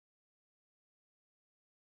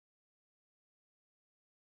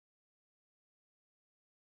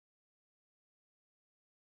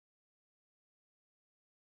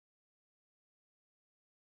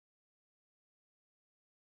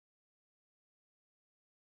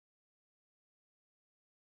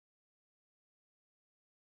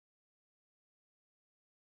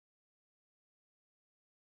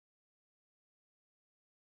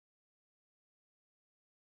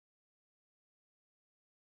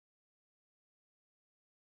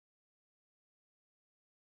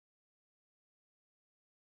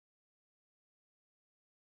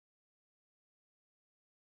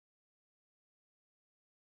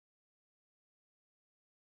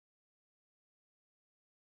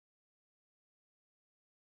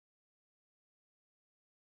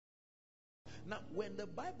Now, when the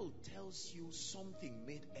Bible tells you something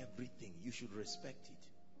made everything, you should respect it.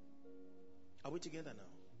 Are we together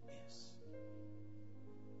now? Yes.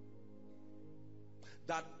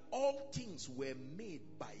 That all things were made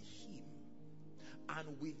by him,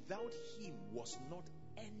 and without him was not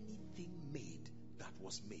anything made that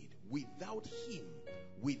was made. Without him,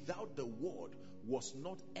 without the word, was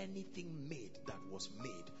not anything made that was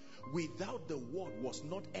made. Without the word was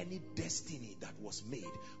not any destiny that was made.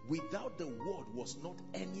 Without the word was not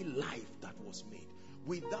any life that was made.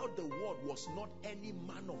 Without the word was not any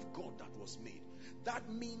man of God that was made.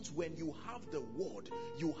 That means when you have the word,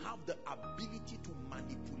 you have the ability to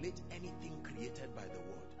manipulate anything created by the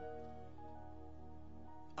word.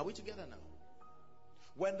 Are we together now?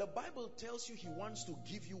 When the Bible tells you he wants to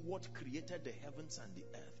give you what created the heavens and the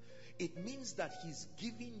earth, it means that he's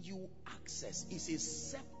giving you access. It's a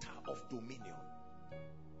scepter of dominion.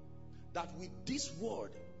 That with this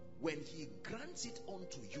word, when he grants it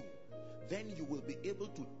unto you, then you will be able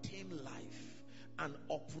to tame life and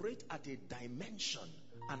operate at a dimension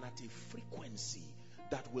and at a frequency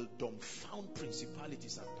that will dumbfound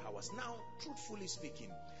principalities and powers. Now, truthfully speaking,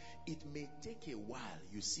 it may take a while,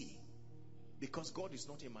 you see, because God is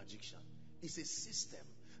not a magician. It's a system.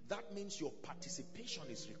 That means your participation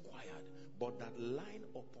is required, but that line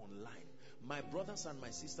upon line. My brothers and my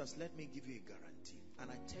sisters, let me give you a guarantee,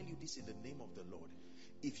 and I tell you this in the name of the Lord.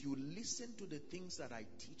 If you listen to the things that I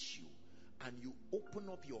teach you, and you open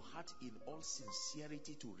up your heart in all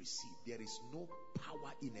sincerity to receive, there is no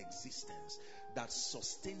power in existence that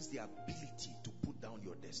sustains the ability to put down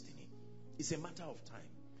your destiny. It's a matter of time.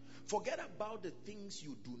 Forget about the things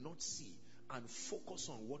you do not see and focus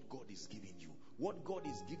on what God is giving you. What God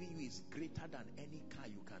is giving you is greater than any car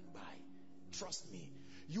you can buy. Trust me.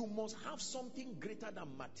 You must have something greater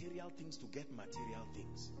than material things to get material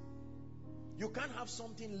things. You can't have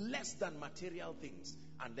something less than material things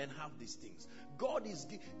and then have these things. God is,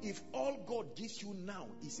 if all God gives you now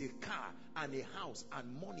is a car and a house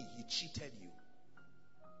and money, he cheated you.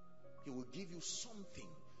 He will give you something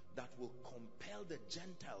that will compel the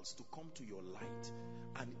Gentiles to come to your light,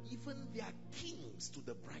 and even their kings to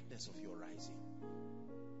the brightness of your rising.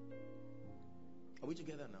 Are we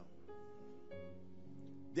together now?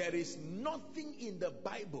 There is nothing in the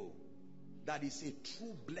Bible that is a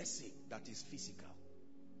true blessing that is physical.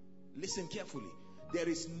 Listen carefully. There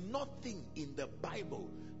is nothing in the Bible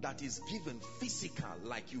that is given physical,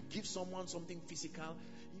 like you give someone something physical.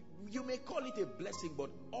 You may call it a blessing, but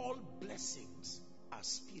all blessings are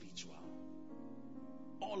spiritual.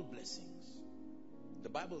 All blessings. The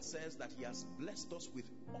Bible says that he has blessed us with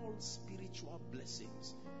all spiritual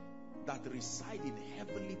blessings that reside in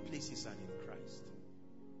heavenly places and in Christ.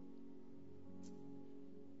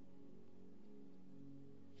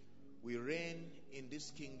 We reign in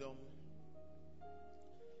this kingdom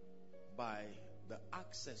by the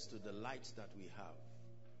access to the light that we have.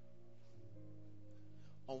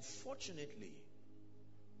 Unfortunately,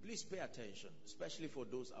 please pay attention, especially for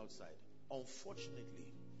those outside.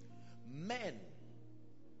 Unfortunately, men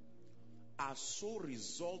are so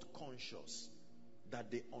result conscious that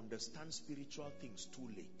they understand spiritual things too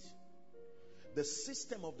late. The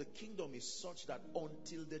system of the kingdom is such that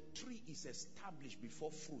until the tree is established before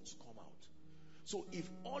fruits come out. So if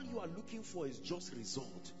all you are looking for is just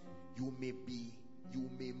result, you may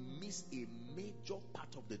miss a major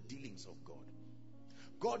part of the dealings of God.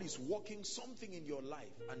 God is working something in your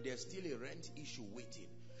life and there's still a rent issue waiting.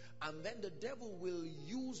 And then the devil will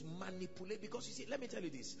use manipulate, because you see, let me tell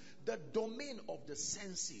you this, the domain of the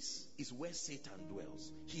senses is where Satan dwells.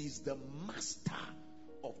 He is the master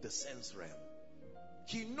of the sense realm.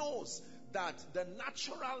 He knows that the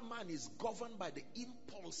natural man is governed by the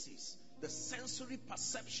impulses, the sensory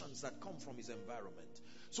perceptions that come from his environment.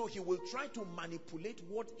 So he will try to manipulate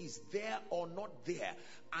what is there or not there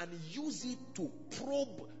and use it to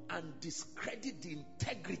probe and discredit the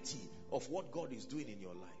integrity of what God is doing in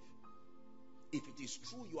your life. If it is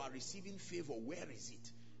true you are receiving favor, where is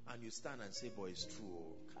it? And you stand and say, boy, it's true.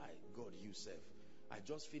 Oh, God, you serve. I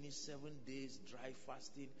just finished 7 days dry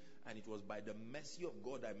fasting, and it was by the mercy of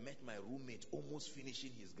God I met my roommate almost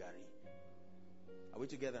finishing his gari. Are we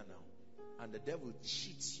together now? And the devil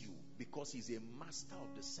cheats you because he's a master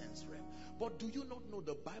of the sense realm. But do you not know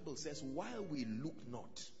the Bible says, while we look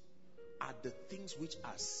not at the things which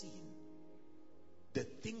are seen, the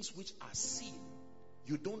things which are seen,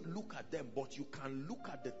 you don't look at them, but you can look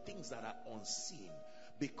at the things that are unseen,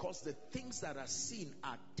 because the things that are seen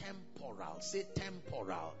are temporal. Say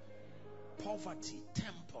temporal. Poverty,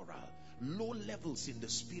 temporal. Low levels in the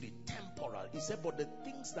spirit, temporal. He said, but the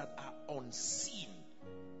things that are unseen,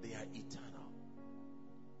 they are eternal.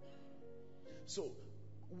 So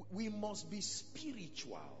we must be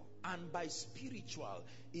spiritual. And by spiritual,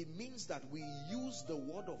 it means that we use the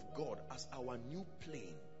word of God as our new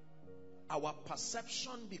plane. Our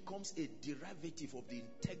perception becomes a derivative of the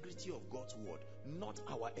integrity of God's word, not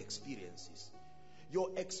our experiences.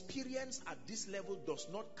 Your experience at this level does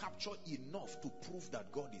not capture enough to prove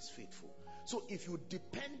that God is faithful. So if you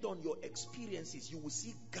depend on your experiences, you will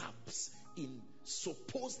see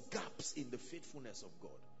supposed gaps in the faithfulness of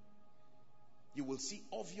God. You will see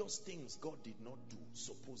obvious things God did not do,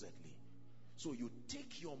 supposedly. So you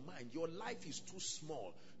take your mind, your life is too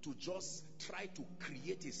small to just try to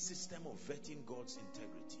create a system of vetting God's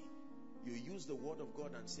integrity. You use the word of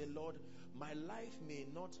God and say, Lord, my life may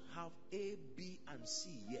not have A, B, and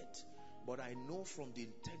C yet, but I know from the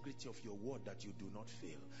integrity of your word that you do not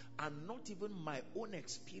fail. And not even my own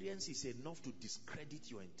experience is enough to discredit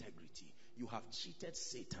your integrity. You have cheated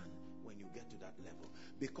Satan when you get to that level.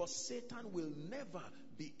 Because Satan will never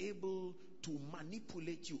be able to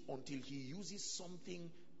manipulate you until he uses something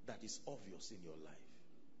that is obvious in your life.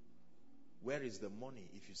 Where is the money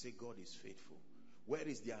if you say God is faithful? Where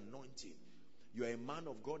is the anointing? You are a man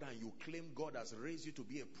of God and you claim God has raised you to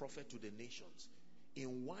be a prophet to the nations.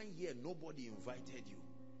 In 1 year, nobody invited you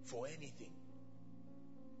for anything.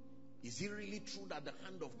 Is it really true that the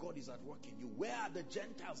hand of God is at work in you? Where are the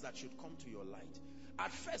Gentiles that should come to your light?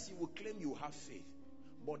 At first, you will claim you have faith,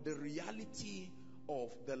 but the reality of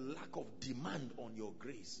the lack of demand on your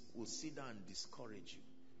grace will sit down and discourage you.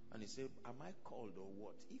 And he said, am I called or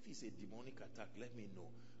what? If it's a demonic attack, let me know.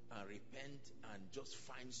 And repent and just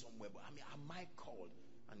find somewhere. But am I called?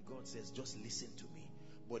 And God says, just listen to me.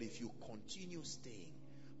 But if you continue staying,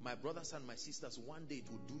 my brothers and my sisters, one day it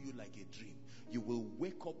will do you like a dream. You will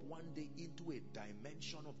wake up one day into a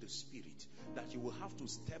dimension of the spirit that you will have to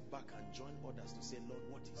step back and join others to say, Lord,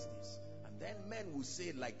 what is this? And then men will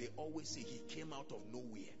say, like they always say, he came out of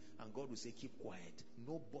nowhere. And God will say, keep quiet.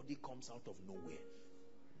 Nobody comes out of nowhere.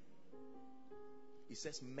 He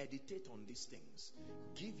says, meditate on these things.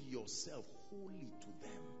 Give yourself wholly to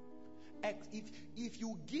them. If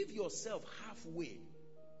you give yourself halfway,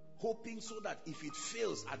 hoping so that if it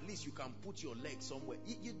fails, at least you can put your leg somewhere.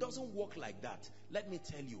 It doesn't work like that. Let me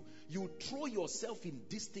tell you. You throw yourself in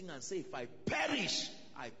this thing and say, if I perish,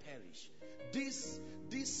 I perish.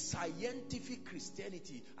 This scientific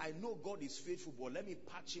Christianity, I know God is faithful, but let me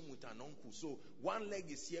patch him with an uncle. So one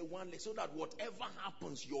leg is here, one leg, so that whatever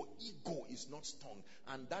happens, your ego is not stung.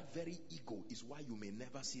 And that very ego is why you may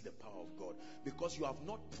never see the power of God. Because you have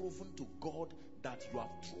not proven to God that you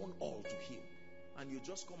have thrown all to him. And you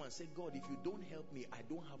just come and say, God, if you don't help me, I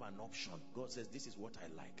don't have an option. God says, this is what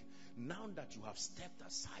I like. Now that you have stepped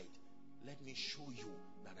aside, let me show you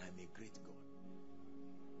that I'm a great God.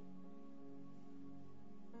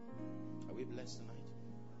 Are we blessed tonight?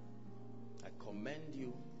 I commend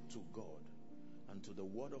you to God and to the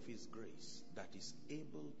word of his grace that is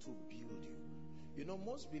able to build you. You know,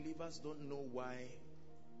 most believers don't know why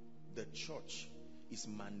the church is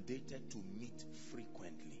mandated to meet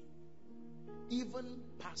frequently. Even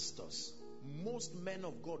pastors, most men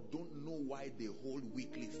of God don't know why they hold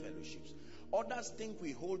weekly fellowships. Others think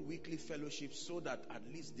we hold weekly fellowships so that at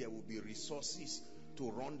least there will be resources to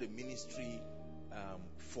run the ministry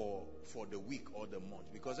for the week or the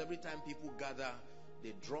month. Because every time people gather,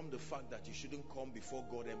 they drum the fact that you shouldn't come before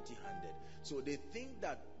God empty-handed. So they think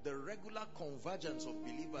that the regular convergence of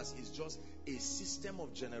believers is just a system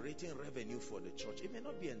of generating revenue for the church. It may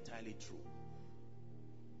not be entirely true.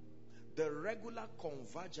 The regular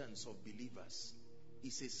convergence of believers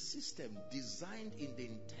is a system designed in the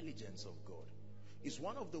intelligence of God. It's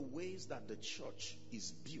one of the ways that the church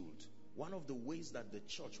is built, one of the ways that the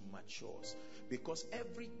church matures. Because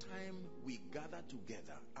every time we gather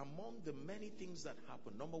together, among the many things that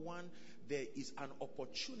happen, number one, there is an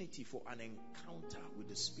opportunity for an encounter with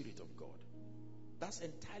the Spirit of God. That's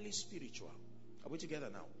entirely spiritual. Are we together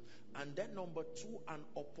now? And then number two, an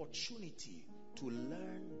opportunity to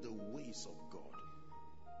learn the ways of God.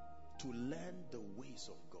 To learn the ways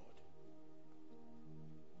of God.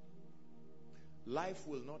 Life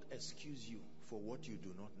will not excuse you for what you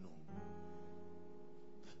do not know.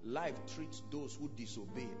 Life treats those who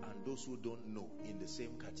disobey and those who don't know in the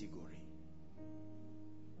same category.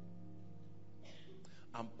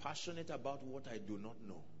 I'm passionate about what I do not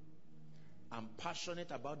know. I'm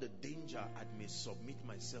passionate about the danger I may submit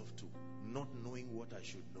myself to, not knowing what I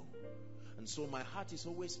should know. And so my heart is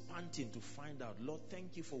always panting to find out, Lord,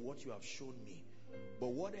 thank you for what you have shown me. But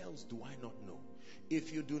what else do I not know?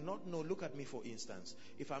 If you do not know, look at me for instance.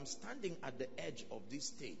 If I'm standing at the edge of this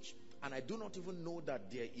stage and I do not even know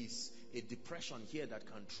that there is a depression here that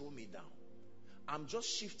can throw me down, I'm just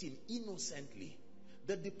shifting innocently.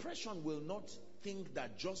 The depression will not think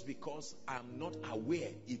that just because I'm not aware,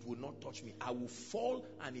 it will not touch me. I will fall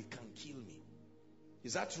and it can kill me.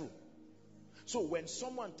 Is that true? So when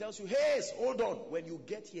someone tells you, hey, hold on, when you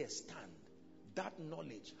get here, stand. That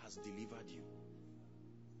knowledge has delivered you.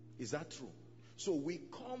 Is that true? So we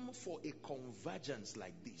come for a convergence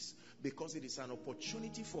like this because it is an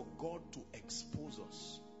opportunity for God to expose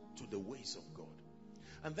us to the ways of God.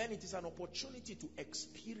 And then it is an opportunity to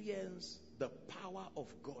experience the power of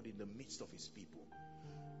God in the midst of his people.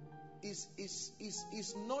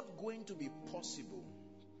 It's not going to be possible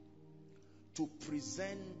to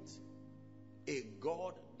present a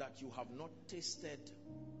God that you have not tasted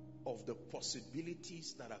of the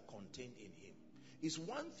possibilities that are contained in him. It's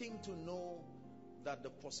one thing to know that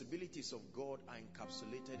the possibilities of God are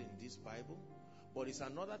encapsulated in this Bible, but it's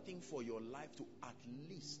another thing for your life to at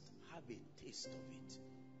least have a taste of it.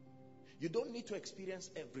 You don't need to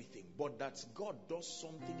experience everything, but that God does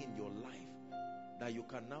something in your life that you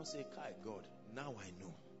can now say, Kai, God, now I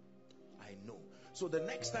know. I know. So the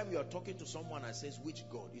next time you are talking to someone and says, which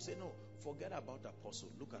God? You say, no, forget about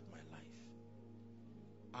apostle. Look at my life.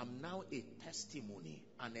 I'm now a testimony,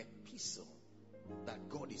 an epistle that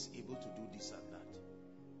God is able to do this and that.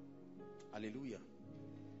 Hallelujah.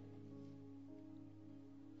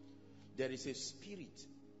 There is a spirit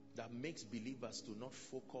that makes believers to not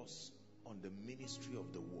focus on the ministry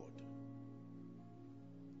of the word.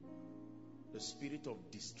 The spirit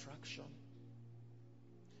of distraction.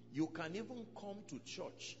 You can even come to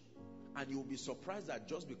church and you'll be surprised that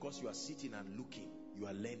just because you are sitting and looking, you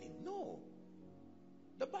are learning. No.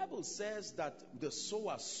 The Bible says that the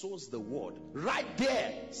sower sows the word. Right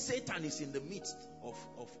there, Satan is in the midst of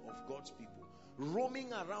God's people,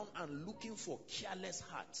 roaming around and looking for careless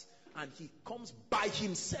hearts. And he comes by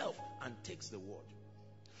himself and takes the word.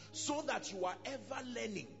 So that you are ever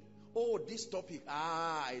learning. Oh, this topic,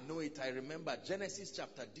 I know it, I remember Genesis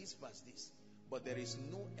chapter this, verse this. But there is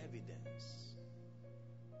no evidence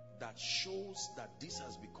that shows that this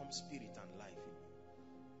has become spirit and life in you.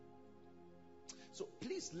 So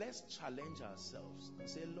please, let's challenge ourselves and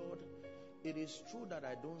say, Lord, it is true that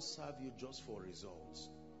I don't serve you just for results,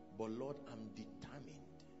 but Lord, I'm determined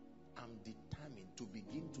to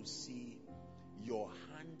begin to see your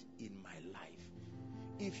hand in my life.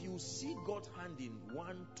 If you see God's hand in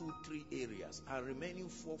 1, 2, 3 areas and remaining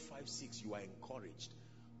 4, 5, 6, you are encouraged.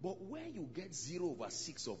 But where you get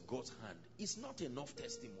 0/6 of God's hand, it's not enough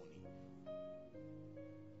testimony.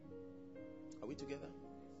 Are we together?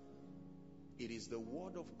 It is the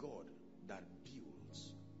word of God that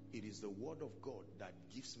builds. It is the word of God that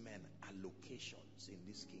gives men allocations in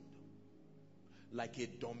this kingdom. Like a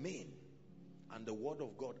domain. And the word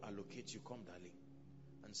of God allocates you. Come, darling.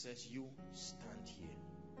 And says, you stand here.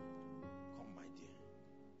 Come, my dear.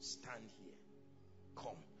 Stand here.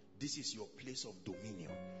 Come. This is your place of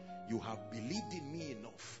dominion. You have believed in me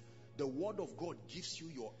enough. The word of God gives you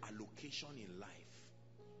your allocation in life.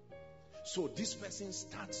 So this person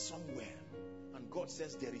starts somewhere. And God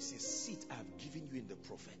says, there is a seat I have given you in the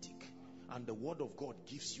prophetic. And the word of God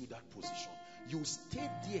gives you that position. You stay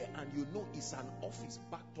there and you know it's an office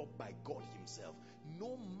backed up by God himself.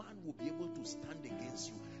 No man will be able to stand against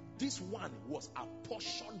you. This one was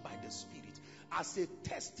apportioned by the Spirit as a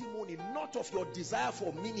testimony, not of your desire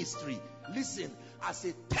for ministry. Listen, as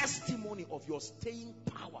a testimony of your staying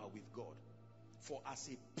power with God. For as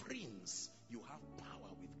a prince, you have power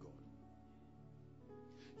with God.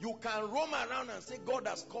 You can roam around and say, God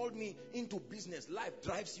has called me into business. Life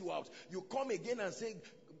drives you out. You come again and say,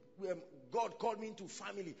 God called me into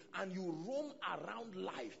family. And you roam around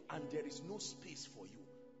life and there is no space for you.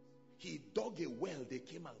 He dug a well, they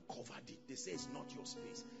came and covered it. They say it's not your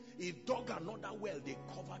space. He dug another well, they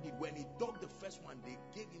covered it. When he dug the first one, they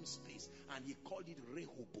gave him space. And he called it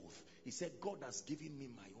Rehoboth. He said, God has given me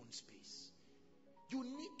my own space. You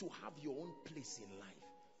need to have your own place in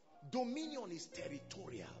life. Dominion is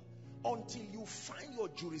territorial. Until you find your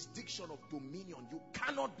jurisdiction of dominion, you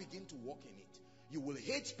cannot begin to walk in it. You will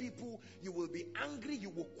hate people, you will be angry, you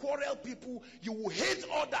will quarrel people, you will hate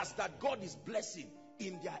others that God is blessing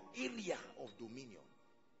in their area of dominion.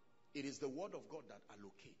 It is the word of God that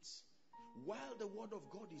allocates. While the word of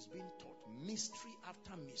God is being taught, mystery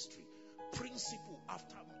after mystery, principle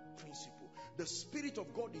after principle, the Spirit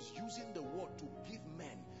of God is using the word to give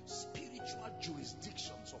men spiritual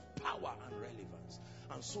jurisdictions of power and relevance.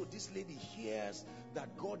 And so this lady hears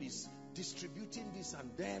that God is distributing this,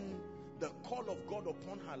 and then the call of God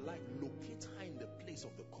upon her life locates her in the place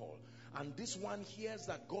of the call. And this one hears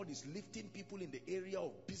that God is lifting people in the area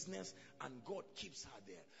of business, and God keeps her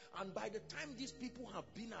there. And by the time these people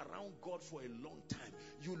have been around God for a long time,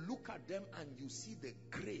 you look at them and you see the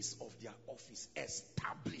grace of their office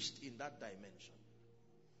established in that dimension.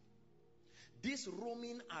 This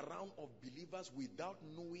roaming around of believers without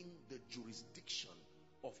knowing the jurisdiction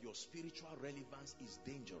of your spiritual relevance is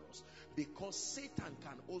dangerous, because Satan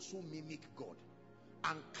can also mimic God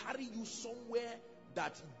and carry you somewhere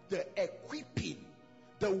that the equipping,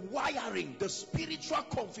 the wiring, the spiritual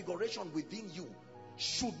configuration within you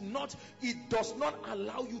should not, it does not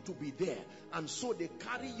allow you to be there. And so they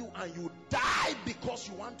carry you and you die because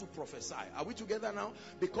you want to prophesy. Are we together now?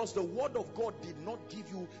 Because the word of God did not give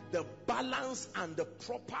you the balance and the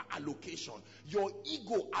proper allocation. Your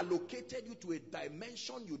ego allocated you to a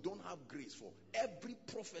dimension you don't have grace for. Every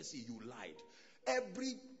prophecy you lied.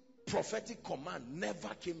 Every prophetic command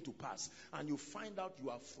never came to pass. And you find out you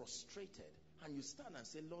are frustrated. And you stand and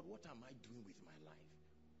say, Lord, what am I doing with my life?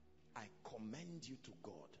 I commend you to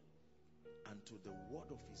God and to the word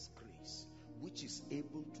of his grace, which is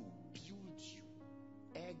able to build you,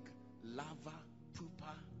 egg, larva,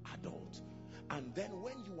 pupa, adult. And then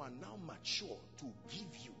when you are now mature, to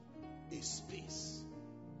give you a space.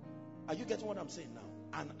 Are you getting what I'm saying now?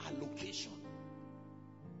 An allocation.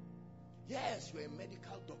 Yes, you're a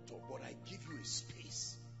medical doctor, but I give you a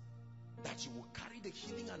space that you will carry the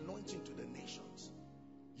healing anointing to the nations.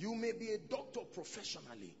 You may be a doctor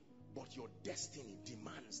professionally, but your destiny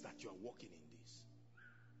demands that you are walking in this.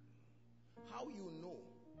 How you know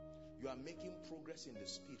you are making progress in the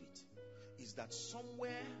spirit is that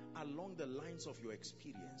somewhere along the lines of your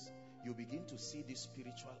experience, you begin to see these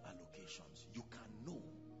spiritual allocations. You can know,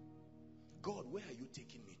 God, where are you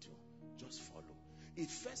taking me to? Just follow. It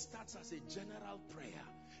first starts as a general prayer.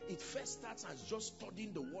 It first starts as just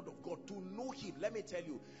studying the word of God to know him. Let me tell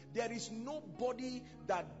you, there is nobody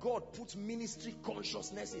that God puts ministry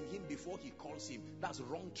consciousness in him before he calls him. That's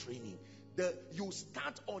wrong training. You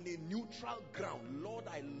start on a neutral ground. Lord,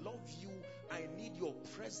 I love you. I need your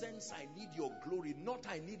presence. I need your glory. Not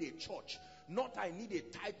I need a church. Not I need a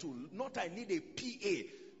title. Not I need a PA.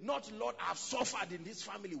 Not, Lord, I've suffered in this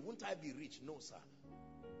family. Won't I be rich? No, sir.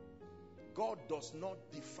 God does not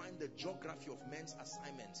define the geography of men's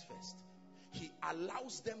assignments first. He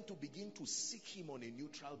allows them to begin to seek him on a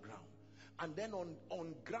neutral ground. And then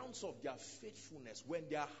on grounds of their faithfulness, when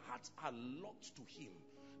their hearts are locked to him,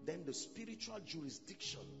 then the spiritual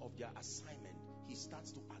jurisdiction of their assignment, he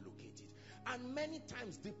starts to allocate it. And many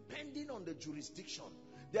times, depending on the jurisdiction,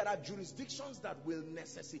 there are jurisdictions that will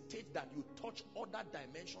necessitate that you touch other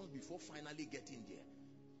dimensions before finally getting there.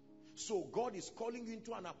 So God is calling you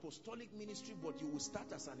into an apostolic ministry, but you will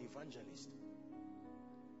start as an evangelist.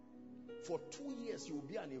 For 2 years you will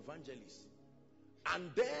be an evangelist,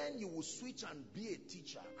 and then you will switch and be a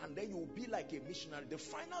teacher, and then you will be like a missionary. The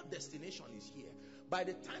final destination is here. By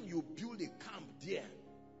the time you build a camp there,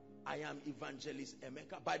 I am evangelist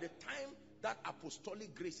Emeka. By the time that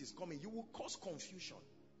apostolic grace is coming, you will cause confusion,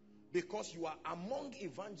 because you are among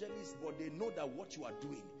evangelists, but they know that what you are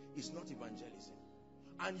doing is not evangelism.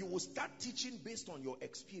 And you will start teaching based on your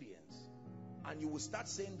experience. And you will start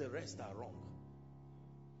saying the rest are wrong.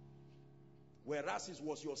 Whereas it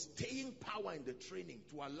was your staying power in the training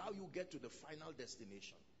to allow you get to the final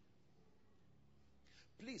destination.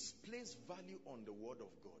 Please place value on the word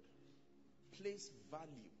of God. Place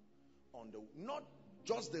value on not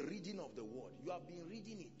just the reading of the word. You have been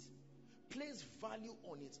reading it. Place value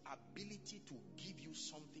on its ability to give you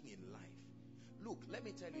something in life. Look, let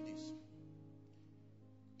me tell you this.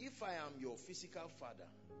 If I am your physical father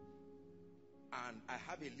and I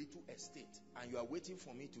have a little estate and you are waiting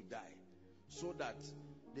for me to die so that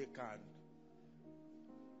they can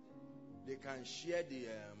share the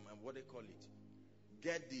what they call it,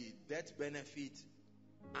 get the death benefit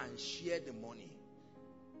and share the money.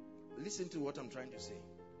 Listen to what I'm trying to say.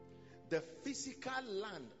 The physical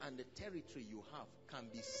land and the territory you have can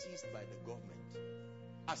be seized by the government.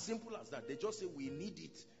 As simple as that. They just say we need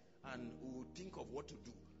it and we'll think of what to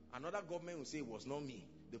do. Another government will say it was not me.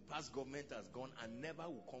 The past government has gone and never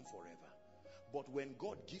will come forever. But when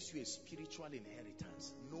God gives you a spiritual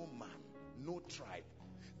inheritance, no man, no tribe,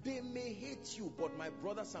 they may hate you, but my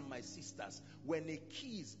brothers and my sisters, when a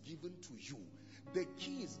key is given to you, the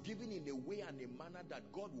key is given in a way and a manner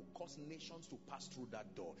that God will cause nations to pass through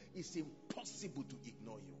that door. It's impossible to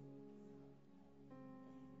ignore you.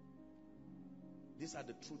 These are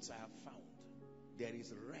the truths I have found. There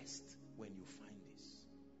is rest when you find this.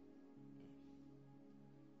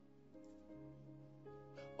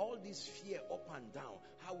 All these this fear up and down.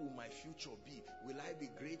 How will my future be? Will I be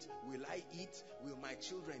great? Will I eat? Will my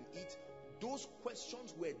children eat? Those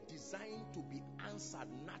questions were designed to be answered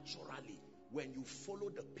naturally when you follow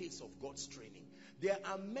the pace of God's training. There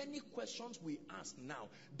are many questions we ask now.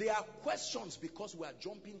 They are questions because we are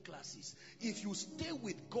jumping classes. If you stay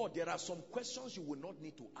with God, there are some questions you will not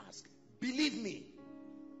need to ask. Believe me.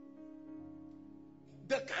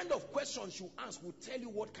 The kind of questions you ask will tell you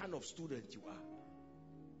what kind of student you are.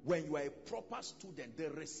 When you are a proper student, the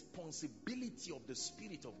responsibility of the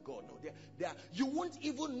Spirit of God, you won't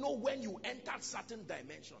even know when you enter certain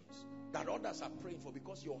dimensions that others are praying for,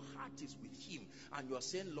 because your heart is with Him and you are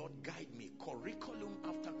saying, Lord, guide me, curriculum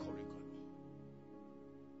after curriculum.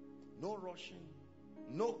 No rushing,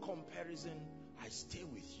 no comparison. I stay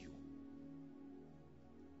with you.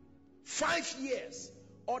 5 years.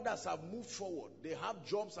 Others have moved forward. They have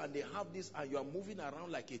jobs and they have this, and you are moving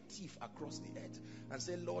around like a thief across the earth and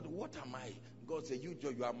say, Lord, what am I? God said, you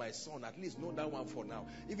are my son. At least know that one for now.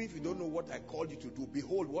 Even if you don't know what I called you to do,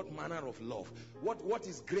 behold, what manner of love. What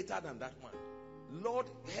is greater than that one? Lord,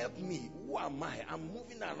 help me. Who am I? I'm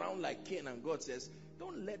moving around like Cain. And God says,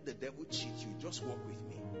 don't let the devil cheat you. Just walk with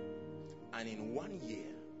me. And in 1 year,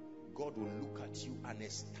 God will look at you and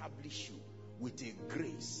establish you with a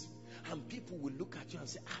grace. And people will look at you and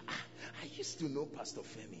say, I used to know Pastor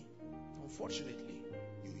Femi. Unfortunately,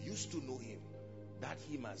 you used to know him. That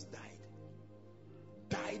him has died.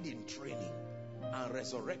 Died in training and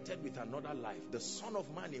resurrected with another life. The Son of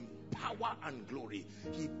Man in power and glory.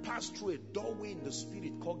 He passed through a doorway in the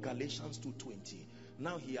Spirit called Galatians 2:20.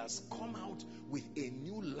 Now he has come out with a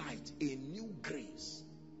new light, a new grace.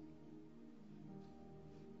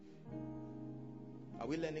 Are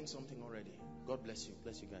we learning something already? God bless you.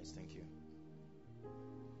 Bless you guys. Thank you.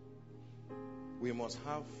 We must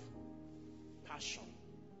have passion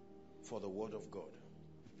for the Word of God.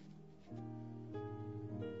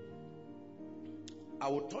 I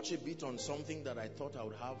will touch a bit on something that I thought I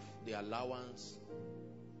would have the allowance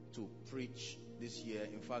to preach this year.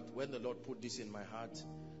 In fact, when the Lord put this in my heart,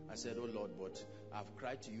 I said, oh Lord, but I've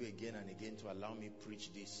cried to you again and again to allow me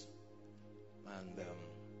preach this. And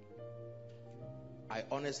I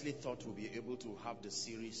honestly thought we'll be able to have the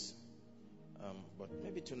series, but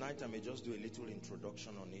maybe tonight I may just do a little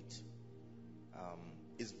introduction on it.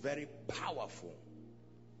 It's very powerful,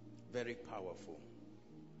 very powerful.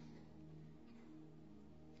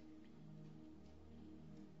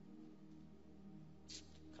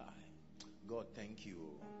 God, thank you.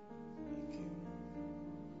 Thank you.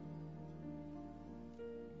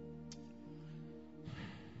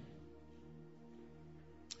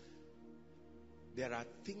 There are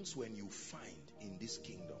things when you find in this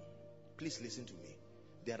kingdom. Please listen to me.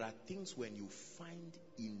 There are things when you find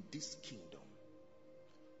in this kingdom.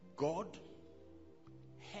 God,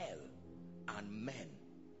 hell, and men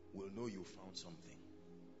will know you found something.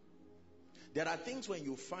 There are things when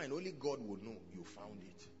you find, only God will know you found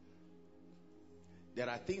it. There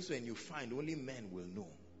are things when you find, only men will know.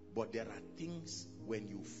 But there are things when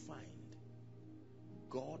you find,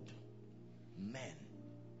 God, men,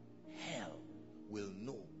 hell will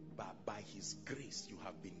know by His grace you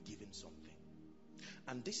have been given something.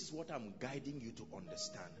 And this is what I'm guiding you to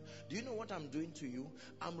understand. Do you know what I'm doing to you?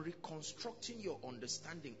 I'm reconstructing your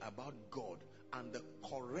understanding about God and the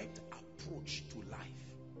correct approach to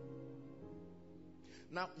life.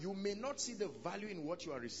 Now, you may not see the value in what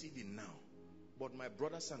you are receiving now, but my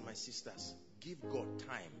brothers and my sisters, give God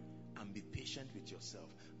time and be patient with yourself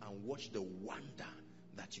and watch the wonder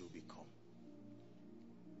that you'll become.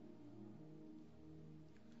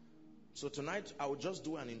 So tonight I will just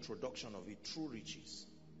do an introduction of it, true riches.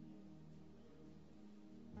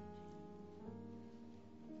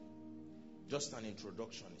 Just an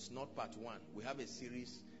introduction. It's not part one. We have a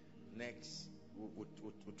series next. We'll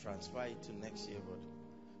transfer it to next year.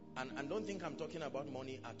 And don't think I'm talking about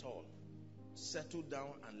money at all. Settle down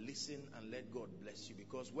and listen and let God bless you.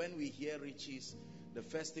 Because when we hear riches, the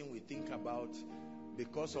first thing we think about,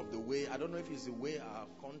 because of the way, I don't know if it's the way our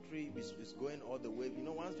country is going or the way,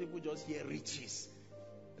 once people just hear riches,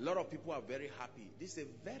 a lot of people are very happy. This is a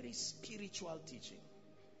very spiritual teaching.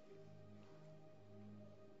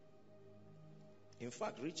 In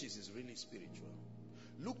fact, riches is really spiritual.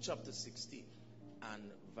 Luke chapter 16 and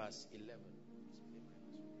verse 11.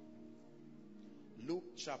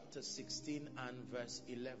 Luke chapter 16 and verse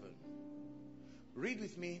 11. Read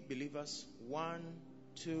with me, believers. 1,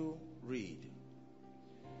 2, read.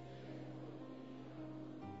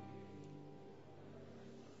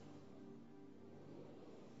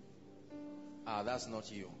 That's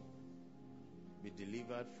not you. Be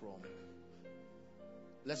delivered from.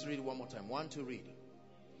 Let's read one more time. 1, 2, read.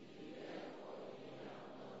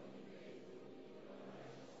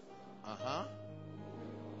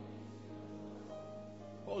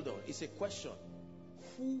 Hold on, it's a question.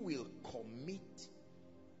 Who will commit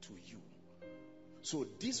to you? So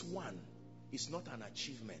this one is not an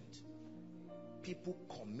achievement. People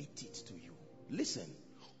commit it to you. Listen,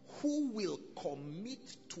 who will commit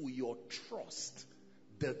to your trust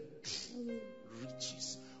the true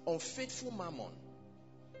riches? Unfaithful mammon.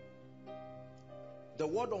 The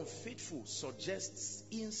word unfaithful suggests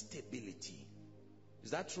instability.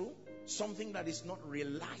 Is that true? Something that is not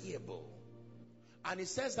reliable. And it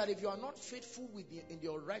says that if you are not faithful in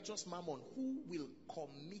your righteous mammon, who will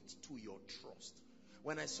commit to your trust?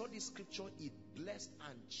 When I saw this scripture, it blessed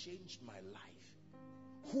and changed my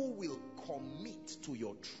life. Who will commit to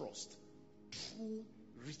your trust true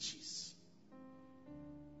riches?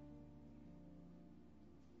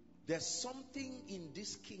 There's something in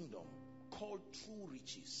this kingdom called true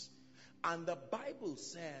riches, and the Bible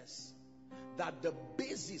says that the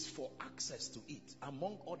basis for access to it,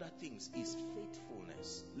 among other things, is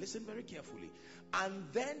faithfulness. Listen very carefully. And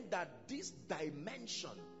then that this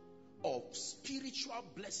dimension of spiritual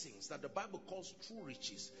blessings that the Bible calls true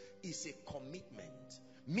riches is a commitment,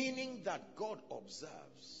 meaning that God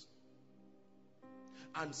observes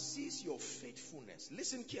and sees your faithfulness.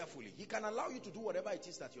 Listen carefully. He can allow you to do whatever it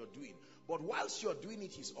is that you're doing, but whilst you're doing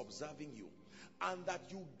it, he's observing you. And that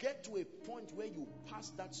you get to a point where you pass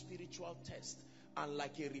that spiritual test, and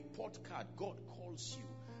like a report card, God calls you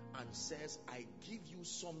and says, I give you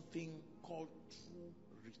something called true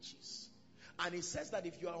riches. And he says that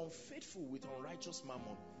if you are unfaithful with unrighteous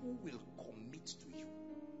mammon, who will commit to you?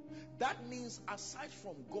 That means aside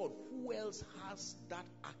from God, who else has that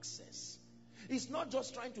access? He's not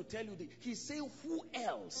just trying to tell you that. He's saying, who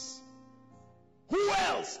else? Who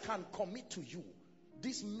else can commit to you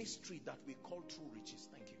this mystery that we call true riches?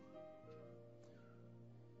 Thank you.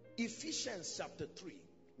 Ephesians chapter 3.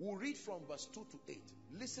 We'll read from verse 2 to 8.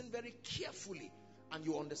 Listen very carefully and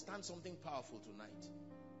you understand something powerful tonight.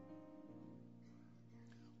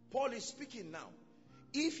 Paul is speaking now.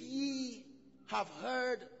 If ye have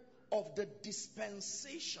heard of the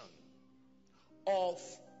dispensation of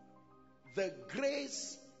the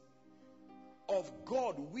grace of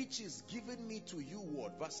God which is given me to you,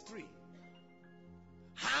 what? Verse 3.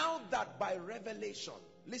 How that by revelation,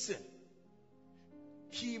 listen,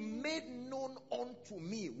 he made known unto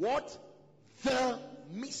me, what? The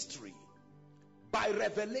mystery. By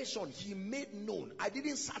revelation, he made known. I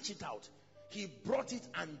didn't search it out. He brought it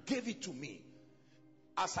and gave it to me.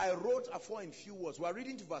 As I wrote afore in few words, we are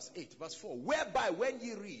reading to verse 8, verse 4. Whereby when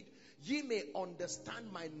ye read, ye may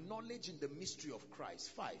understand my knowledge in the mystery of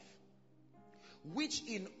Christ. 5. Which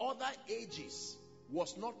in other ages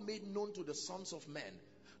was not made known to the sons of men,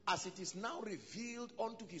 as it is now revealed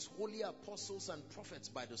unto his holy apostles and prophets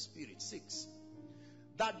by the Spirit. 6.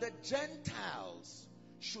 That the Gentiles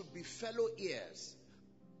should be fellow heirs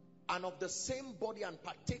and of the same body and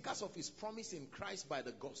partakers of his promise in Christ by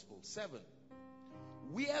the gospel. 7.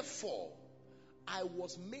 Wherefore I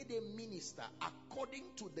was made a minister according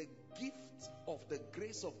to the gift of the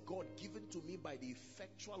grace of God given to me by the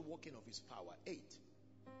effectual working of his power. 8.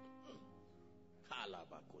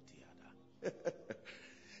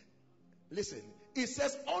 Listen, it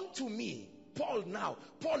says unto me,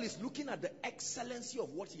 Paul is looking at the excellency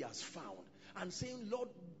of what he has found and saying, Lord,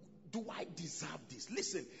 do I deserve this?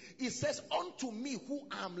 Listen, it says unto me who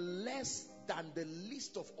am less than the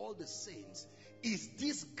least of all the saints is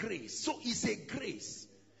this grace. So it's a grace.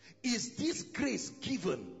 Is this grace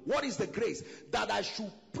given? What is the grace? That I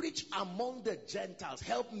should preach among the Gentiles.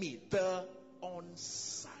 Help me. The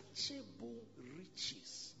unsearchable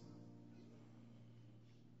riches.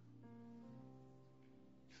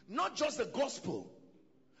 Not just the gospel.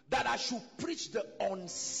 That I should preach the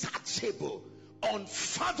unsearchable,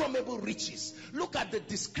 unfathomable riches. Look at the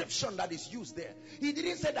description that is used there. He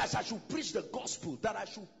didn't say that I should preach the gospel. That I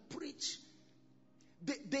should preach.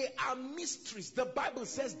 They are mysteries. The Bible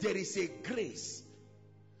says there is a grace.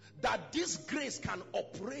 That this grace can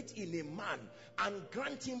operate in a man and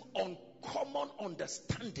grant him uncommon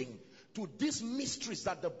understanding to these mysteries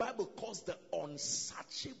that the Bible calls the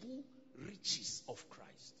unsearchable riches of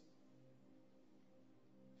Christ.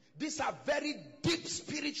 These are very deep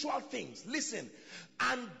spiritual things. Listen,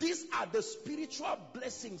 and these are the spiritual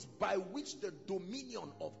blessings by which the dominion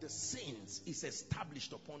of the saints is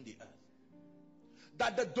established upon the earth.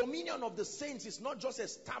 That the dominion of the saints is not just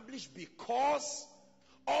established because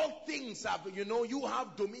all things have, you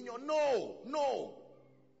have dominion. No.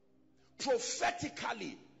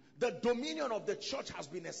 Prophetically, the dominion of the church has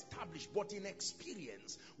been established, but in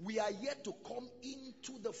experience, we are yet to come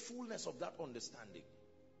into the fullness of that understanding.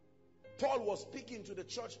 Paul was speaking to the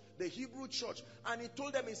church, the Hebrew church, and he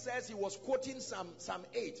told them, he says, he was quoting Psalm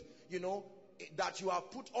 8, you know, that you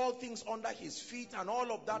have put all things under his feet and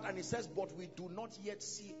all of that. And he says, but we do not yet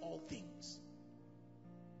see all things.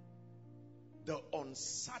 The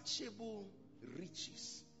unsearchable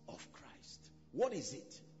riches of Christ. What is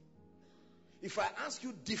it? If I ask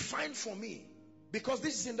you, define for me, because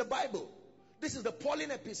this is in the Bible, this is the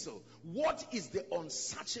Pauline epistle. What is the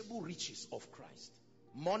unsearchable riches of Christ?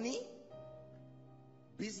 Money?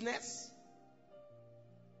 Business?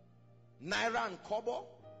 Naira and kobo?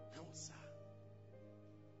 No, sir.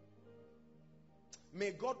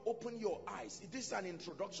 May God open your eyes. This is an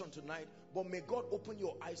introduction tonight, but may God open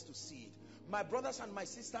your eyes to see it. My brothers and my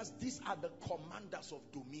sisters, these are the commanders of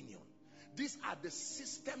dominion. These are the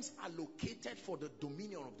systems allocated for the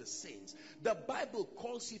dominion of the saints. The Bible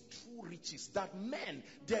calls it true riches. That man,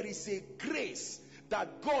 there is a grace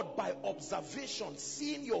that God, by observation,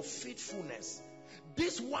 seeing your faithfulness,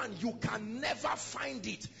 this one you can never find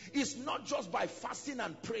it. It's not just by fasting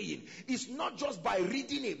and praying. It's not just by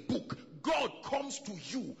reading a book. God comes to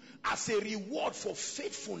you as a reward for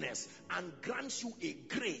faithfulness and grants you a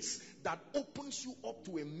grace that opens you up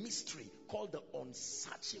to a mystery called the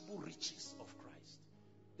unsearchable riches of Christ.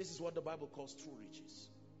 This is what the Bible calls true riches.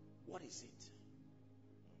 What is it?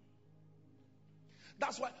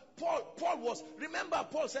 That's why Paul was, remember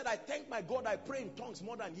Paul said, I thank my God, I pray in tongues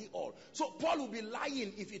more than ye all. So Paul would be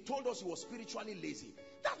lying if he told us he was spiritually lazy.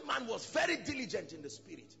 That man was very diligent in the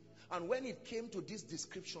spirit. And when it came to this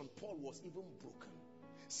description, Paul was even broken.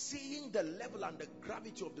 Seeing the level and the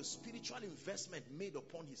gravity of the spiritual investment made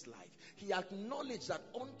upon his life, he acknowledged that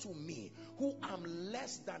unto me, who am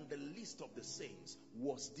less than the least of the saints,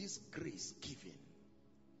 was this grace given.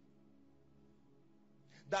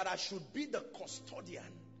 That I should be the custodian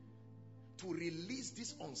to release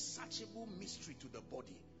this unsearchable mystery to the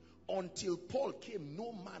body. Until Paul came,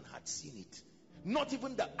 no man had seen it. Not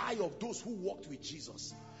even the eye of those who walked with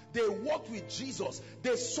Jesus. They walked with Jesus.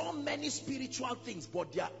 They saw many spiritual things,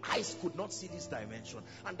 but their eyes could not see this dimension.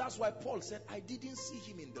 And that's why Paul said, I didn't see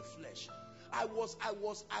him in the flesh. I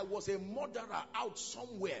was a murderer out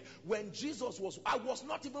somewhere. When Jesus was, I was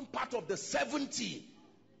not even part of the 70.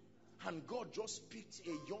 And God just picked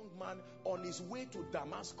a young man on his way to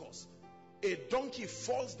Damascus. A donkey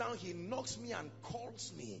falls down, he knocks me and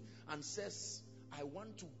calls me and says, I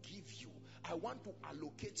want to give you, I want to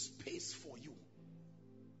allocate space for you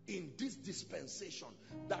in this dispensation,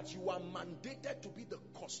 that you are mandated to be the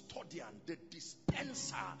custodian, the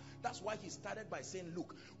dispenser. That's why he started by saying,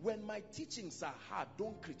 look, when my teachings are hard,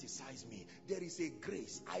 don't criticize me. There is a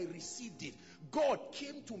grace. I received it. God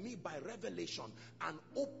came to me by revelation and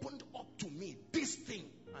opened up to me this thing,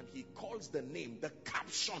 and he calls the name, the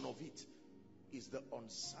caption of it is the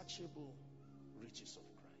unsearchable riches of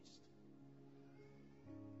Christ.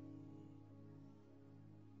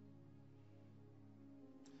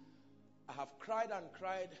 I have cried and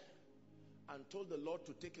cried and told the Lord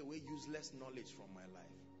to take away useless knowledge from my life.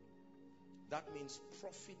 That means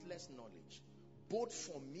profitless knowledge, both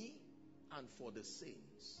for me and for the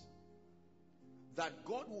saints. That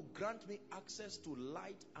God will grant me access to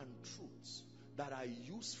light and truths that are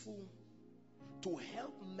useful to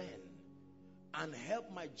help men and help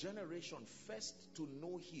my generation first to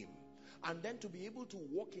know him, and then to be able to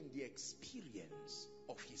walk in the experience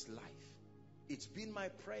of his life. It's been my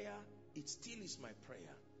prayer. It still is my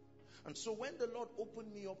prayer. And so when the Lord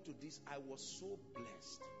opened me up to this, I was so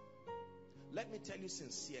blessed. Let me tell you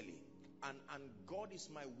sincerely, and God is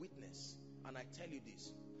my witness, and I tell you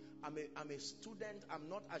this, I'm a student. I'm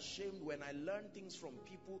not ashamed when I learn things from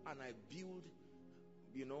people and I build.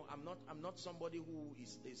 You know, I'm not somebody who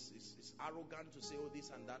is arrogant to say all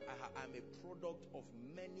this and that. I'm a product of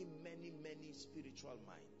many spiritual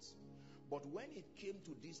minds. But when it came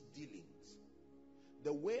to these dealings,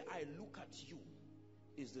 the way I look at you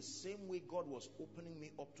is the same way God was opening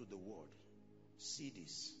me up to the word. See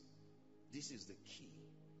this. This is the key,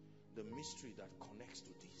 the mystery that connects to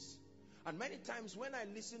this. And many times when I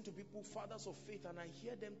listen to people, fathers of faith, and I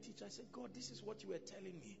hear them teach, I say, God, this is what you were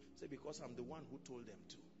telling me. I say, because I'm the one who told them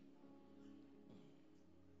to.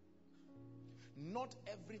 Not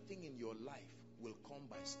everything in your life will come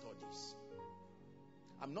by studies.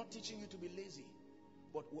 I'm not teaching you to be lazy,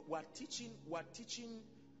 but we're teaching.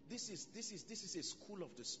 This is a school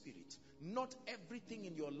of the spirit. Not everything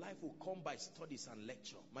in your life will come by studies and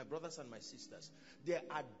lecture. My brothers and my sisters, there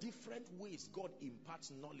are different ways God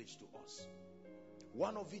imparts knowledge to us.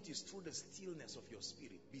 One of it is through the stillness of your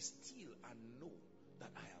spirit. Be still and know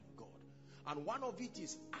that I am God. And one of it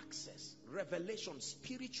is access, revelation,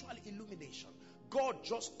 spiritual illumination. God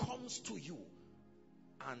just comes to you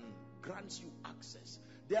and grants you access.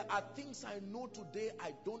 There are things I know today,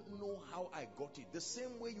 I don't know how I got it. The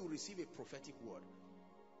same way you receive a prophetic word.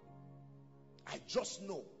 I just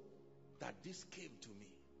know that this came to me.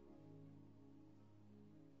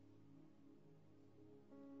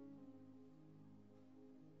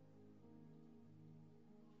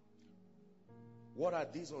 What are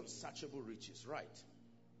these unsearchable riches? Right.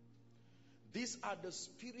 These are the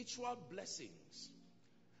spiritual blessings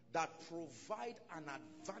that provide an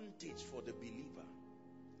advantage for the believer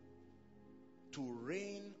to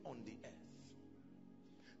reign on the earth.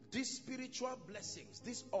 These spiritual blessings,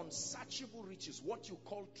 these unsearchable riches, what you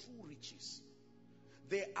call true riches,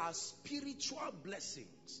 they are spiritual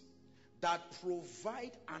blessings that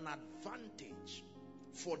provide an advantage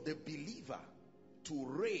for the believer to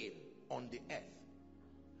reign on the earth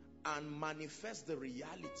and manifest the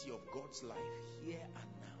reality of God's life here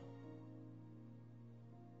and now.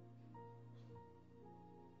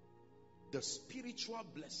 The spiritual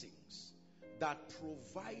blessings that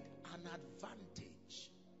provide an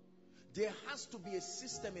advantage. There has to be a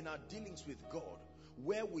system in our dealings with God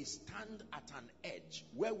where we stand at an edge,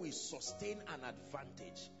 where we sustain an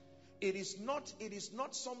advantage. It is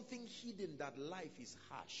not something hidden that life is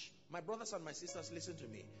harsh. My brothers and my sisters, listen to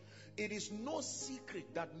me. It is no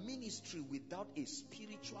secret that ministry without a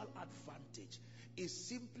spiritual advantage is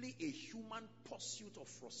simply a human pursuit of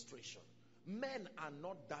frustration. Men are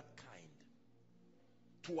not that kind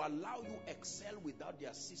to allow you excel without the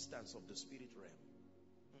assistance of the spirit realm.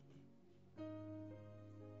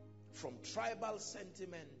 From tribal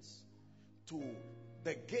sentiments to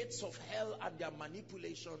the gates of hell and their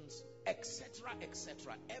manipulations, etc.,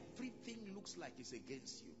 etc. Everything looks like it's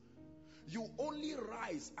against you. You only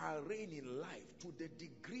rise and reign in life to the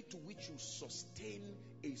degree to which you sustain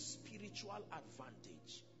a spiritual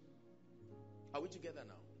advantage. Are we together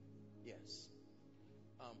now? Yes.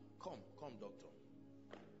 Come, doctor.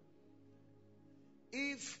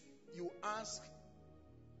 If you ask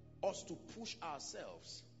us to push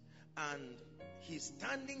ourselves and he's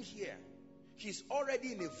standing here, he's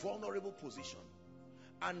already in a vulnerable position,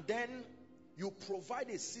 and then you provide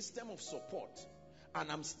a system of support, and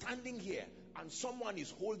I'm standing here and someone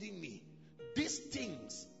is holding me, these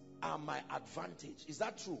things are my advantage. Is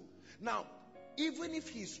that true? Now, even if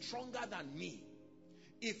he's stronger than me,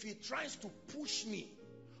 if he tries to push me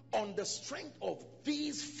on the strength of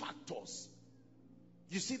these factors,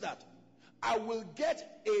 you see that I will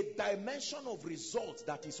get a dimension of results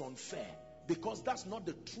that is unfair, because that's not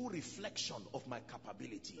the true reflection of my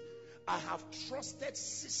capability. I have trusted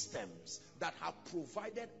systems that have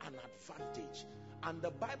provided an advantage. And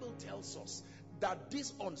the Bible tells us that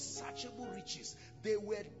these unsearchable riches, they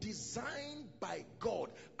were designed by God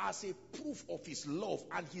as a proof of his love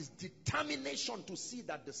and his determination to see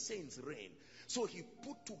that the saints reign. So he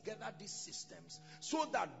put together these systems so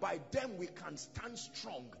that by them we can stand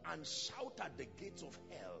strong and shout at the gates of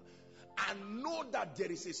hell and know that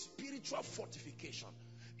there is a spiritual fortification.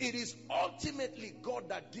 It is ultimately God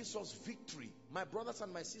that gives us victory, my brothers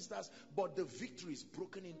and my sisters, but the victory is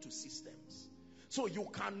broken into systems. So you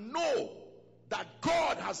can know that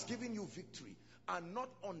God has given you victory and not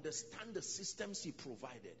understand the systems he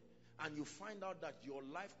provided, and you find out that your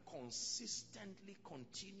life consistently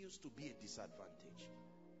continues to be a disadvantage.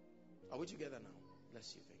 Are we together now?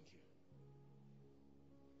 Bless you. Thank you.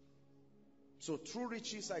 So true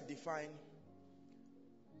riches, I define,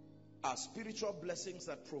 are spiritual blessings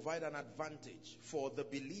that provide an advantage for the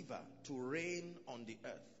believer to reign on the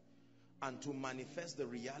earth and to manifest the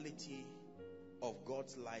reality of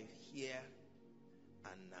God's life here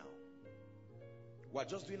and now. We're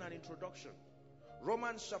just doing an introduction.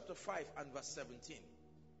 Romans chapter 5 and verse 17.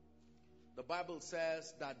 The Bible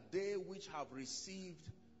says that they which have received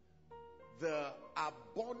the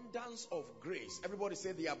abundance of grace. Everybody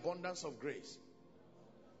say the abundance of grace.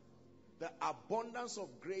 The abundance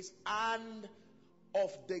of grace and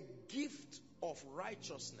of the gift of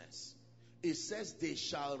righteousness. It says they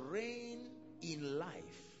shall reign in life.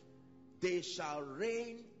 They shall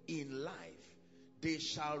reign in life. They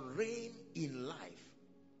shall reign in life.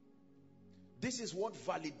 This is what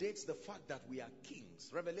validates the fact that we are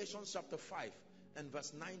kings. Revelation chapter 5 and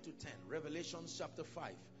verse 9 to 10. Revelation chapter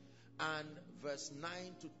 5 and verse 9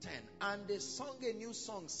 to 10. And they sung a new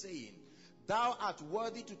song, saying, Thou art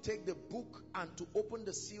worthy to take the book and to open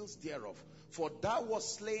the seals thereof. For thou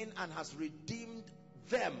wast slain and hast redeemed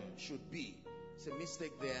them, should be. It's a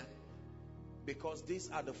mistake there, because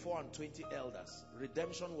these are the 24 elders.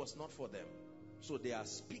 Redemption was not for them. So they are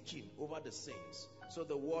speaking over the saints. So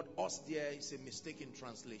the word us there is a mistake in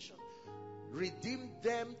translation. Redeem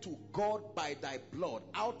them to God by thy blood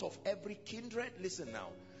out of every kindred. Listen now.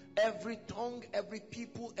 Every tongue, every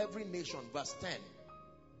people, every nation. Verse 10.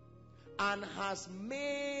 And has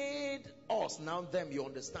made us, now them you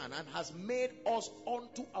understand, and has made us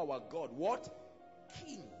unto our God, what?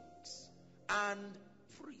 Kings and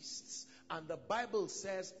priests. And the Bible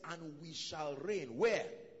says, and we shall reign, where?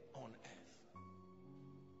 On earth.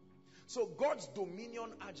 So God's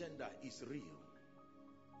dominion agenda is real.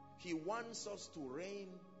 He wants us to reign.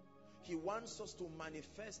 He wants us to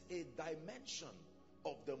manifest a dimension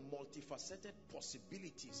of the multifaceted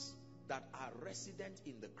possibilities that are resident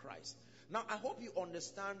in the Christ. Now, I hope you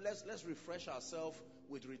understand. Let's refresh ourselves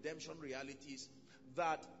with redemption realities.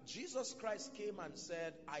 That Jesus Christ came and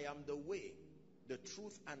said, I am the way, the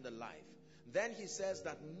truth, and the life. Then he says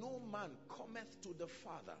that no man cometh to the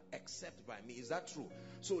Father except by me. Is that true?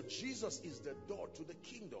 So Jesus is the door to the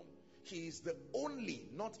kingdom. He is the only,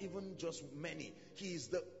 not even just many, he is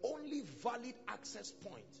the only valid access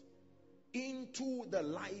point into the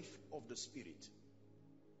life of the Spirit.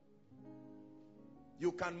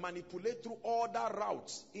 You can manipulate through other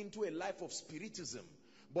routes into a life of spiritism.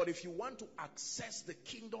 But if you want to access the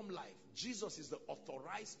kingdom life, Jesus is the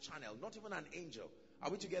authorized channel, not even an angel. Are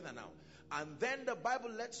we together now? And then the Bible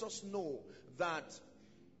lets us know that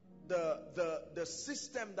the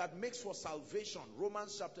system that makes for salvation,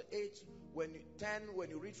 Romans chapter 8, when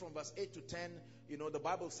you read from verse 8 to 10, the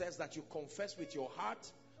Bible says that you confess with your heart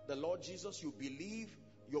the Lord Jesus, you believe,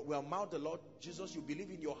 you will mouth the Lord Jesus, you believe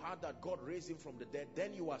in your heart that God raised him from the dead,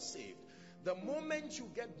 then you are saved. The moment you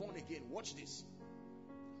get born again, watch this.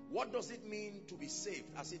 What does it mean to be saved,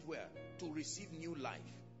 as it were? To receive new life.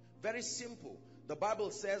 Very simple. The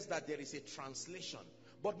Bible says that there is a translation.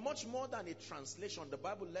 But much more than a translation, the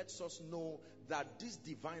Bible lets us know that this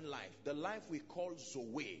divine life, the life we call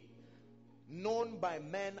Zoe, known by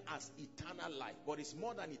men as eternal life, but it's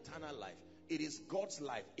more than eternal life. It is God's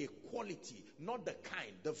life, a quality, not the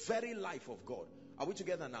kind, the very life of God. Are we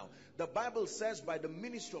together now? The Bible says by the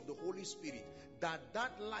ministry of the Holy Spirit that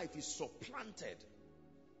that life is supplanted.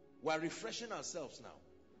 We're refreshing ourselves now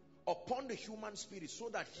upon the human spirit, so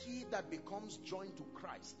that he that becomes joined to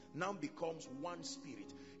Christ now becomes one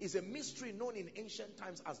spirit. Is a mystery known in ancient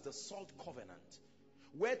times as the salt covenant,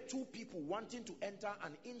 where two people wanting to enter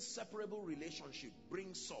an inseparable relationship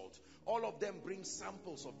bring salt. All of them bring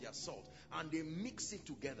samples of their salt and they mix it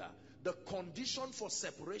together. The condition for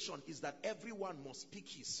separation is that everyone must pick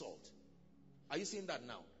his salt. Are you seeing that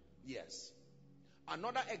now? Yes.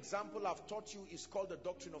 Another example I've taught you is called the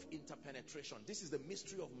doctrine of interpenetration. This is the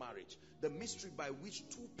mystery of marriage, the mystery by which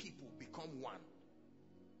two people become one.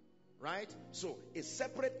 Right? So a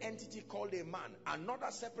separate entity called a man, another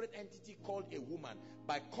separate entity called a woman.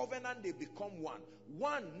 By covenant they become one.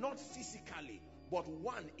 One not physically, but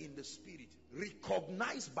one in the spirit,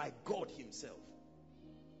 recognized by God himself.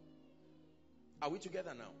 Are we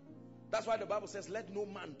together now? That's why the Bible says, let no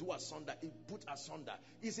man do asunder, put asunder.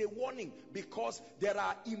 It's a warning, because there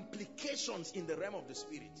are implications in the realm of the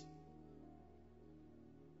spirit.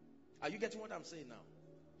 Are you getting what I'm saying now?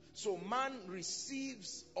 So man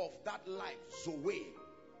receives of that life, Zoe,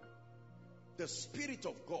 the Spirit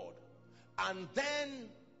of God. And then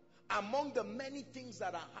among the many things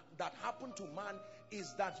that happen to man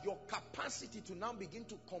is that your capacity to now begin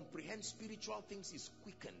to comprehend spiritual things is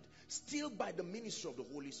quickened, still by the ministry of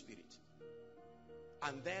the Holy Spirit.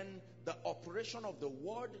 And then the operation of the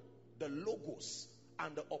word, the logos,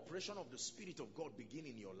 and the operation of the Spirit of God begin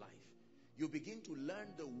in your life. You begin to learn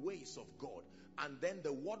the ways of God, and then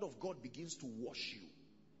the word of God begins to wash you.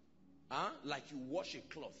 Like you wash a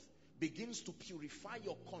cloth, begins to purify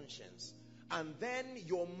your conscience. And then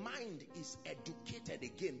your mind is educated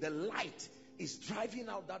again. The light is driving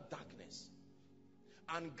out that darkness.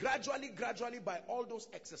 And gradually, by all those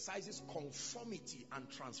exercises, conformity and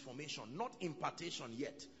transformation, not impartation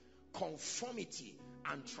yet, conformity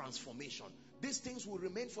and transformation. These things will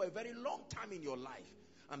remain for a very long time in your life.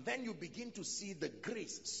 And then you begin to see the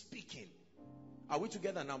grace speaking. Are we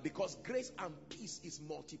together now? Because grace and peace is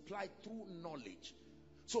multiplied through knowledge.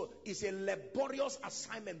 So it's a laborious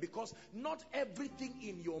assignment, because not everything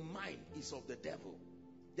in your mind is of the devil.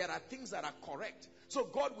 There are things that are correct. So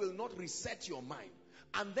God will not reset your mind.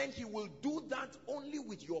 And then he will do that only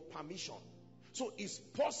with your permission. So it's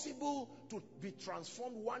possible to be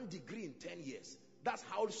transformed 1 degree in 10 years. That's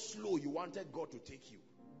how slow you wanted God to take you.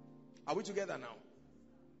 Are we together now?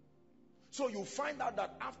 So you find out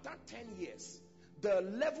that after 10 years, the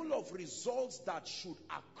level of results that should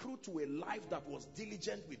accrue to a life that was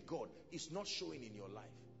diligent with God is not showing in your life.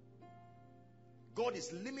 God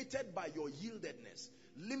is limited by your yieldedness,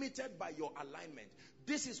 limited by your alignment.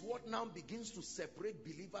 This is what now begins to separate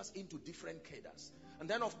believers into different cadres. And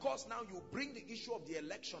then of course now you bring the issue of the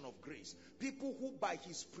election of grace. People who by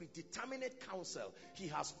his predeterminate counsel, he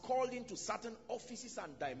has called into certain offices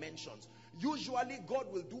and dimensions. Usually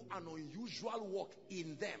God will do an unusual work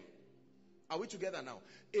in them. Are we together now?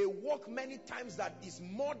 A work many times that is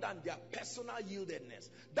more than their personal yieldedness.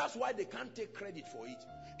 That's why they can't take credit for it.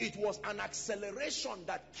 It was an acceleration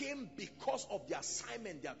that came because of the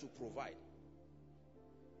assignment they are to provide.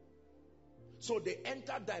 So they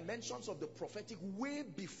enter dimensions of the prophetic way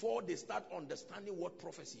before they start understanding what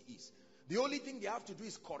prophecy is. The only thing they have to do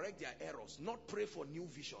is correct their errors, not pray for new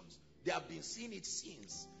visions. They have been seeing it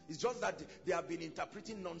since. It's just that they have been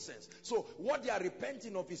interpreting nonsense. So what they are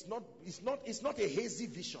repenting of is not a hazy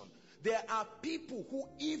vision. There are people who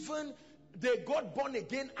even they got born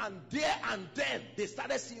again and there and then they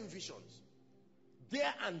started seeing visions.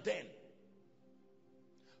 There and then.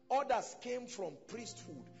 Others came from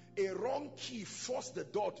priesthood. A wrong key forced the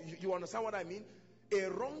door. You understand what I mean? A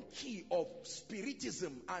wrong key of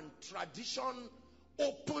spiritism and tradition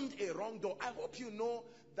opened a wrong door. I hope you know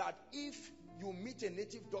that if you meet a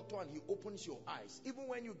native doctor and he opens your eyes, even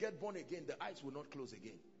when you get born again, the eyes will not close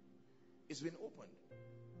again. It's been opened.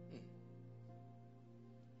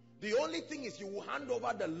 The only thing is you will hand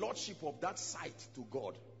over the lordship of that sight to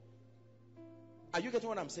God. Are you getting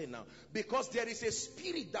what I'm saying now? Because there is a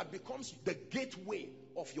spirit that becomes the gateway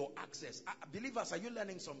of your access. Believers, are you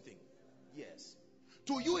learning something? Yes.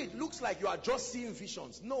 To you it looks like you are just seeing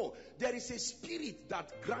visions. No, there is a spirit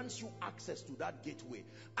that grants you access to that gateway.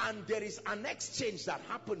 And there is an exchange that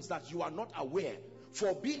happens that you are not aware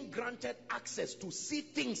for being granted access to see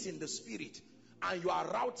things in the spirit. And you are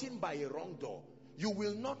routing by a wrong door. You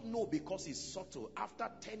will not know because it's subtle. After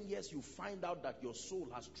 10 years, you find out that your soul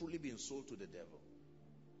has truly been sold to the devil.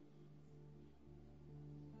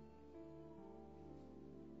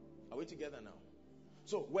 Are we together now?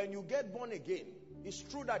 So when you get born again, it's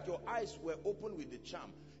true that your eyes were open with the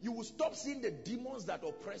charm. You will stop seeing the demons that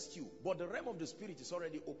oppressed you. But the realm of the spirit is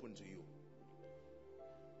already open to you.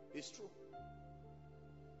 It's true.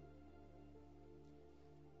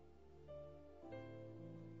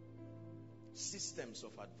 Systems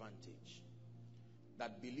of advantage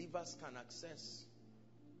that believers can access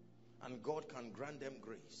and God can grant them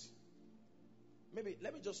grace. Maybe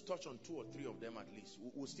let me just touch on 2 or 3 of them at least.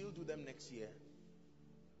 We'll still do them next year.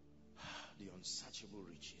 The unsearchable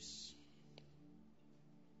riches.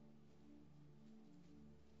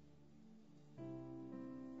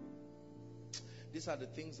 These are the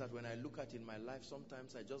things that when I look at in my life,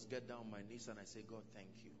 sometimes I just get down on my knees and I say, God, thank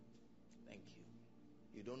you. Thank you.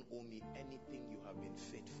 You don't owe me anything. You have been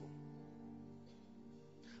faithful.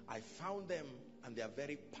 I found them and they are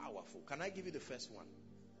very powerful. Can I give you the first one?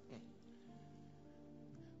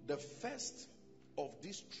 The first of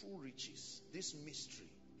these true riches, this mystery,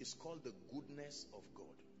 is called the goodness of God.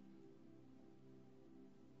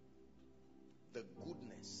 The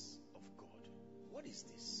goodness of God. What is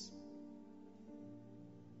this?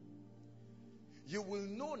 You will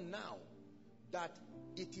know now that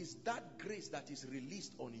it is that grace that is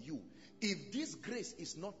released on you. If this grace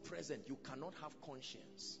is not present, you cannot have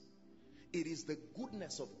conscience. It is the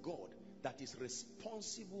goodness of God that is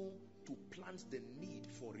responsible to plant the need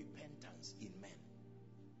for repentance in men.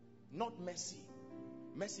 Not mercy.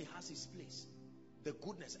 Mercy has its place. The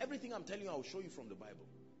goodness. Everything I'm telling you, I will show you from the Bible.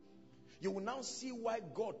 You will now see why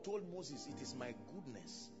God told Moses, it is my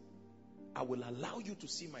goodness. I will allow you to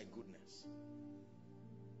see my goodness.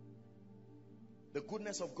 The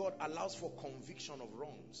goodness of God allows for conviction of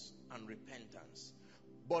wrongs and repentance.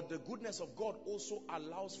 But the goodness of God also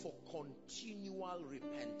allows for continual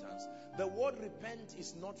repentance. The word repent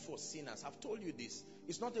is not for sinners. I've told you this.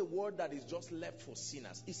 It's not a word that is just left for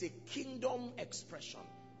sinners. It's a kingdom expression.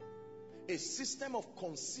 A system of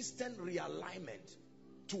consistent realignment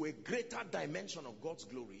to a greater dimension of God's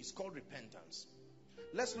glory. It's called repentance.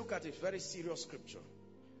 Let's look at a very serious scripture.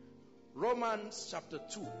 Romans chapter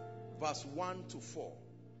 2, verse 1 to 4.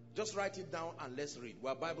 Just write it down and let's read.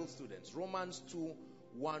 We're Bible students. Romans 2,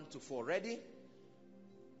 1 to 4. Ready?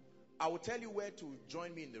 I will tell you where to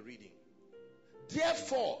join me in the reading.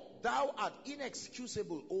 Therefore, thou art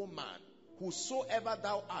inexcusable, O man, whosoever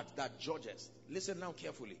thou art that judgest. Listen now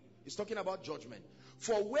carefully. It's talking about judgment.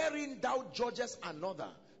 For wherein thou judgest another,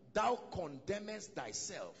 thou condemnest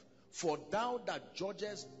thyself. For thou that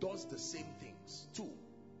judgest does the same things. 2.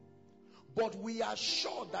 But we are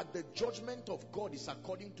sure that the judgment of God is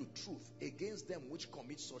according to truth against them which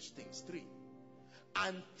commit such things. 3.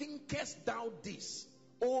 And thinkest thou this,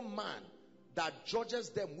 O man, that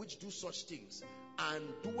judgest them which do such things, and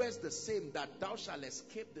doest the same, that thou shalt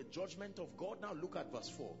escape the judgment of God. Now look at verse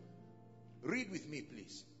 4. Read with me,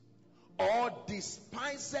 please. Or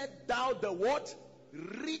despised thou the what?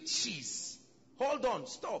 Riches. Hold on,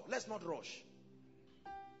 stop, let's not rush.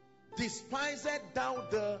 Despised thou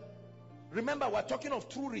the, remember we're talking of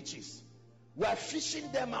true riches. We're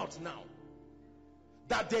fishing them out now.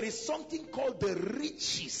 That there is something called the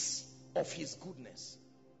riches of his goodness.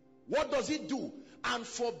 What does it do? And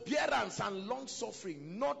forbearance and long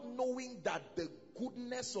suffering, not knowing that the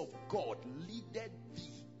goodness of God leadeth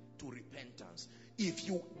thee to repentance. If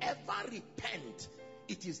you ever repent,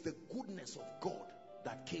 it is the goodness of God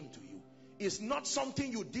that came to you. It's not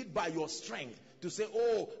something you did by your strength to say,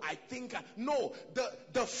 oh, I think no,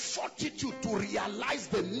 the fortitude to realize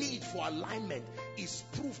the need for alignment is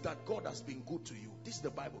proof that God has been good to you. This is the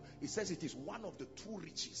Bible. It says it is one of the true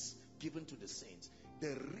riches given to the saints,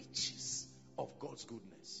 the riches of God's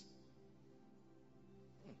goodness.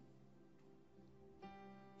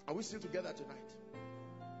 Are we still together tonight?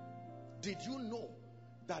 Did you know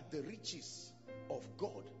that the riches of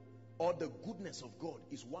God, or the goodness of God,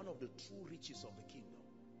 is one of the true riches of the kingdom?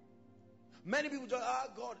 Many people just,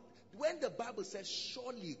 God, when the Bible says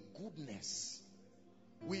surely goodness,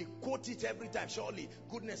 we quote it every time, surely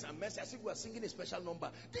goodness and mercy, as if we are singing a special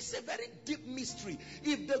number. This is a very deep mystery.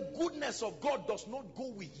 If the goodness of God does not go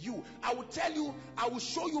with you, I will tell you, I will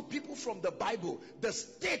show you people from the Bible, the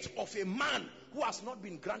state of a man who has not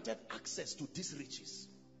been granted access to these riches.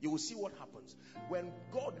 You will see what happens. When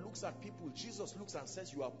God looks at people, Jesus looks and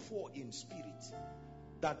says, you are poor in spirit,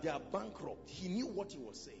 that they are bankrupt. He knew what he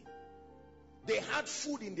was saying. They had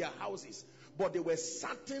food in their houses, but there were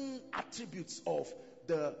certain attributes of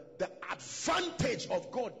the advantage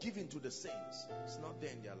of God given to the saints. It's not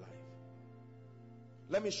there in their life.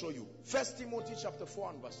 Let me show you. 1 Timothy chapter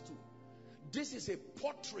 4 and verse 2. This is a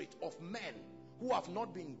portrait of men who have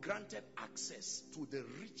not been granted access to the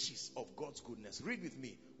riches of God's goodness. Read with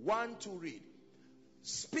me. 1, 2, read.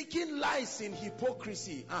 Speaking lies in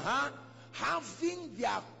hypocrisy, having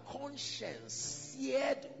their conscience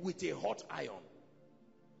seared with a hot iron.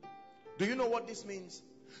 Do you know what this means?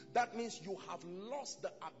 That means you have lost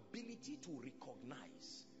the ability to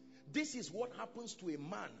recognize. This is what happens to a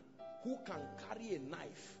man who can carry a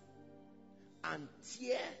knife and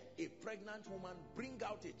tear a pregnant woman, bring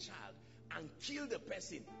out a child and kill the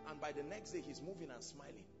person, and by the next day he's moving and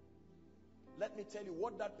smiling. Let me tell you,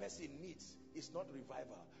 what that person needs is not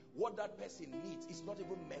revival. What that person needs is not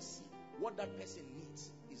even mercy. What that person needs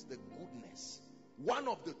is the goodness. One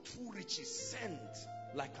of the true riches sent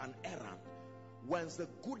like an errand. Once the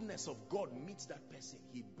goodness of God meets that person,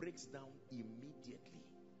 he breaks down immediately.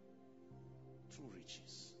 True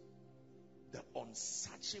riches. The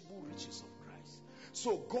unsearchable riches of Christ.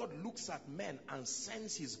 So God looks at men and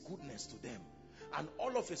sends his goodness to them. And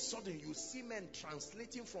all of a sudden you see men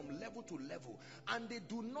translating from level to level, and they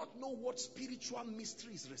do not know what spiritual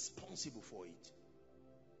mystery is responsible for it.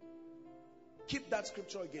 Keep that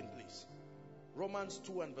scripture again, please. Romans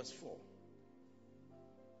 2 and verse 4.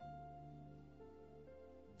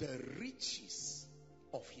 The riches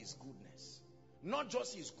of his goodness. Not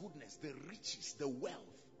just his goodness, the riches, the wealth.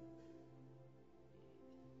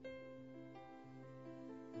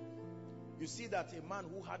 You see that a man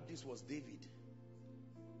who had this was David.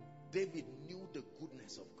 David knew the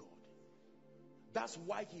goodness of God. That's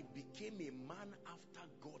why he became a man after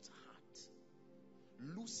God's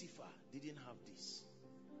heart. Lucifer didn't have this.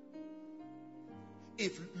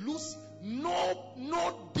 If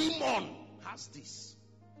no demon has this.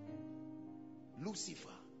 Lucifer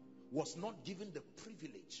was not given the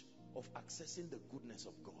privilege of accessing the goodness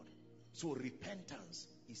of God. So repentance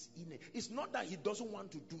is innate. It's not that he doesn't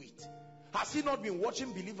want to do it. Has he not been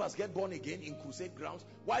watching believers get born again in crusade grounds?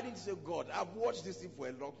 Why didn't he say, God, I've watched this thing for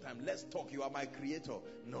a long time. Let's talk. You are my creator.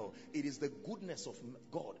 No, it is the goodness of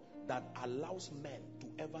God that allows men to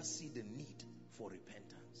ever see the need for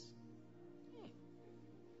repentance.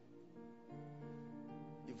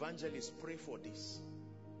 Evangelists, pray for this.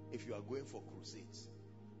 If you are going for crusades,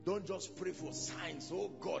 don't just pray for signs.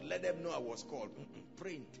 Oh God, let them know I was called.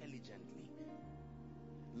 Pray intelligently.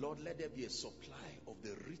 Lord, let there be a supply of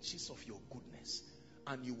the riches of your goodness,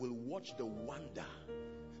 and you will watch the wonder.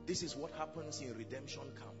 This is what happens in redemption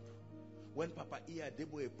camp. When Papa Iya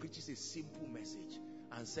Deboe preaches a simple message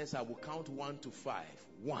and says, I will count 1 to 5.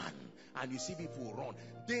 1. And you see people run.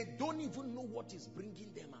 They don't even know what is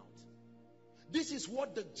bringing them out. This is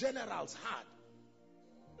what the generals had.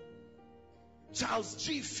 Charles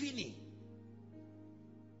G. Finney.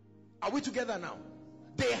 Are we together now?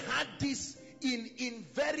 They had this in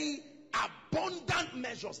very abundant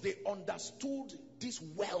measures. They understood this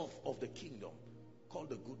wealth of the kingdom. called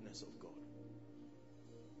the goodness of God.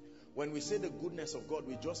 When we say the goodness of God,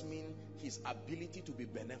 we just mean his ability to be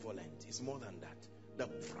benevolent. It's more than that. The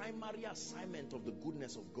primary assignment of the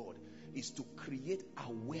goodness of God is to create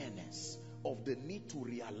awareness of the need to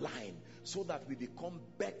realign so that we become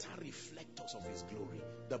better reflectors of his glory.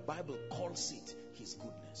 The Bible calls it his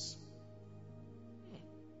goodness.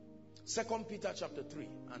 2 Peter chapter 3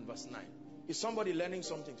 and verse 9. Is somebody learning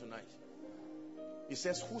something tonight? It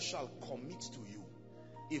says, who shall commit to you?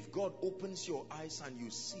 If God opens your eyes and you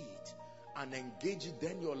see it and engage it,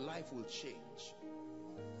 then your life will change.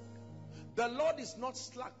 The Lord is not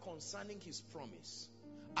slack concerning his promise,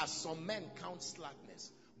 as some men count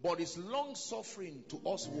slackness, but is long suffering to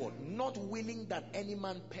us, what? Not willing that any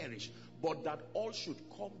man perish, but that all should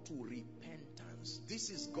come to repentance. This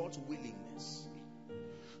is God's willingness.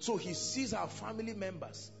 So he sees our family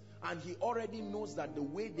members and he already knows that the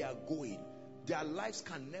way they are going, their lives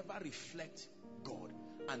can never reflect God.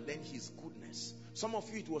 And then his goodness. Some of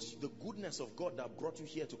you, it was the goodness of God that brought you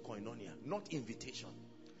here to Koinonia, not invitation.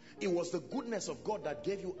 It was the goodness of God that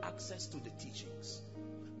gave you access to the teachings,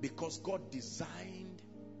 because God designed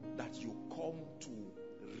that you come to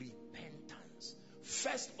repentance,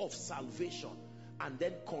 first of salvation, and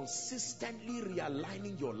then consistently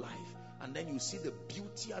realigning your life, and then you see the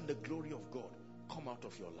beauty and the glory of God come out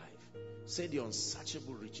of your life. Say the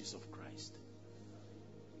unsearchable riches of Christ.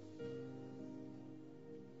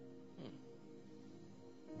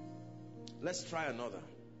 Let's try another.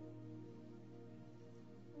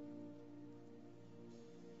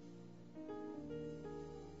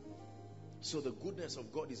 So the goodness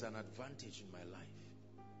of God is an advantage in my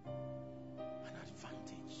life. An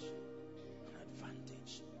advantage. An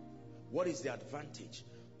advantage. What is the advantage?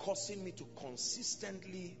 Causing me to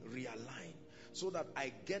consistently realign so that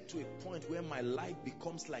I get to a point where my life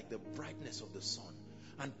becomes like the brightness of the sun.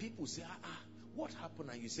 And people say, what happened?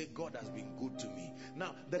 And you say, God has been good to me.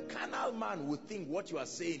 Now, the carnal man would think what you are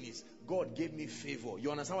saying is, God gave me favor. You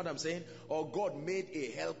understand what I'm saying? Or God made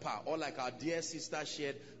a helper. Or like our dear sister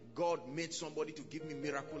shared, God made somebody to give me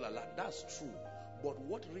miracle alert. That's true. But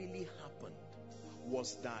what really happened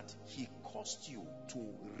was that he caused you to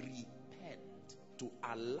repent, to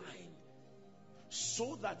align,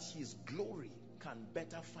 so that his glory can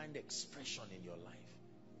better find expression in your life.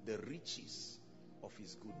 The riches of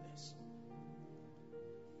his goodness.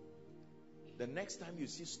 The next time you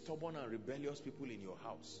see stubborn and rebellious people in your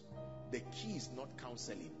house, the key is not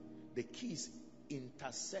counseling. The key is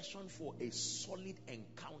intercession for a solid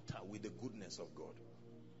encounter with the goodness of God.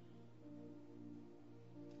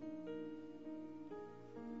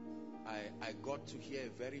 I got to hear a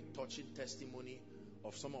very touching testimony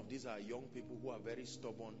of some of these are young people who are very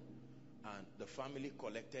stubborn, and the family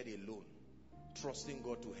collected a loan, trusting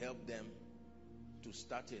God to help them to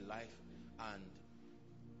start a life. And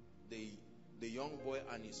the young boy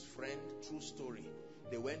and his friend, true story,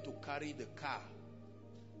 they went to carry the car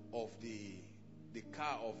of the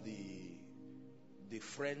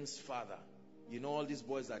friend's father. You know, all these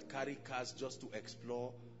boys that carry cars just to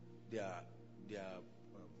explore their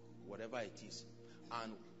whatever it is.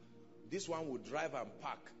 And this one would drive and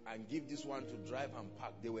park and give this one to drive and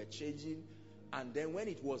park. They were changing. And then when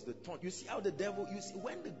it was the turn, you see how the devil, you see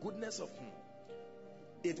when the goodness of him,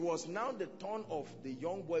 it was now the turn of the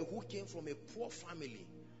young boy who came from a poor family,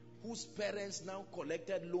 whose parents now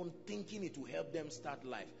collected loan thinking it will help them start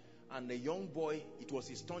life. And the young boy, it was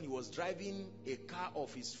his turn. He was driving a car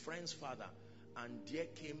of his friend's father, and there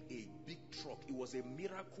came a big truck. It was a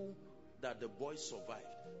miracle that the boy survived.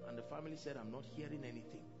 And the family said, I'm not hearing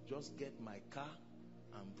anything. Just get my car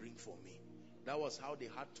and bring for me. That was how they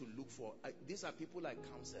had to look for. These are people I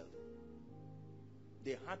counseled.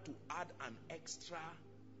 They had to add an extra,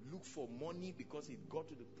 look for money because it got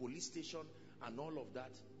to the police station and all of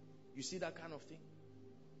that. You see that kind of thing?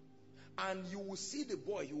 And you will see the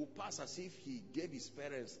boy, he will pass as if he gave his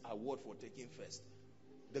parents an award for taking first.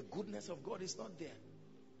 The goodness of God is not there.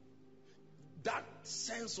 That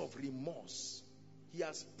sense of remorse, he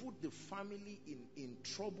has put the family in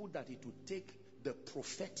trouble that it would take the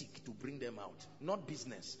prophetic to bring them out, not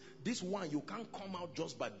business. This one, you can't come out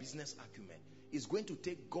just by business acumen. It's going to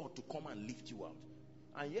take God to come and lift you out.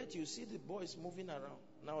 And yet you see the boys moving around.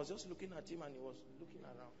 And I was just looking at him and he was looking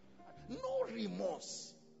around. No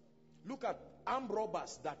remorse. Look at armed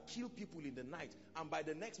robbers that kill people in the night, and by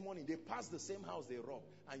the next morning they pass the same house they robbed,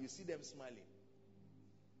 and you see them smiling.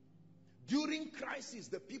 During crisis,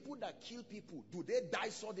 the people that kill people, do they die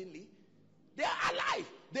suddenly? They are alive.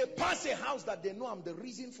 They pass a house that they know, I'm the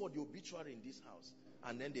reason for the obituary in this house,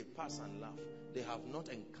 and then they pass and laugh. They have not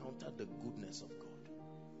encountered the goodness of God.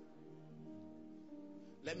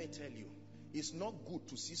 Let me tell you, It's not good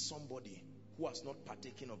to see somebody who has not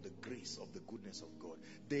partaken of the grace of the goodness of God.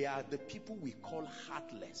 They are the people we call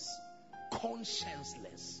heartless,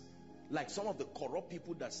 conscienceless. Like some of the corrupt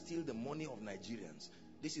people that steal the money of Nigerians.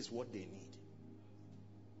 This is what they need.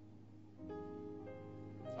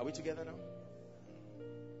 Are we together now?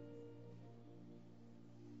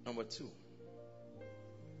 Number 2.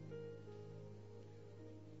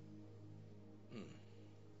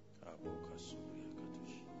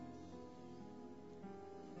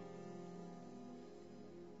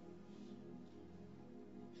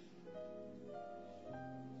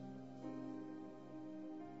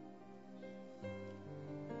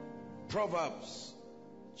 Proverbs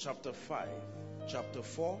chapter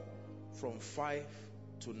 4 from 5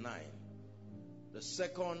 to 9. The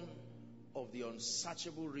second of the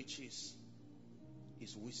unsearchable riches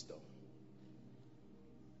is wisdom.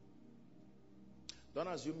 Don't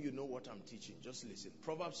assume you know what I'm teaching. Just listen.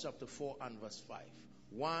 Proverbs chapter 4 and verse 5.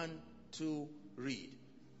 1, 2, read.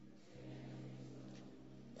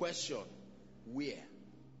 Question. Where?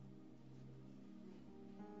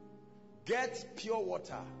 Get pure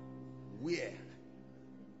water. Where?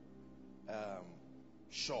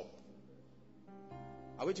 Shop.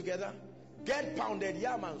 Are we together? Get pounded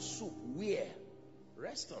yam and soup. Where?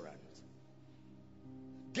 Restaurant.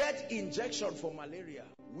 Get injection for malaria.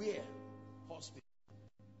 Where? Hospital.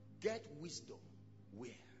 Get wisdom.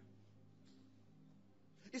 Where?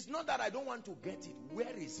 It's not that I don't want to get it.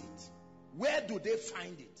 Where is it? Where do they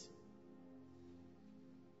find it?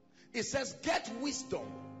 It says get wisdom.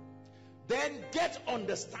 Then get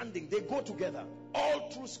understanding. They go together. All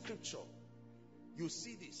through scripture. You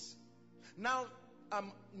see this. Now,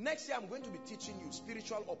 next year I'm going to be teaching you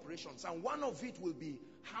spiritual operations. And one of it will be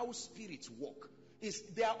how spirits work.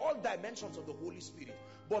 They are all dimensions of the Holy Spirit.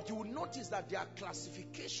 But you will notice that there are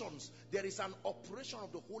classifications. There is an operation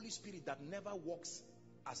of the Holy Spirit that never works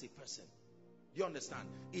as a person. Do you understand?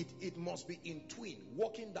 It must be in twin,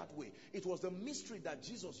 walking that way. It was the mystery that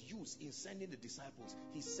Jesus used in sending the disciples.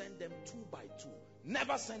 He sent them 2 by 2.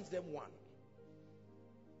 Never sent them one.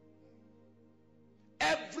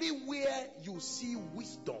 Everywhere you see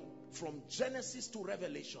wisdom, from Genesis to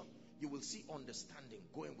Revelation, you will see understanding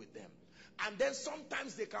going with them. And then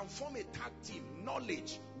sometimes they can form a tag team.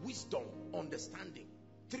 Knowledge, wisdom, understanding.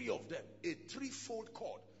 3 of them. A threefold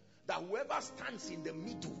cord. That whoever stands in the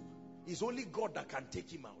middle, it's only God that can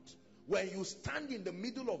take him out. When you stand in the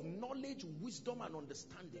middle of knowledge, wisdom and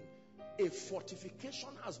understanding, a fortification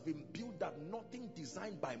has been built that nothing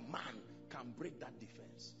designed by man can break that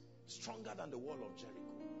defense. Stronger than the wall of Jericho.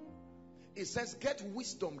 It says get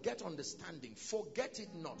wisdom, get understanding, forget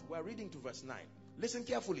it not. We're reading to verse 9. Listen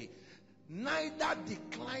carefully. Neither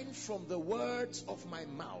decline from the words of my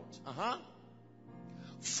mouth.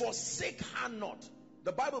 Forsake her not.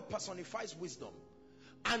 The Bible personifies wisdom.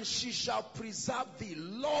 And she shall preserve thee.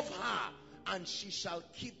 Love her, and she shall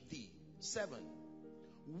keep thee. 7.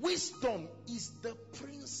 Wisdom is the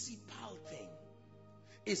principal thing.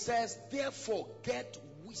 It says, therefore get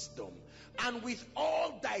wisdom. And with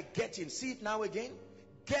all thy getting, see it now again,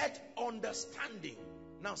 get understanding.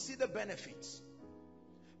 Now see the benefits.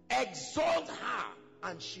 Exalt her,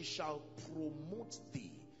 and she shall promote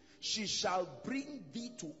thee. She shall bring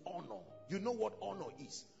thee to honor. You know what honor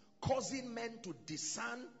is? Causing men to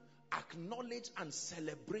discern, acknowledge, and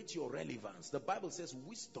celebrate your relevance. The Bible says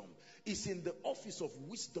wisdom is in the office of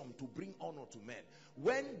wisdom to bring honor to men.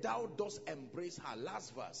 When thou dost embrace her,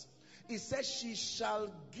 last verse, it says she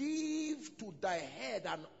shall give to thy head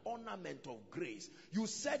an ornament of grace. You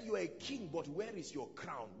said you are a king, but where is your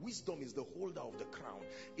crown? Wisdom is the holder of the crown.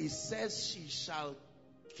 It says she shall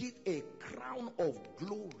give a crown of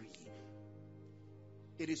glory.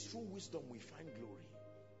 It is through wisdom we find glory.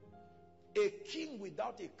 A king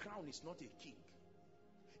without a crown is not a king.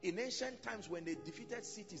 In ancient times, when they defeated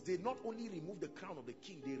cities, they not only removed the crown of the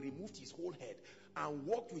king, they removed his whole head and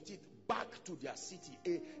walked with it back to their city.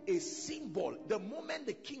 A symbol. The moment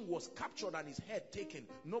the king was captured and his head taken,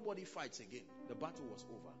 nobody fights again. The battle was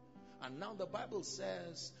over. And now the Bible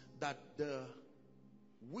says that the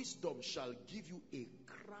wisdom shall give you a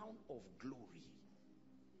crown of glory.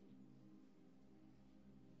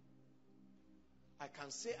 I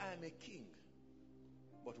can say I am a king,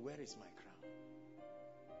 but where is my crown?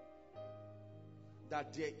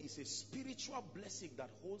 That there is a spiritual blessing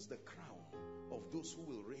that holds the crown of those who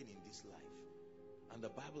will reign in this life. And the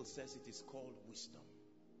Bible says it is called wisdom.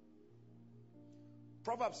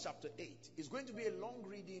 Proverbs chapter 8 is going to be a long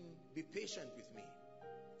reading. Be patient with me.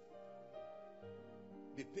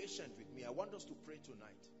 Be patient with me. I want us to pray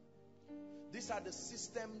tonight. These are the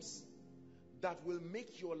systems that will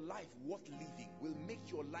make your life worth living, will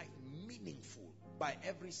make your life meaningful by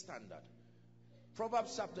every standard.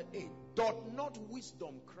 Proverbs chapter 8, doth not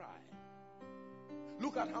wisdom cry?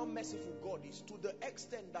 Look at how merciful God is, to the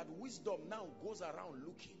extent that wisdom now goes around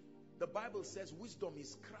looking. The Bible says wisdom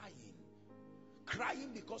is crying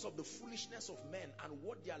because of the foolishness of men and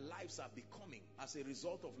what their lives are becoming as a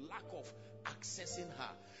result of lack of accessing her.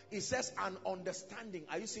 It says, and understanding.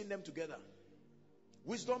 Are you seeing them together?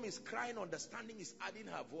 Wisdom is crying, understanding is adding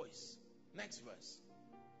her voice. Next verse.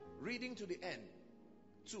 Reading to the end.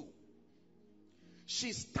 2.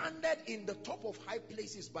 She standeth in the top of high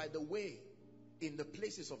places by the way, in the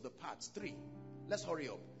places of the paths. 3. Let's hurry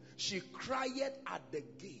up. She crieth at the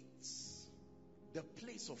gates, the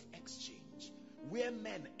place of exchange, where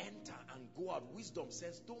men enter and go out. Wisdom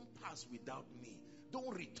says, don't pass without me.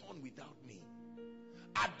 Don't return without me.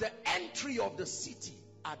 At the entry of the city,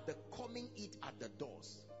 at the coming in at the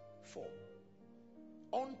doors. 4.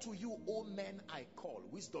 Unto you, O men, I call.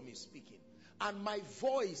 Wisdom is speaking. And my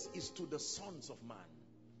voice is to the sons of man.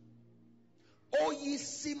 O ye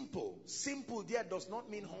simple. Simple there does not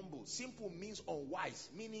mean humble. Simple means unwise,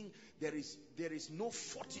 meaning there is no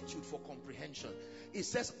fortitude for comprehension. It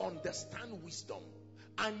says, understand wisdom.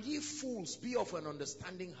 And ye fools, be of an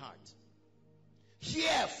understanding heart.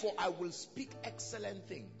 Hear, for I will speak excellent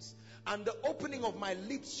things, and the opening of my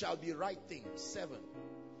lips shall be right things. 7.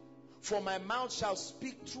 For my mouth shall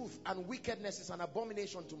speak truth, and wickedness is an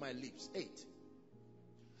abomination to my lips. 8.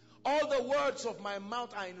 All the words of my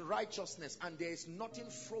mouth are in righteousness, and there is nothing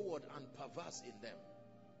froward and perverse in them.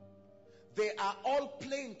 They are all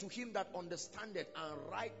plain to him that understandeth,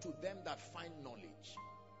 and right to them that find knowledge.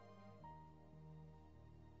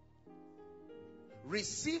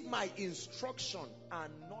 Receive my instruction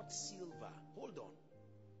and not silver. Hold on.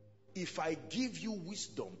 If I give you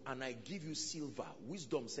wisdom and I give you silver,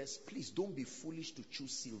 wisdom says, please don't be foolish to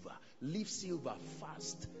choose silver. Leave silver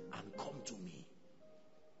fast and come to me.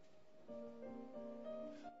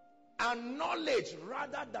 And knowledge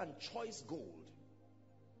rather than choice gold.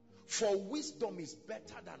 For wisdom is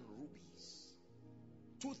better than rubies.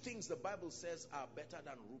 2 things the Bible says are better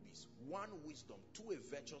than rubies. 1, wisdom. 2,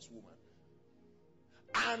 a virtuous woman.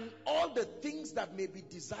 And all the things that may be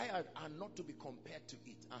desired are not to be compared to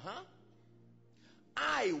it.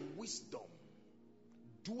 I, wisdom,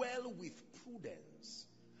 dwell with prudence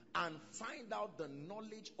and find out the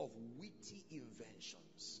knowledge of witty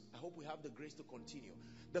inventions. I hope we have the grace to continue.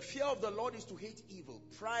 The fear of the Lord is to hate evil.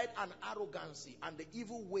 Pride and arrogancy and the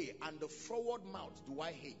evil way and the froward mouth do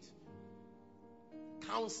I hate.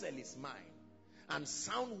 Counsel is mine and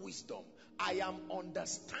sound wisdom. I am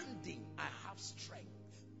understanding. I have strength.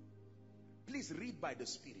 Please read by the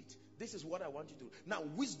Spirit. This is what I want you to do. Now,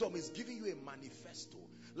 wisdom is giving you a manifesto,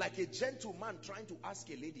 like a gentleman trying to ask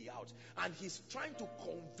a lady out, and he's trying to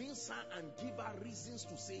convince her and give her reasons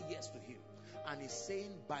to say yes to him. And he's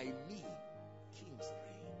saying, by me, kings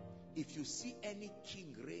reign. If you see any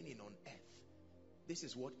king reigning on earth, this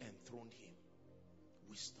is what enthroned him.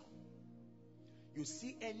 Wisdom. You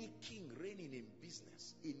see any king reigning in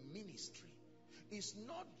business, in ministry, it's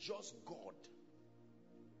not just God.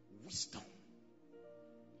 Wisdom.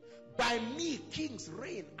 By me kings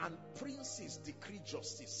reign and princes decree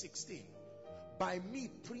justice. 16. By me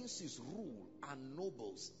princes rule and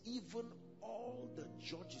nobles, even all the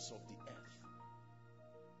judges of the earth.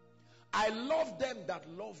 I love them that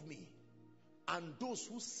love me, and those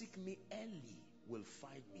who seek me early will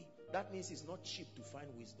find me. That means it's not cheap to find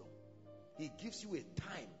wisdom. He gives you a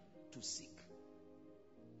time to seek.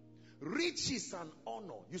 Riches and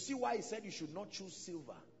honor. You see why he said you should not choose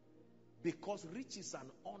silver? Because riches and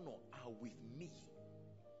honor are with me.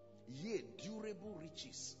 Yea, durable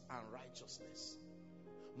riches and righteousness.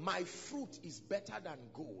 My fruit is better than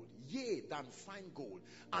gold, yea, than fine gold,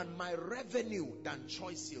 and my revenue than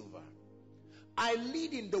choice silver. I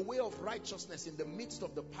lead in the way of righteousness in the midst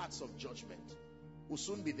of the paths of judgment. Will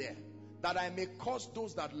soon be there. That I may cause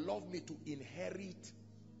those that love me to inherit.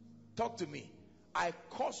 Talk to me. I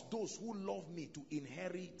cause those who love me to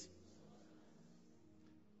inherit.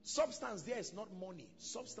 Substance there is not money.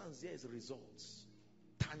 Substance there is results.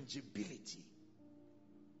 Tangibility.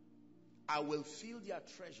 I will fill their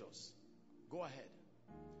treasures. Go ahead.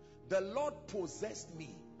 The Lord possessed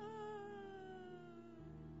me.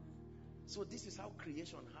 So this is how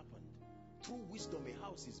creation happened. Through wisdom a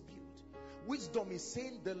house is built. Wisdom is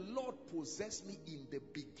saying the Lord possessed me in the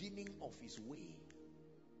beginning of his way,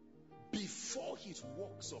 before his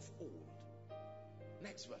works of old.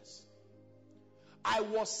 Next verse. I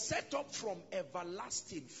was set up from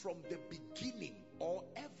everlasting, from the beginning, or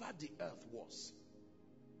ever the earth was.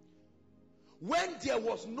 When there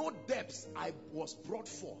was no depths, I was brought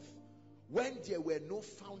forth. when there were no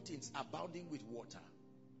fountains abounding with water,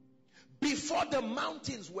 before the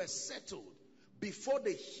mountains were settled, before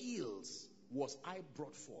the hills was I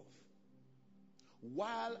brought forth,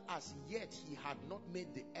 while as yet he had not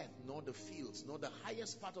made the earth, nor the fields, nor the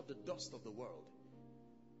highest part of the dust of the world.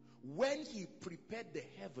 When he prepared the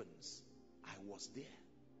heavens, I was there.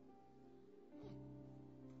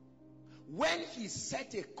 When he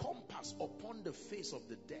set a compass upon the face of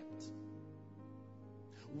the depth,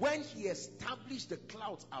 when he established the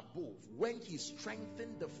clouds above, when he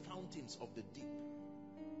strengthened the fountains of the deep,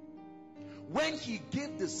 when he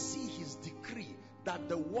gave the sea his decree that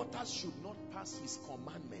the waters should not pass his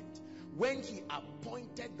commandment, when he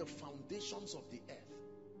appointed the foundations of the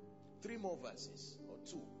earth. 3 more verses or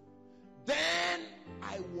 2. Then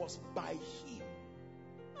I was by him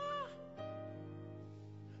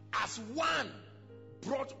as one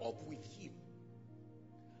brought up with him,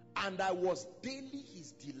 and I was daily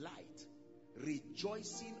his delight,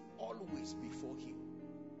 rejoicing always before him,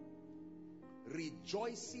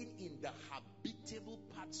 rejoicing in the habitable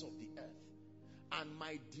parts of the earth, and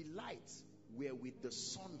my delights were with the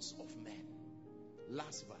sons of men.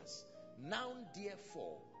 Last verse. Now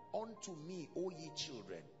therefore unto me, O ye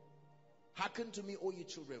children, hearken to me, O ye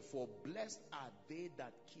children, for blessed are they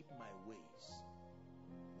that keep my ways.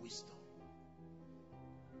 Wisdom.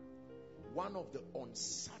 One of the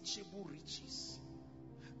unsearchable riches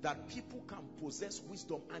that people can possess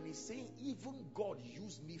wisdom, and he's saying even God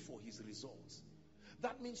used me for his results.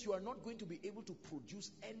 That means you are not going to be able to produce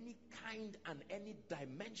any kind and any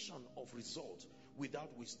dimension of result without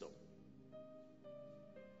wisdom.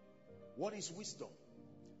 What is wisdom?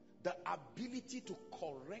 The ability to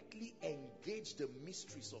correctly engage the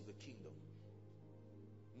mysteries of the kingdom.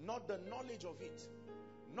 Not the knowledge of it,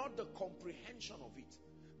 not the comprehension of it.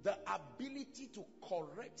 The ability to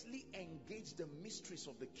correctly engage the mysteries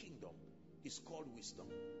of the kingdom is called wisdom.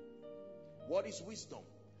 What is wisdom?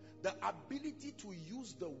 The ability to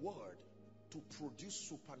use the word to produce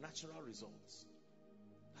supernatural results.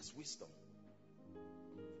 That's wisdom.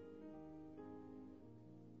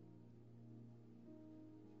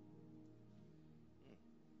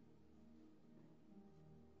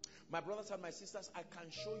 My brothers and my sisters, I can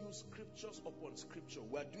show you scriptures upon scripture.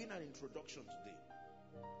 We are doing an introduction today.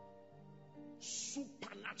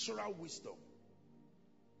 Supernatural wisdom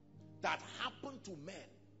that happened to men.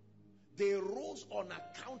 They rose on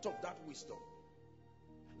account of that wisdom.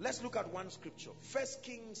 Let's look at one scripture. 1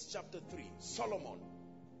 Kings chapter 3. Solomon.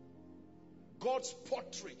 God's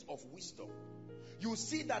portrait of wisdom. You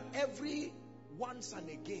see that every once and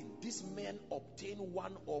again, these men obtain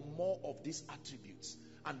one or more of these attributes.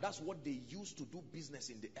 And that's what they use to do business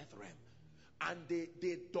in the earth realm. And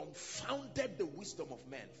they dumbfounded the wisdom of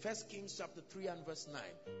men. 1 Kings chapter 3 and verse 9.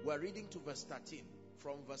 We're reading to verse 13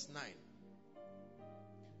 from verse 9.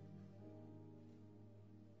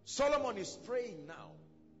 Solomon is praying now.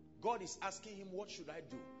 God is asking him, what should I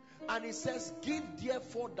do? And he says, give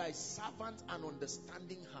therefore thy servant an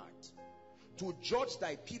understanding heart, to judge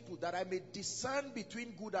thy people, that I may discern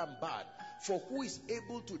between good and bad. For who is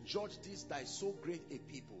able to judge this thy so great a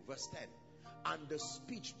people? Verse 10. And the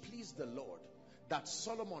speech pleased the Lord, that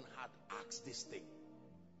Solomon had asked this thing.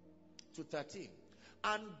 To 13.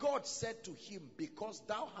 And God said to him, because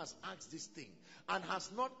thou hast asked this thing, and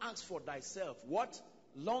hast not asked for thyself, what?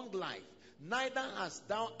 Long life. Neither hast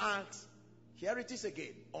thou asked, here it is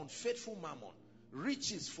again, unfaithful mammon,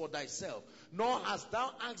 riches for thyself, nor hast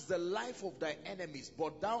thou asked the life of thy enemies,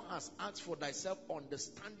 but thou hast asked for thyself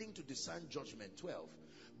understanding to discern judgment. 12.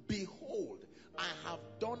 Behold, I have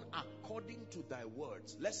done according to thy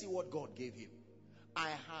words. Let's see what God gave him. I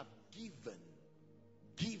have given.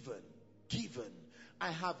 I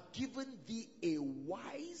have given thee a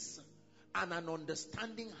wise and an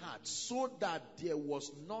understanding heart, so that there was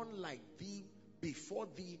none like thee before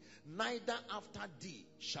thee, neither after thee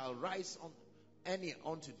shall rise on any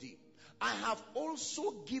unto thee. I have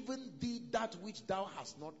also given thee that which thou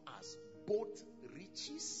hast not asked, both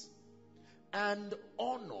riches and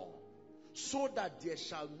honor, so that there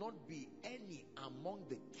shall not be any among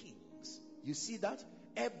the kings. You see that?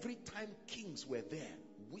 Every time kings were there,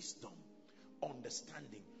 wisdom,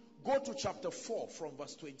 understanding. Go to chapter 4 from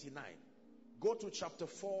verse 29. Go to chapter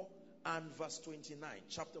 4 and verse 29.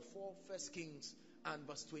 Chapter 4, 1 Kings and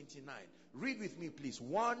verse 29. Read with me, please.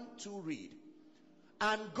 1, 2, read.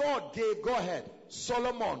 And God gave, go ahead,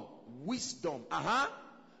 Solomon wisdom,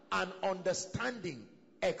 and understanding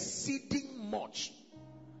exceeding much,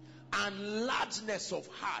 and largeness of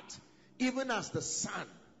heart, even as the sun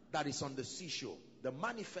that is on the seashore. The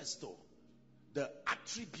manifesto, the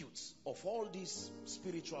attributes of all these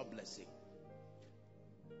spiritual blessings.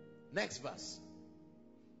 Next verse.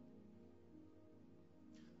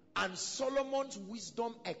 And Solomon's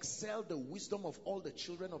wisdom excelled the wisdom of all the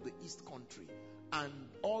children of the east country and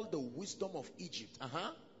all the wisdom of Egypt.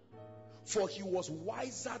 For he was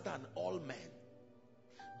wiser than all men,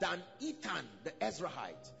 than Ethan the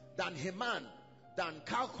Ezrahite, than Heman, than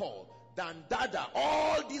Calcol, than Dada.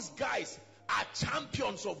 All these guys are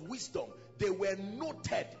champions of wisdom. They were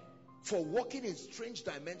noted for walking in strange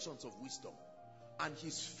dimensions of wisdom, and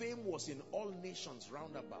his fame was in all nations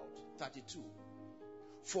round about. 32.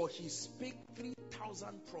 For he spake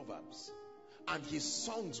 3,000 proverbs, and his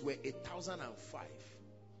songs were 1,005.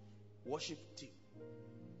 Worship team,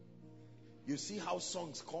 you see how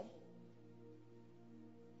songs come?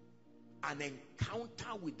 An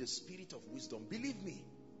encounter with the spirit of wisdom. Believe me,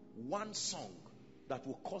 one song that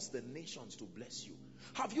will cause the nations to bless you.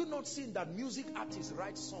 Have you not seen that music artists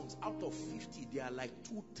write songs, out of 50 they are like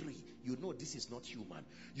 2, 3? You know this is not human.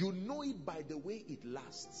 You know it by the way it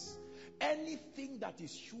lasts. Anything that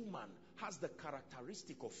is human has the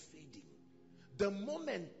characteristic of fading. The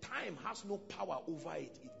moment time has no power over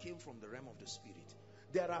it, it came from the realm of the spirit.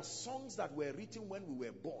 There are songs that were written when we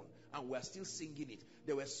were born and we are still singing it.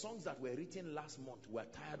 There were songs that were written last month. We are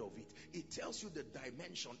tired of it. It tells you the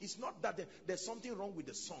dimension. It's not that there's something wrong with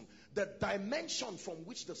the song. The dimension from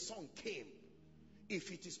which the song came.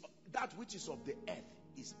 If it is that which is of the earth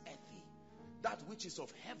is earthy. That which is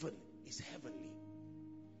of heaven is heavenly.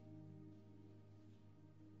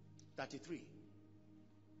 33.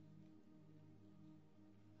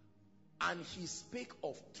 And he spake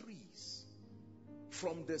of trees,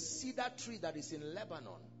 from the cedar tree that is in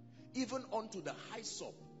Lebanon, even unto the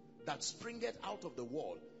hyssop that springeth out of the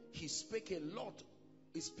wall. He spake a lot.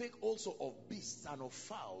 He spake also of beasts and of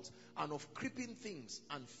fowls and of creeping things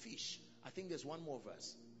and fish. I think there's one more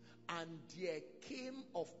verse. And there came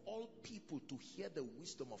of all people to hear the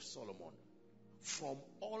wisdom of Solomon, from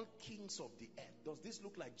all kings of the earth. Does this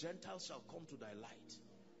look like Gentiles shall come to thy light,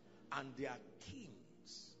 and their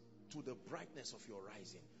kings to the brightness of your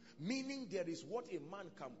rising? Meaning there is what a man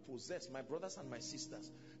can possess. My brothers and my sisters,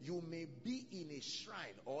 you may be in a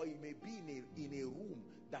shrine, or you may be in a room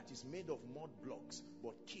that is made of mud blocks,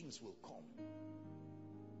 but kings will come.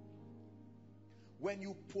 When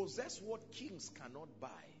you possess what kings cannot buy,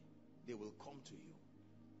 they will come to you.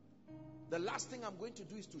 The last thing I'm going to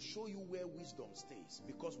do is to show you where wisdom stays,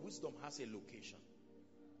 because wisdom has a location.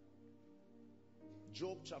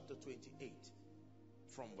 Job chapter 28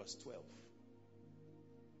 from verse 12.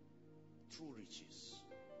 True riches.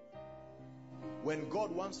 When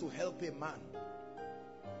God wants to help a man,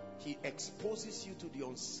 he exposes you to the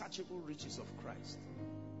unsearchable riches of Christ.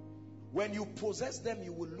 When you possess them,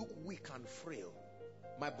 you will look weak and frail,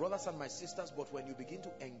 my brothers and my sisters. But when you begin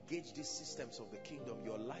to engage these systems of the kingdom,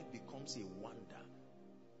 your life becomes a wonder.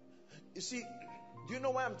 You see, do you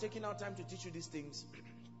know why I'm taking out time to teach you these things?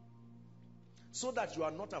 So that you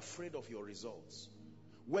are not afraid of your results.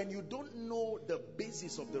 When you don't know the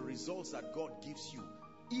basis of the results that God gives you,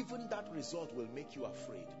 even that result will make you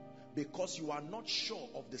afraid, because you are not sure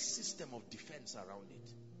of the system of defense around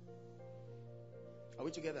it. Are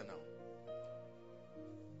we together now?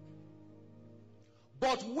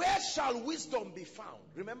 But where shall wisdom be found?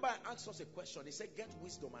 Remember, I asked us a question. He said, get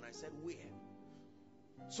wisdom. And I said, where?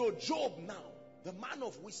 So Job now, the man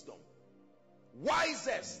of wisdom,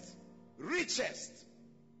 wisest, richest,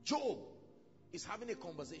 Job is having a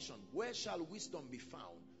conversation. Where shall wisdom be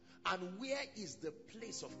found? And where is the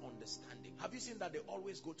place of understanding? Have you seen that they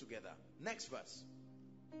always go together? Next verse.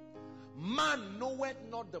 Man knoweth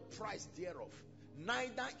not the price thereof,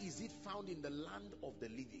 neither is it found in the land of the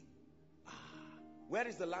living. Where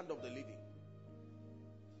is the land of the living?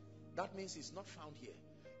 That means it's not found here.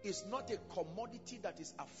 It's not a commodity that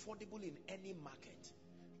is affordable in any market.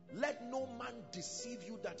 Let no man deceive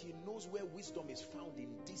you that he knows where wisdom is found in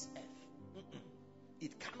this earth.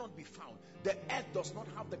 It cannot be found. The earth does not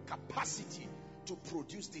have the capacity to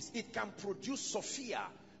produce this. It can produce Sophia,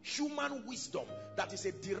 human wisdom that is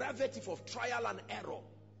a derivative of trial and error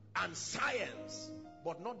and science,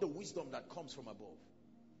 but not the wisdom that comes from above.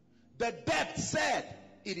 The depth said,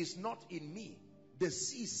 it is not in me. The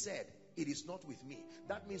sea said, it is not with me.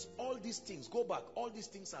 That means all these things, go back, all these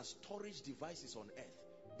things are storage devices on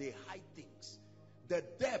earth. They hide things. The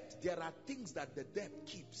depth, there are things that the depth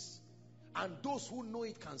keeps. And those who know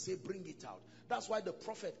it can say, bring it out. That's why the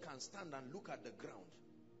prophet can stand and look at the ground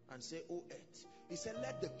and say, oh earth. He said,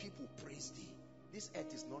 let the people praise thee. This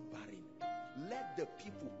earth is not barren. Let the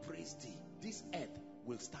people praise thee. This earth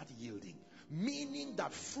will start yielding. Meaning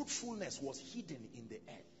that fruitfulness was hidden in the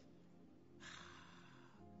earth.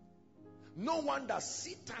 No wonder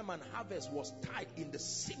seed time and harvest was tied in the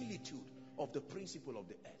similitude of the principle of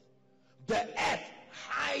the earth. The earth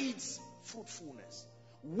hides fruitfulness.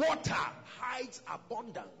 Water hides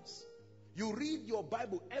abundance. You read your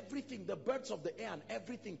Bible, everything, the birds of the air and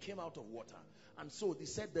everything came out of water. And so they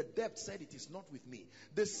said, the depth said it is not with me.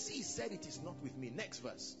 The sea said it is not with me. Next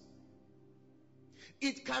verse.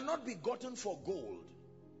 It cannot be gotten for gold,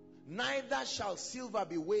 neither shall silver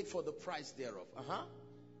be weighed for the price thereof.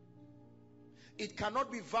 It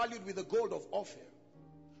cannot be valued with the gold of Ophir,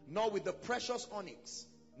 nor with the precious onyx,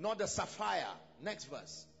 nor the sapphire. Next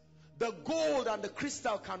verse. The gold and the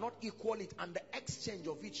crystal cannot equal it, and the exchange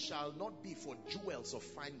of it shall not be for jewels of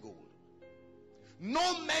fine gold.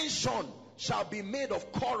 No mention shall be made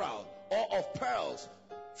of coral or of pearls,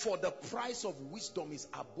 for the price of wisdom is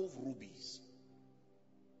above rubies.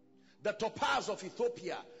 The topaz of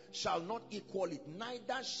Ethiopia shall not equal it,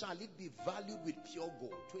 neither shall it be valued with pure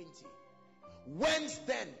gold. 20. Whence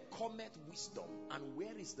then cometh wisdom, and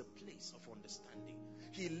where is the place of understanding?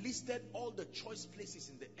 He listed all the choice places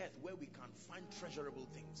in the earth where we can find treasurable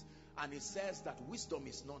things. And he says that wisdom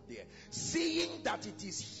is not there. Seeing that it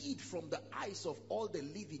is hid from the eyes of all the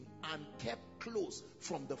living and kept close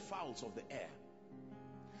from the fowls of the air.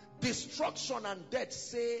 Destruction and death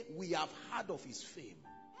say, we have heard of his fame.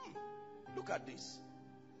 Look at this.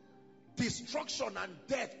 Destruction and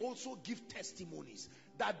death also give testimonies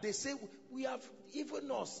that they say, we have,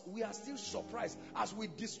 even us, we are still surprised as we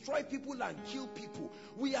destroy people and kill people.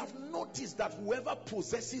 We have noticed that whoever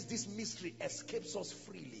possesses this mystery escapes us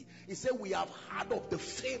freely. He said, we have heard of the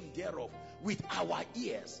fame thereof with our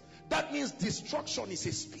ears. That means destruction is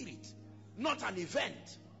a spirit, not an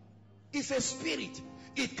event. It's a spirit.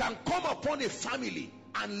 It can come upon a family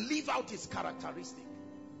and live out its characteristic.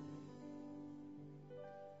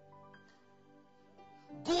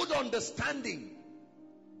 Good understanding.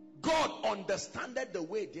 God understandeth the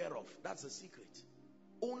way thereof. That's the secret.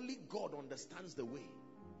 Only God understands the way,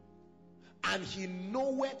 and he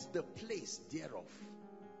knoweth the place thereof.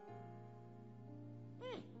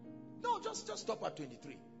 No, just stop at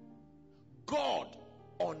 23. God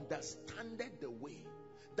understandeth the way.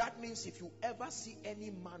 That means if you ever see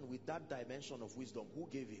any man with that dimension of wisdom, who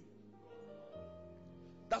gave him?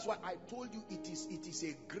 That's why I told you it is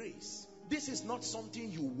a grace. This is not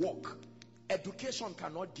something you walk. Education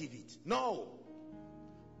cannot give it. No.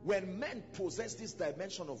 When men possess this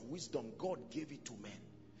dimension of wisdom, God gave it to men.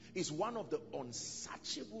 It's one of the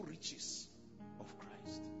unsearchable riches of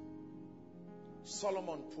Christ.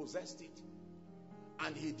 Solomon possessed it,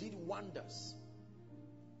 and he did wonders.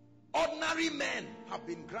 Ordinary men have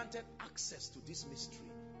been granted access to this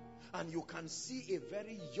mystery, and you can see a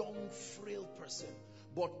very young, frail person,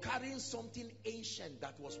 but carrying something ancient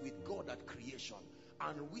that was with God at creation,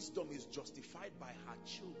 and wisdom is justified by her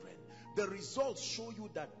children. The results show you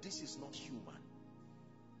that this is not human.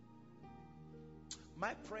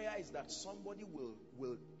 My prayer is that somebody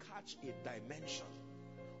will catch a dimension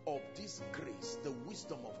of this grace, the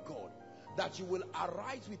wisdom of God, that you will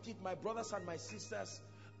arise with it, my brothers and my sisters,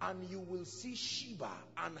 and you will see Sheba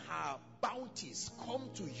and her bounties come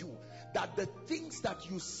to you, that the things that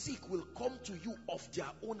you seek will come to you of their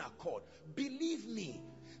own accord. Believe me,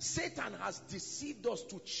 Satan has deceived us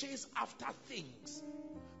to chase after things.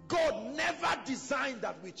 God never designed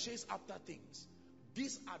that we chase after things.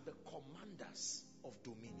 These are the commanders of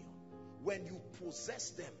dominion. When you possess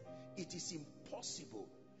them, it is impossible.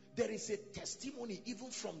 There is a testimony even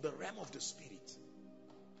from the realm of the spirit.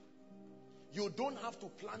 You don't have to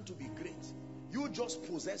plan to be great. You just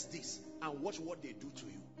possess this and watch what they do to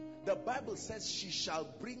you. The Bible says, she shall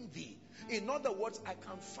bring thee. In other words, I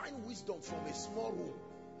can find wisdom from a small room,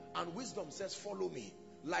 and wisdom says, follow me.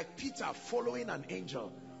 Like Peter following an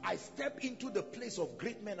angel. I step into the place of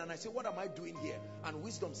great men and I say, what am I doing here? And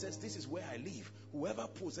wisdom says, this is where I live. Whoever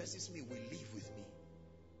possesses me will live with me.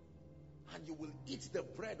 And you will eat the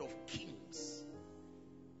bread of kings,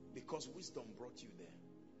 because wisdom brought you there.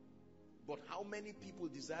 But how many people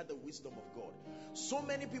desire the wisdom of God? So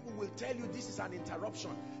many people will tell you this is an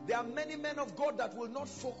interruption. There are many men of God that will not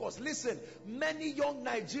focus. Listen, many young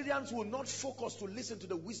Nigerians will not focus to listen to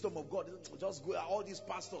the wisdom of God. Just go, all these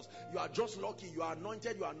pastors, you are just lucky, you are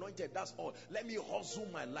anointed, that's all. Let me hustle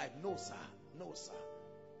my life. No, sir. No, sir.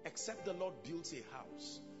 Except the Lord builds a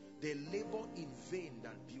house, they labor in vain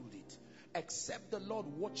that build it. Except the Lord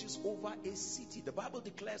watches over a city. The Bible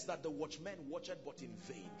declares that the watchman watched but in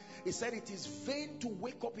vain. He said it is vain to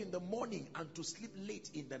wake up in the morning and to sleep late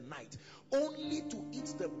in the night, only to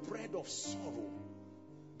eat the bread of sorrow,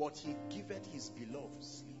 but he giveth his beloved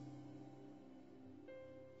sleep.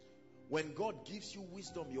 When God gives you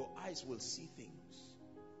wisdom, your eyes will see things.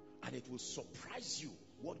 And it will surprise you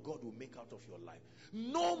what God will make out of your life.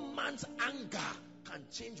 No man's anger can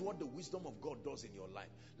change what the wisdom of God does in your life.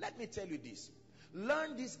 Let me tell you this.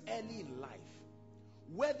 Learn this early in life.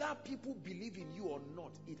 Whether people believe in you or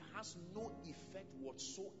not, it has no effect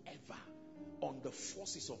whatsoever on the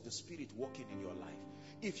forces of the Spirit working in your life.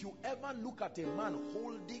 If you ever look at a man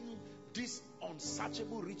holding these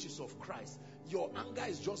unsearchable riches of Christ, your anger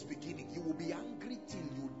is just beginning. You will be angry till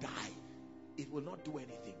you die. It will not do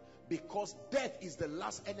anything, because death is the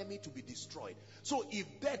last enemy to be destroyed. So if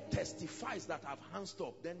death testifies that I've hands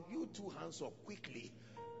up, then you too hands up quickly.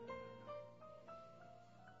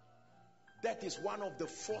 Death is one of the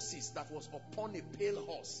forces that was upon a pale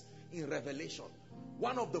horse in Revelation.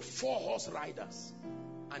 One of the 4 horse riders.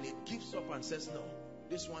 And it gives up and says, no,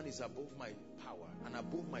 this one is above my power and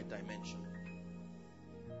above my dimension.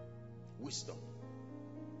 Wisdom.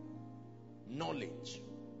 Knowledge.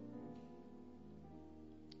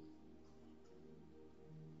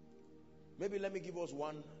 Maybe let me give us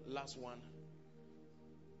one last one.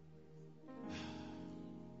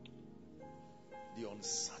 The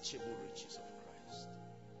unsearchable riches of Christ.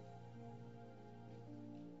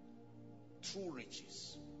 True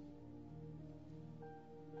riches.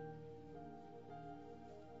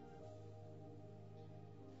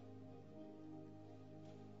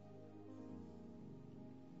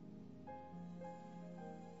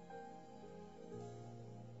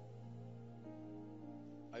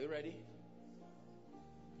 Are you ready?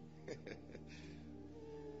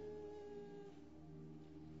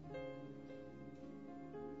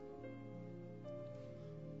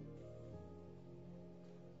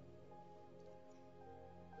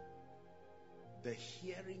 The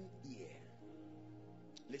hearing ear.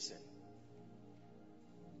 Listen.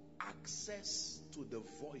 Access to the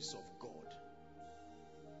voice of God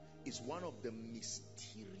is one of the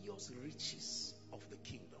mysterious riches of the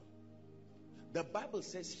kingdom. The Bible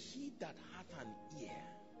says, he that hath an ear,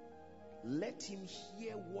 let him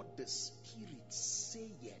hear what the Spirit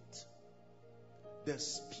saith. The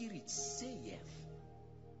Spirit saith.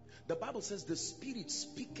 The Bible says the Spirit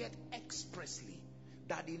speaketh expressly,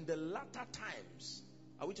 that in the latter times,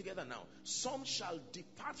 are we together now? Some shall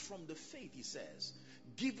depart from the faith, he says,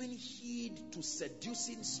 giving heed to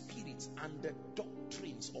seducing spirits and the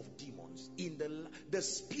doctrines of demons. In the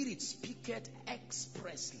Spirit speaketh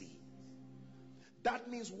expressly.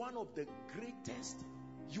 That means one of the greatest,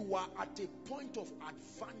 you are at a point of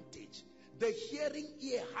advantage. The hearing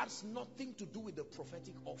ear has nothing to do with the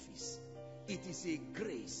prophetic office. It is a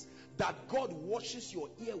grace that God washes your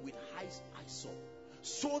ear with hyssop,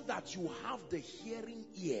 so that you have the hearing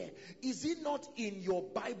ear. Is it not in your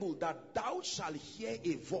Bible that thou shalt hear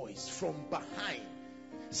a voice from behind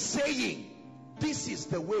saying, this is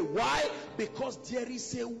the way? Why? Because there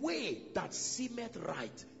is a way that seemeth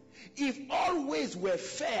right. If all ways were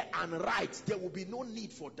fair and right, there will be no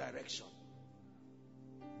need for direction.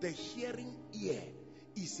 The hearing ear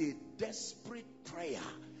is a desperate prayer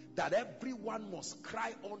that everyone must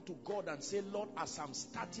cry unto God and say, Lord, as I'm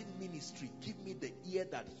starting ministry, give me the ear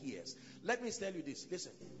that hears. Let me tell you this.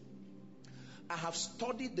 Listen, I have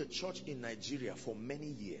studied the church in Nigeria for many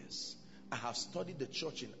years. I have studied the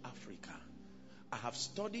church in Africa. I have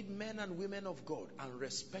studied men and women of God, and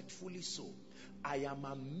respectfully so. I am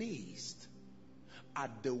amazed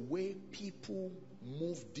at the way people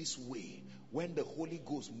move this way when the Holy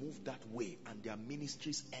Ghost moved that way and their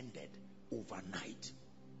ministries ended overnight.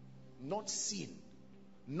 Not sin,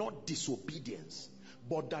 not disobedience,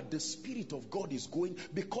 but that the Spirit of God is going,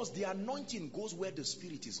 because the anointing goes where the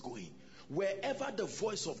Spirit is going. Wherever the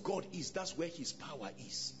voice of God is, that's where his power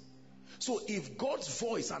is. So if God's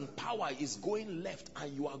voice and power is going left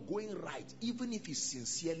and you are going right, even if it's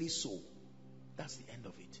sincerely so, that's the end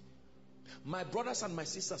of it. My brothers and my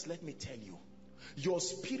sisters, let me tell you, your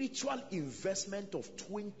spiritual investment of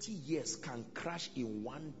 20 years can crash in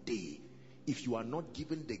one day if you are not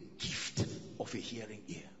given the gift of a hearing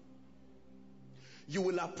ear. You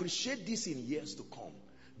will appreciate this in years to come.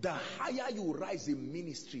 The higher you rise in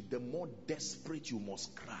ministry, the more desperate you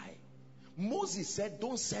must cry. Moses said,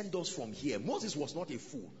 don't send us from here. Moses was not a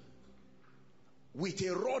fool. With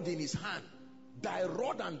a rod in his hand, thy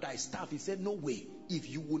rod and thy staff, he said, no way. If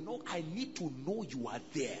you will know, I need to know you are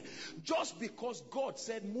there. Just because God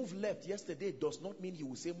said move left yesterday does not mean he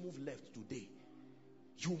will say move left today.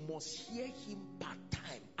 You must hear him part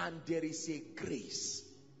time, and there is a grace.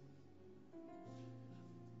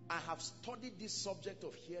 I have studied this subject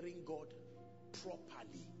of hearing God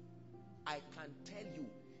properly. I can tell you,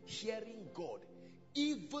 hearing God,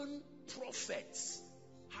 even prophets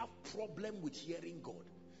have problem with hearing God.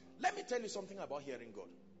 Let me tell you something about hearing God.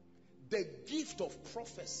 The gift of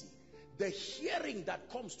prophecy, the hearing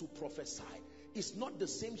that comes to prophesy, is not the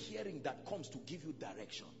same hearing that comes to give you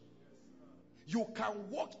direction. You can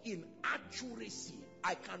walk in accuracy.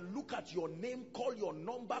 I can look at your name, call your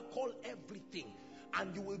number, call everything,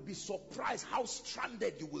 and you will be surprised how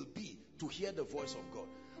stranded you will be to hear the voice of God.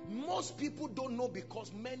 Most people don't know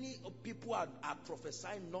because many people are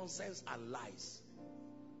prophesying nonsense and lies.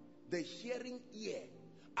 The hearing ear.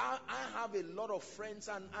 I have a lot of friends,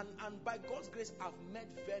 and by God's grace I've met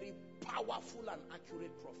very powerful and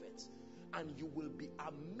accurate prophets, and you will be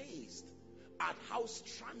amazed at how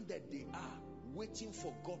stranded they are, waiting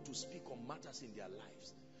for God to speak on matters in their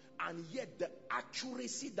lives. And yet the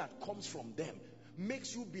accuracy that comes from them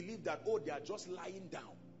makes you believe that, oh, they are just lying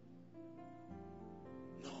down.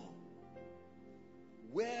 No.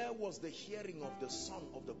 Where was the hearing of the son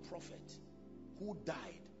of the prophet who died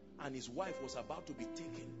and his wife was about to be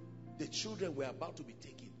taken? The children were about to be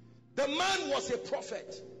taken. The man was a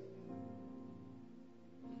prophet.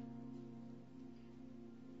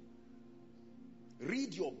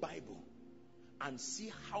 Read your Bible and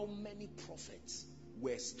see how many prophets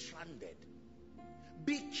were stranded.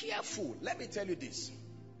 Be careful. Let me tell you this.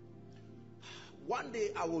 One day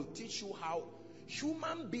I will teach you how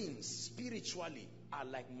human beings spiritually are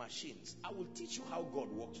like machines. I will teach you how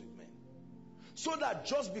God works with men. So that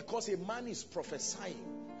just because a man is prophesying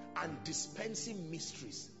and dispensing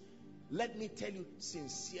mysteries, let me tell you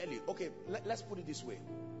sincerely. Okay, let's put it this way.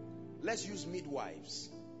 Let's use midwives,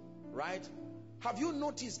 right? Have you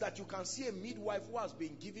noticed that you can see a midwife who has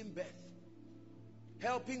been giving birth,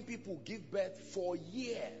 helping people give birth for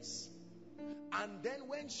years, and then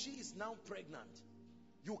when she is now pregnant,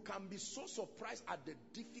 you can be so surprised at the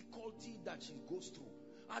difficulty that she goes through,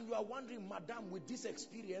 and you are wondering, madam, with this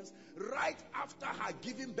experience, right after her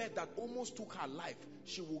giving birth that almost took her life,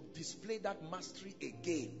 she will display that mastery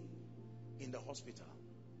again in the hospital.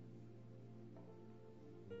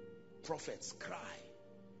 Prophets cry.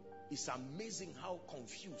 It's amazing how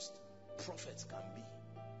confused prophets can be.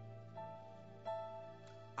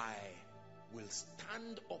 I will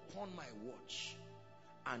stand upon my watch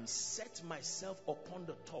and set myself upon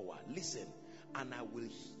the tower. Listen, and I will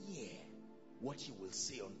hear what he will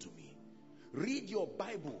say unto me. Read your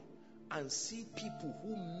Bible and see people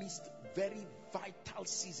who missed very vital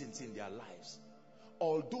seasons in their lives,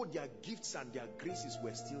 although their gifts and their graces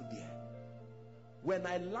were still there. When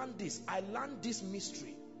I learned this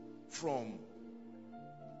mystery from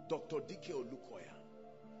Dr. D.K. Olukoya.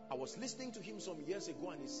 I was listening to him some years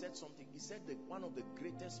ago, and he said something. He said that one of the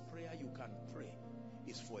greatest prayer you can pray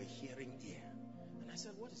is for a hearing ear. And I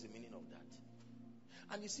said, what is the meaning of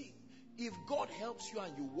that? And you see, if God helps you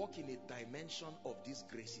and you walk in a dimension of these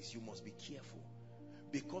graces, you must be careful.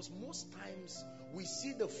 Because most times we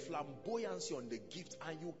see the flamboyancy on the gift,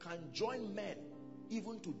 and you can join men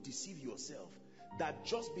even to deceive yourself that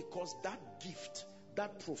just because that gift,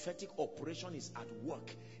 that prophetic operation is at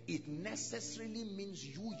work, it necessarily means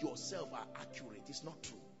you yourself are accurate. It's not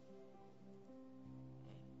true.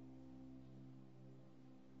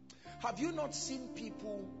 Have you not seen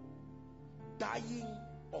people dying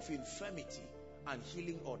of infirmity and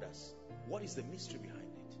healing others? What is the mystery behind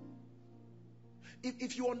it?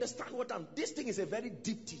 If you understand this thing is a very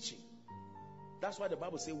deep teaching. That's why the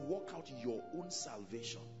Bible says, walk out your own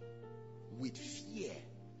salvation with fear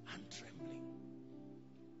and trembling.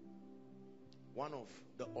 One of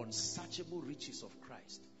the unsearchable riches of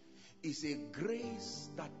Christ is a grace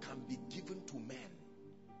that can be given to men,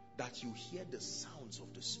 that you hear the sounds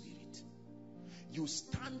of the Spirit. You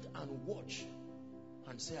stand and watch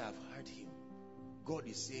and say, I've heard him. God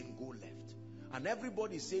is saying go left, and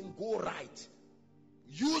everybody is saying go right.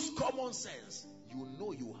 Use common sense. You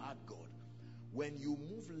know you heard God. When you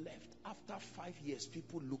move left, after 5 years,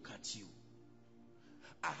 people look at you.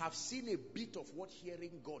 I have seen a bit of what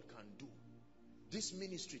hearing God can do. This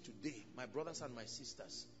ministry today, my brothers and my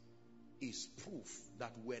sisters, is proof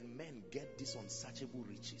that when men get these unsearchable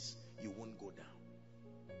riches, you won't go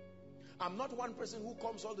down. I'm not one person who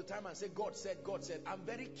comes all the time and say, God said, God said. I'm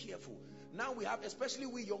very careful. Now we have, especially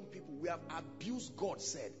we young people, we have abused God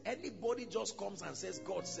said. Anybody just comes and says,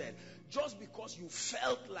 God said, just because you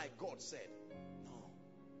felt like God said. No.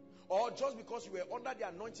 Or just because you were under the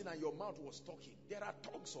anointing and your mouth was talking. There are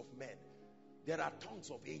tongues of men. There are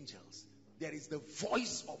tongues of angels. There is the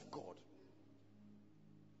voice of God.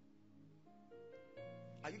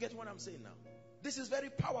 Are you getting what I'm saying now? This is very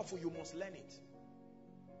powerful. You must learn it.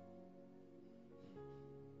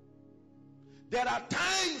 There are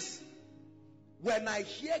times when I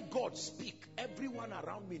hear God speak, everyone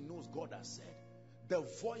around me knows God has said. The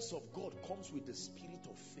voice of God comes with the spirit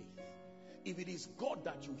of faith. if it is God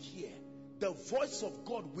that you hear, the voice of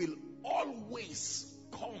God will always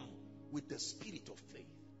come with the spirit of faith.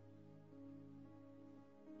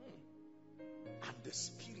 And the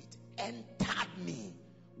Spirit entered me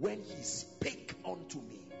when he spake unto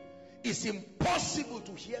me. It's impossible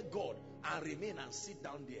to hear God and remain and sit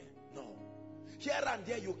down there. No. Here and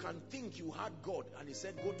there you can think you had God and he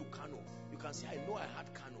said go to Kano. You can say, I know I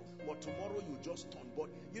had Kano, but tomorrow you just turn. But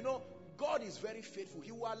you know, God is very faithful.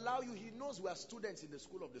 He will allow you. He knows we are students in the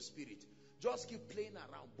school of the Spirit. Just keep playing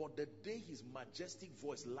around. But the day his majestic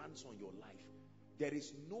voice lands on your life, there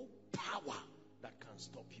is no power that can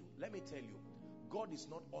stop you. Let me tell you, God is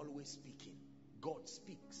not always speaking. God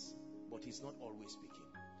speaks, but he's not always speaking.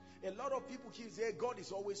 A lot of people keep saying God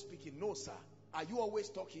is always speaking. No, sir. Are you always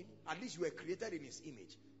talking? At least you were created in his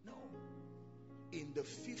image. No. In the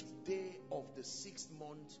 5th day of the 6th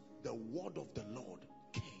month, the word of the Lord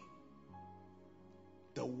came.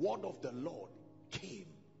 The word of the Lord came.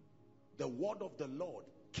 The word of the Lord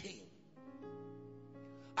came.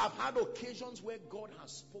 I've had occasions where God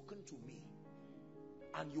has spoken to me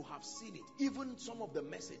and you have seen it. Even some of the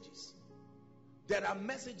messages. There are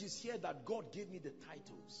messages here that God gave me the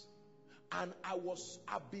titles. And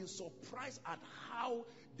I've been surprised at how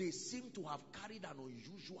they seem to have carried an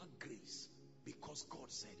unusual grace because God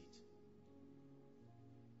said it.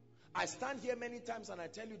 I stand here many times and I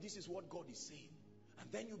tell you this is what God is saying.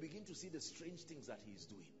 And then you begin to see the strange things that he is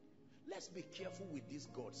doing. Let's be careful with this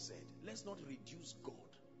God said. Let's not reduce God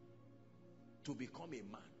to become a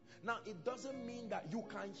man. Now, it doesn't mean that you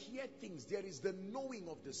can hear things. There is the knowing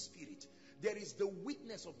of the Spirit. There is the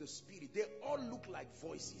witness of the Spirit. They all look like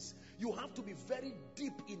voices. You have to be very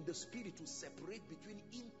deep in the Spirit to separate between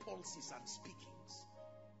impulses and speakings.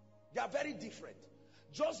 They are very different.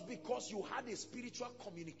 Just because you had a spiritual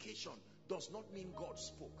communication does not mean God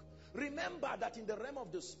spoke. Remember that in the realm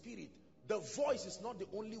of the Spirit, the voice is not the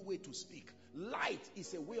only way to speak. Light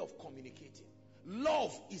is a way of communicating.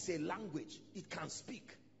 Love is a language. It can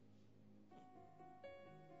speak.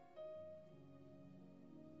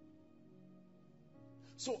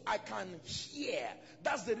 So I can hear.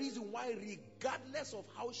 That's the reason why, regardless of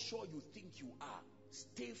how sure you think you are,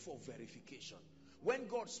 stay for verification. When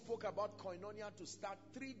God spoke about Koinonia to start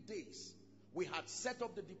 3 days, we had set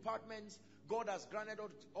up the departments. God has granted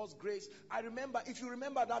us grace. I remember, if you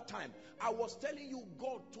remember that time, I was telling you,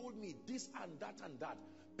 God told me this and that and that.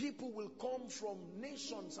 People will come from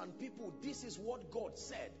nations and people. This is what God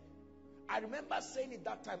said. I remember saying it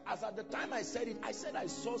that time. As at the time I said it, I said I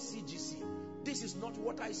saw CGC. This is not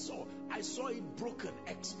what I saw. I saw it broken,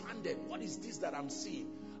 expanded. What is this that I'm seeing?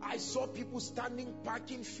 I saw people standing,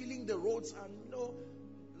 parking, filling the roads, and you know,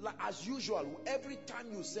 like, as usual, every time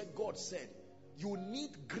you said God said, you need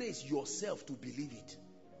grace yourself to believe it.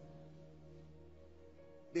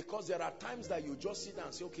 Because there are times that you just sit down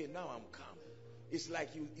and say, okay, now I'm calm. It's like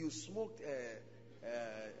you smoked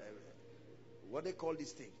what they call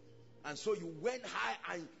this thing, and so you went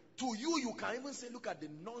high, and to you can even say, look at the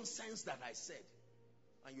nonsense that I said,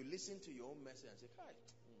 and you listen to your own message and say, hi,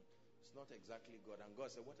 it's not exactly God. And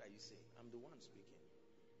God said, what are you saying? I'm the one speaking.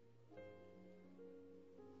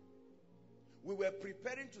 We were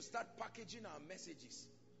preparing to start packaging our messages.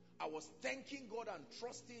 I was thanking God and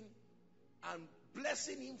trusting and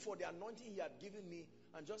blessing him for the anointing he had given me,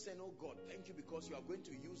 and just saying, oh God, thank you, because you are going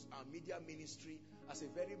to use our media ministry as a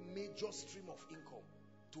very major stream of income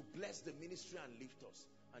to bless the ministry and lift us.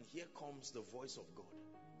 And here comes the voice of God.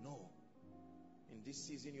 No, in this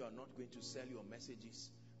season you are not going to sell your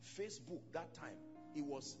messages. Facebook, that time, it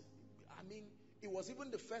was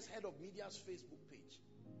even the first head of media's Facebook page,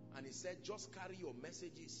 and he said, just carry your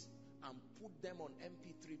messages and put them on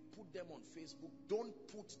MP3, put them on Facebook. Don't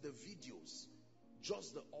put the videos,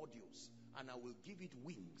 just the audios, and I will give it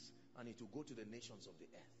wings and it will go to the nations of the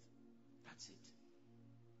earth. That's it.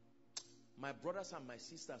 My brothers and my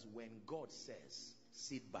sisters, when God says,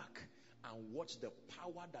 sit back and watch the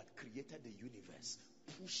power that created the universe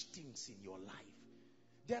push things in your life.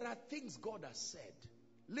 There are things God has said.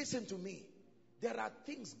 Listen to me. There are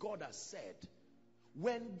things God has said.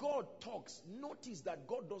 When God talks, notice that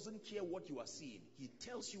God doesn't care what you are seeing. He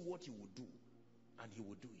tells you what he will do, and he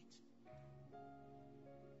will do it.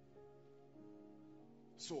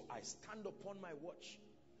 So I stand upon my watch.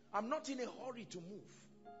 I'm not in a hurry to move.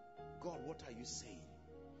 God, what are you saying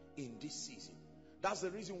in this season? That's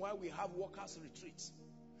the reason why we have workers' retreats.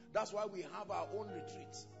 That's why we have our own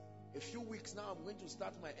retreats. A few weeks now, I'm going to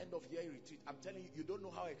start my end of year retreat. I'm telling you, you don't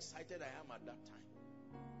know how excited I am at that time.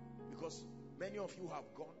 Because many of you have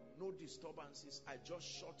gone, no disturbances. I just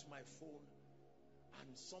shut my phone.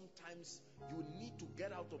 And sometimes you need to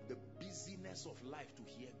get out of the busyness of life to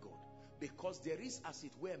hear God. Because there is, as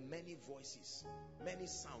it were, many voices, many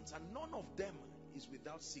sounds, and none of them is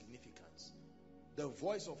without significance. The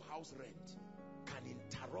voice of house rent can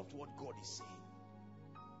interrupt what God is saying.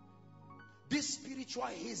 This spiritual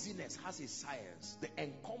haziness has a science. The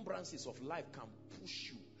encumbrances of life can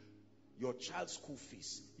push you, your child's school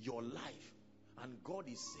fees, your life, and God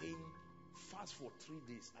is saying fast for 3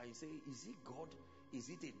 days. And you say, is it God? Is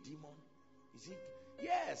it a demon? Is it?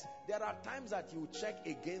 Yes, there are times that you check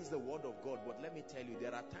against the word of God, but let me tell you,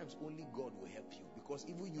 there are times only God will help you, because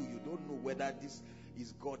even you don't know whether this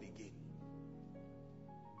is God again.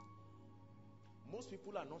 Most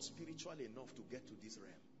people are not spiritual enough to get to this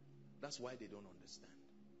realm. That's why they don't understand.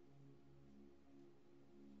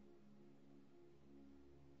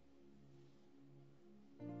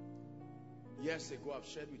 Years ago, I've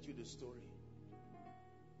shared with you the story.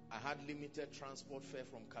 I had limited transport fare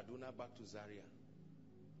from Kaduna back to Zaria.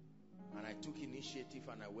 And I took initiative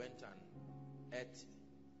and I went and ate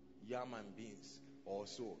yam and beans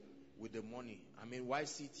also with the money. I mean, why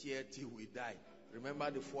sit here till we die?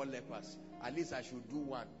 Remember the 4 lepers. At least I should do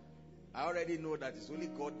one. I already know that it's only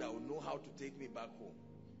God that will know how to take me back home.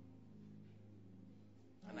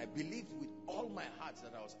 And I believed with all my heart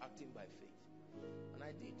that I was acting by faith. And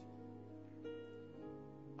I did.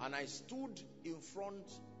 And I stood in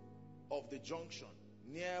front of the junction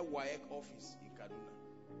near WAEC office in Kaduna.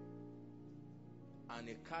 And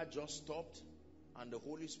a car just stopped and the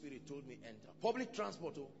Holy Spirit told me enter. Public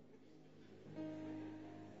transport.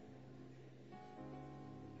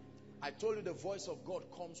 I told you the voice of God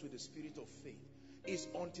comes with the spirit of faith. It's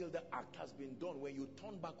until the act has been done, when you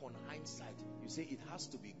turn back on hindsight, you say it has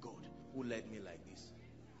to be God who led me like this.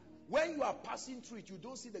 When you are passing through it, you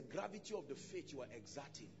don't see the gravity of the faith you are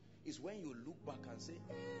exerting. It's when you look back and say,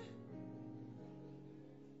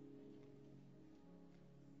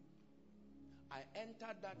 I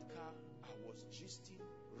entered that car, I was gisting.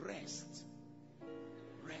 Rest.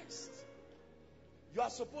 Rest. You are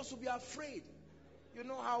supposed to be afraid. You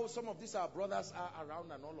know how some of these our brothers are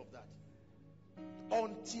around and all of that.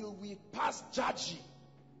 Until we passed Jaji,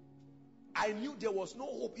 I knew there was no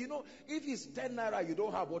hope. You know, if it's 10 naira you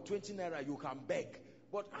don't have, or 20 naira you can beg.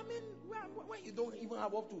 But I mean, when you don't even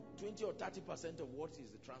have up to 20 or 30% of what is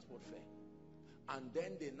the transport fare. And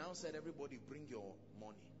then they now said, everybody bring your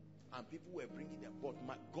money. And people were bringing them. But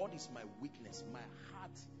God is my witness. My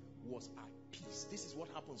heart was at peace. This is what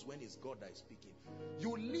happens when it's God that is speaking.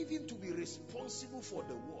 You leave him to be responsible for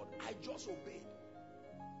the word. I just obeyed.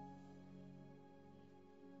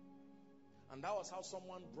 And that was how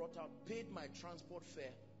someone brought out, paid my transport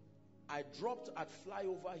fare. I dropped at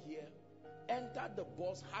flyover here, entered the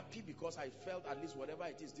bus happy because I felt at least whatever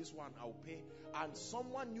it is, this one I'll pay. And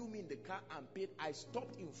someone knew me in the car and paid. I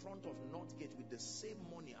stopped in front of Northgate with the same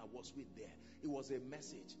money I was with there. It was a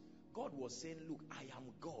message. God was saying, look, I am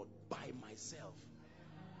God by myself.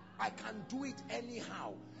 I can do it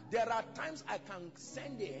anyhow. There are times I can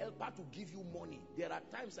send a helper to give you money. There are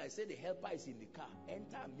times I say the helper is in the car.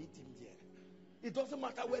 Enter and meet him there. It doesn't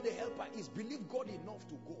matter where the helper is. Believe God enough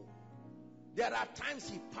to go. There are times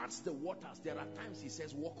he parts the waters. There are times he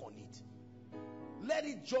says walk on it. Let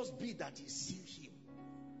it just be that he sees him.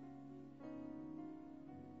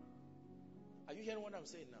 Are you hearing what I'm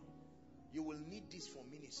saying now? You will need this for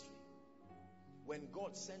ministry. When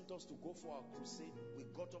God sent us to go for our crusade, we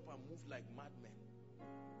got up and moved like madmen.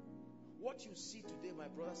 What you see today, my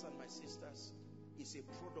brothers and my sisters, is a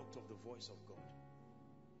product of the voice of God.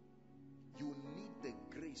 You need the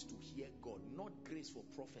grace to hear God, not grace for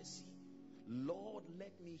prophecy. Lord,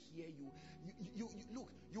 let me hear you. Look,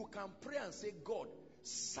 you can pray and say, God,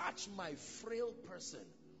 search my frail person.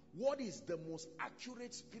 What is the most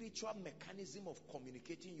accurate spiritual mechanism of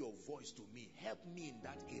communicating your voice to me? Help me in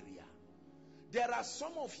that area. There are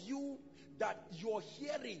some of you that your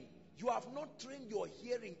hearing, you have not trained your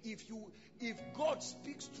hearing. If God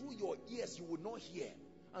speaks through your ears, you will not hear.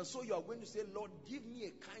 And so you are going to say, Lord, give me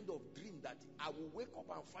a kind of dream that I will wake up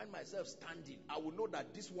and find myself standing. I will know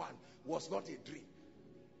that this one was not a dream.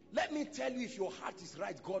 Let me tell you, if your heart is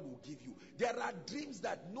right, God will give you. There are dreams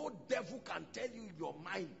that no devil can tell you in your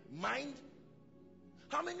mind.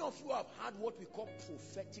 How many of you have had what we call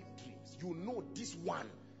prophetic dreams? You know this one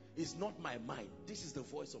is not my mind. This is the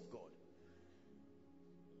voice of God.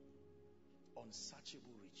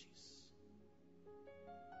 Unsearchable riches.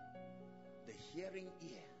 The hearing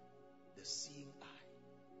ear, the seeing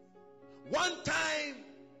eye. One time,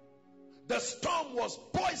 the storm was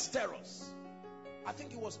boisterous. I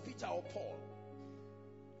think it was Peter or Paul.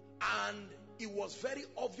 And it was very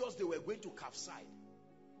obvious they were going to capsize.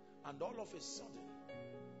 And all of a sudden,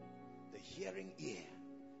 the hearing ear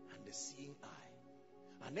and the seeing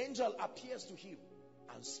eye. An angel appears to him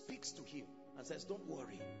and speaks to him and says, don't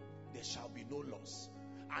worry, there shall be no loss.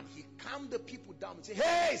 And he calmed the people down and said,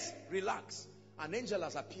 hey, relax. An angel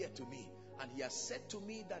has appeared to me and he has said to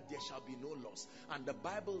me that there shall be no loss. And the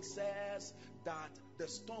Bible says that the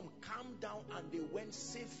storm calmed down and they went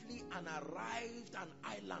safely and arrived at an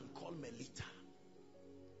island called Melita.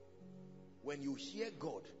 When you hear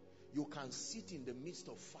God, you can sit in the midst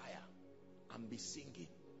of fire and be singing.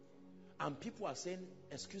 And people are saying,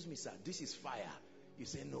 excuse me sir, this is fire. You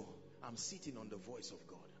say, no, I'm sitting on the voice of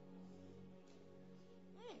God.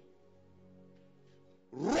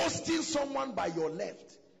 Roasting someone by your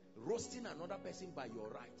left, roasting another person by your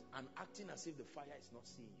right, and acting as if the fire is not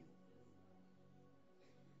seeing you.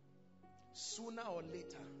 Sooner or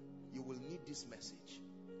later, you will need this message.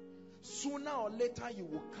 Sooner or later, you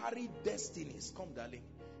will carry destinies. Come, darling.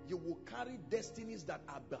 You will carry destinies that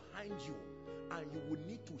are behind you, and you will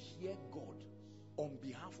need to hear God on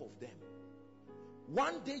behalf of them.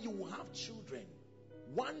 One day you will have children.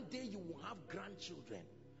 One day you will have grandchildren.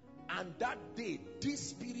 And that day,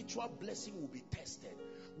 this spiritual blessing will be tested.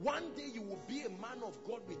 One day you will be a man of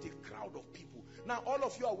God with a crowd of people. Now all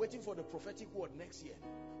of you are waiting for the prophetic word next year.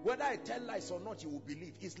 Whether I tell lies or not, you will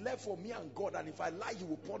believe. It's left for me and God, and if I lie, he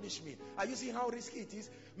will punish me. Are you seeing how risky it is?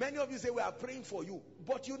 Many of you say, we are praying for you,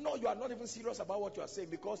 but you know you are not even serious about what you are saying,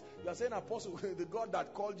 because you are saying, Apostle, the God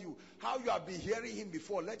that called you, how you have been hearing him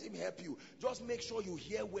before, let him help you. Just make sure you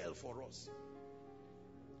hear well for us.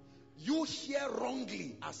 You hear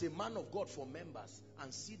wrongly as a man of God for members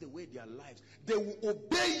and see the way their lives, they will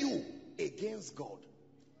obey you against God.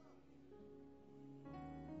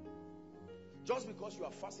 Just because you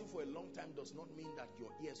are fasting for a long time does not mean that your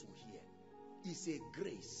ears will hear. It's a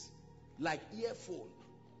grace. Like earphone.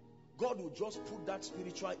 God will just put that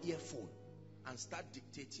spiritual earphone and start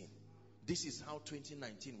dictating. This is how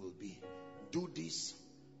 2019 will be. Do this,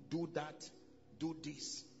 do that, do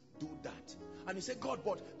this, do that. And you say, God,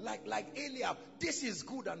 but like Eliab, this is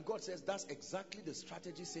good. And God says, that's exactly the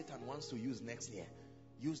strategy Satan wants to use next year.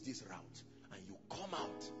 Use this route. And you come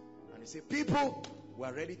out and you say, people,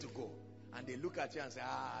 we're ready to go. And they look at you and say,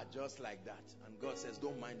 just like that. And God says,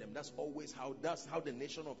 don't mind them. That's how the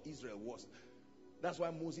nation of Israel was. That's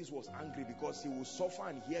why Moses was angry, because he would suffer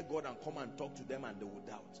and hear God and come and talk to them and they would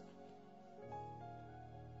doubt.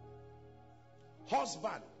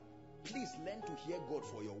 Husband, please learn to hear God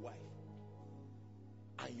for your wife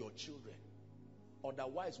and your children.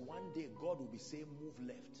 Otherwise, one day God will be saying, move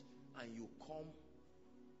left, and you come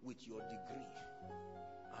with your degree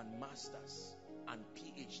and masters and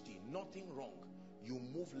PhD, nothing wrong. You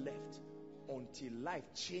move left until life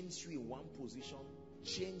changes you in one position,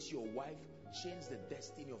 change your wife, change the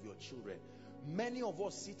destiny of your children. Many of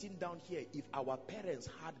us sitting down here, if our parents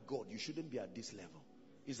had God, you shouldn't be at this level.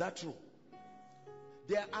 Is that true?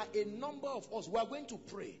 There are a number of us, we are going to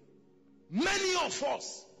pray. Many of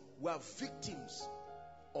us were victims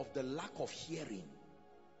of the lack of hearing.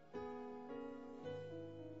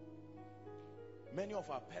 Many of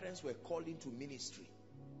our parents were called into ministry.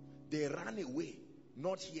 They ran away,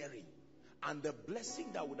 not hearing. And the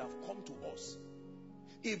blessing that would have come to us,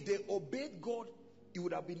 if they obeyed God, it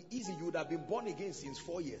would have been easy. You would have been born again since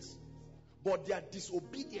 4 years. But their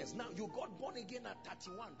disobedience, now you got born again at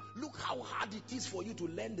 31. Look how hard it is for you to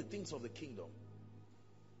learn the things of the kingdom.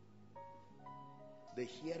 The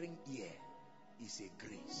hearing ear is a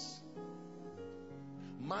grace.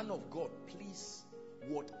 Man of God, please,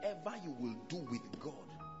 whatever you will do with God,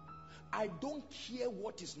 I don't care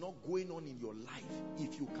what is not going on in your life.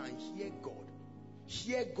 If you can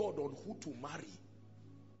hear God on who to marry.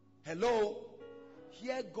 Hello?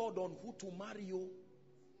 Hear God on who to marry you.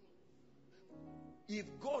 If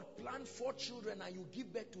God planned 4 children and you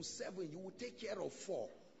give birth to 7, you will take care of 4.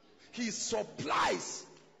 His supplies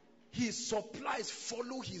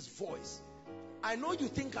follow his voice. I know you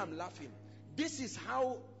think I'm laughing. This is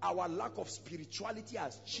how our lack of spirituality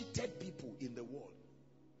has cheated people in the world.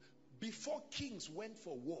 Before kings went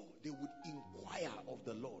for war, they would inquire of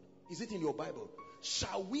the Lord. Is it in your Bible?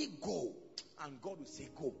 Shall we go? And God will say,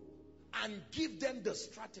 go. And give them the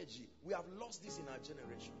strategy. We have lost this in our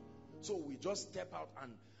generation. So we just step out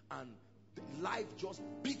and life just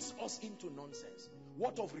beats us into nonsense.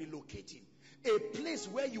 What of relocating? A place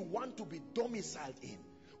where you want to be domiciled in,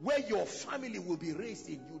 where your family will be raised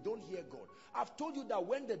in, you don't hear God. I've told you that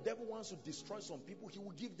when the devil wants to destroy some people, he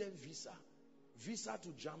will give them visa to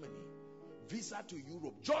Germany, visa to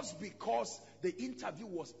Europe. Just because the interview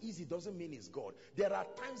was easy doesn't mean it's God. There are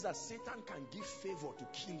times that Satan can give favor to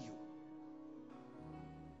kill you.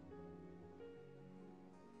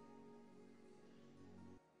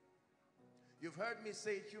 You've heard me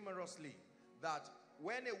say humorously that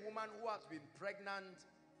when a woman who has been pregnant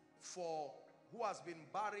who has been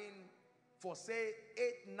barren for say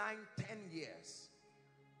 8, 9, 10 years,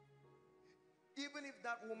 even if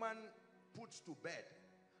that woman puts to bed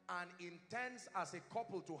and intends as a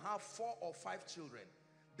couple to have 4 or 5 children,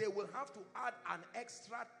 they will have to add an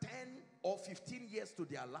extra 10 or 15 years to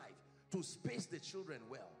their life to space the children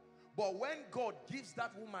well. But when God gives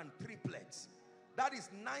that woman triplets, that is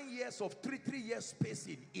 9 years of 3 years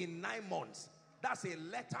spacing in 9 months. That's a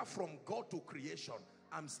letter from God to creation.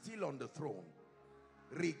 I'm still on the throne.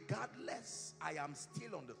 Regardless, I am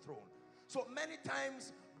still on the throne. So many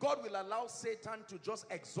times God will allow Satan to just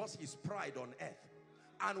exhaust his pride on earth.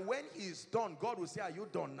 And when he is done, God will say, are you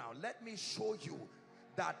done now? Let me show you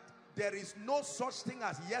that there is no such thing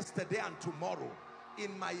as yesterday and tomorrow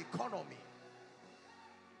in my economy.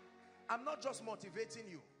 I'm not just motivating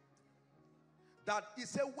you. That he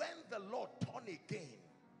said, when the Lord turn again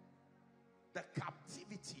the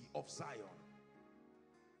captivity of Zion.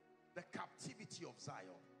 The captivity of Zion.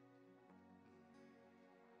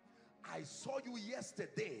 I saw you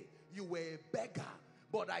yesterday, you were a beggar,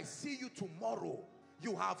 but I see you tomorrow.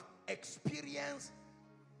 You have experienced.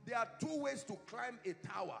 There are 2 ways to climb a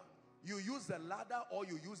tower. You use a ladder or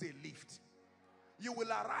you use a lift. You will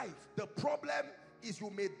arrive. The problem is you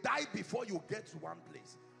may die before you get to one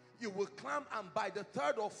place. You will climb, and by the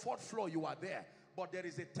 3rd or 4th floor you are there. But there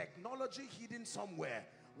is a technology hidden somewhere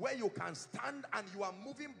where you can stand and you are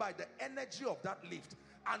moving by the energy of that lift.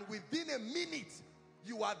 And within a minute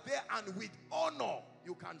you are there, and with honor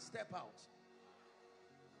you can step out.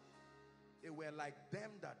 They were like them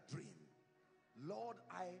that dream. Lord,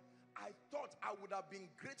 I thought I would have been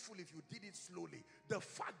grateful if you did it slowly. The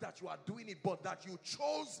fact that you are doing it, but that you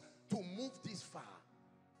chose to move this far.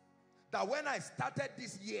 That when I started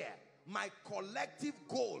this year, my collective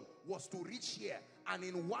goal was to reach here. And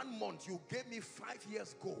in 1 month, you gave me 5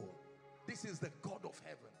 years goal. This is the God of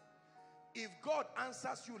heaven. If God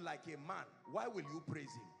answers you like a man, why will you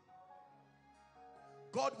praise him?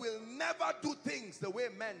 God will never do things the way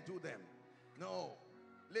men do them. No.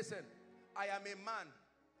 Listen, I am a man,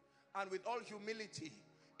 and with all humility,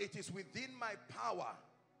 it is within my power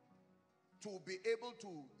to be able to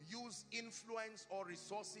use influence or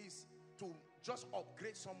resources to just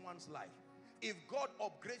upgrade someone's life. If God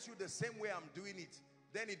upgrades you the same way I'm doing it,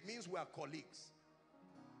 then it means we are colleagues.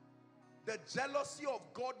 The jealousy of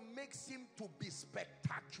God makes him to be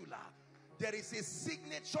spectacular. There is a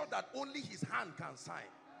signature that only his hand can sign.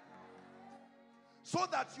 So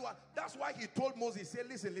that you are, that's why he told Moses, say,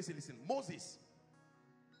 listen, Moses,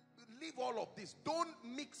 leave all of this. Don't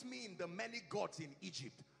mix me in the many gods in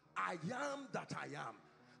Egypt. I am that I am.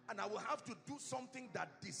 And I will have to do something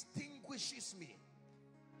that distinguishes me.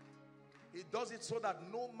 He does it so that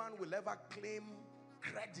no man will ever claim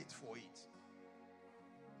credit for it.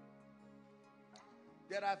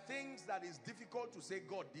 There are things that is difficult to say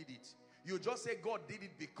God did it. You just say God did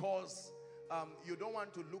it because you don't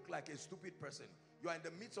want to look like a stupid person. You are in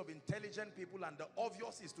the midst of intelligent people, and the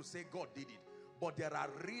obvious is to say God did it. But there are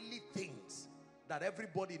really things that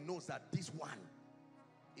everybody knows that this one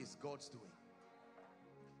is God's doing.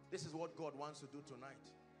 This is what God wants to do tonight.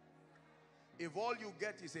 If all you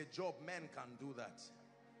get is a job, men can do that.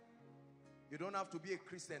 You don't have to be a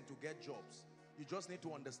Christian to get jobs. You just need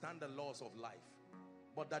to understand the laws of life.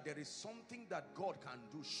 But that there is something that God can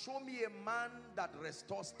do. Show me a man that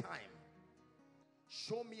restores time.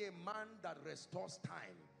 Show me a man that restores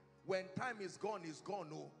time. When time is gone, it's gone,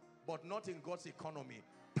 no, but not in God's economy.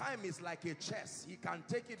 Time is like a chess. He can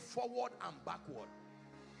take it forward and backward.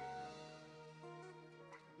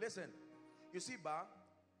 Listen, you see,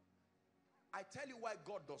 I tell you why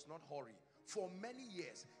God does not hurry. For many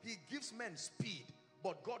years, he gives men speed,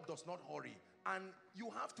 but God does not hurry. And you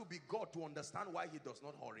have to be God to understand why he does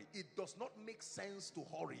not hurry. It does not make sense to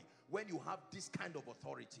hurry when you have this kind of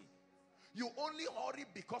authority. You only hurry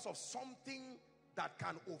because of something that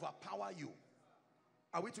can overpower you.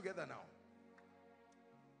 Are we together now?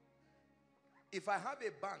 If I have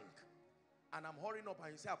a bank and I'm hurrying up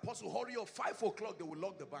and you say, Apostle, hurry up, 5 o'clock, they will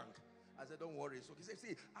lock the bank. I said, don't worry. So he said,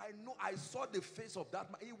 see, I know, I saw the face of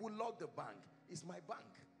that man. He will lock the bank. It's my bank.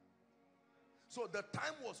 So the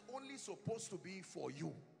time was only supposed to be for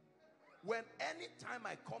you. When any time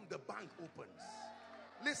I come, the bank opens.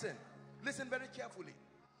 Listen very carefully.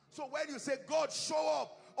 So when you say, God, show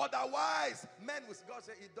up, otherwise, men with God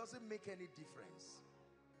say, it doesn't make any difference.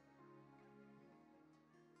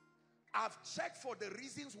 I've checked for the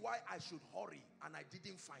reasons why I should hurry, and I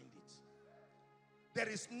didn't find it. There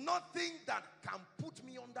is nothing that can put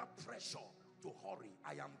me under pressure to hurry.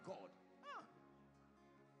 I am God.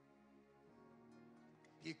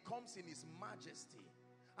 He comes in his majesty.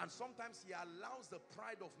 And sometimes he allows the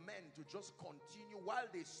pride of men to just continue. While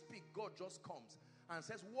they speak, God just comes and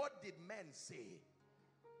says, what did men say?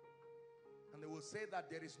 And they will say that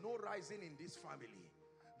there is no rising in this family.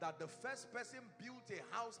 That the first person built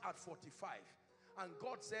a house at 45. And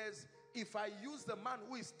God says, if I use the man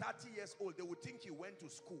who is 30 years old, they would think he went to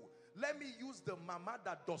school. Let me use the mama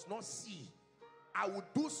that does not see. I would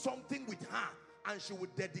do something with her and she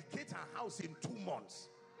would dedicate her house in 2 months.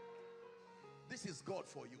 This is God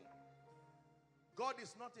for you. God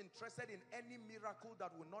is not interested in any miracle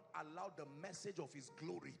that will not allow the message of his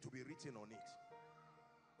glory to be written on it.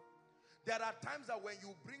 There are times that when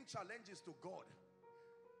you bring challenges to God,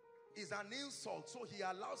 it's an insult, so he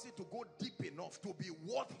allows it to go deep enough to be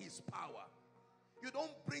worth his power. You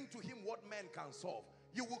don't bring to him what men can solve.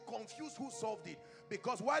 You will confuse who solved it,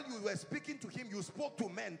 because while you were speaking to him, you spoke to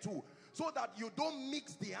men too, so that you don't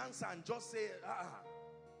mix the answer and just say,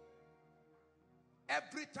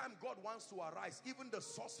 Every time God wants to arise, even the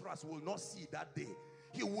sorcerers will not see that day.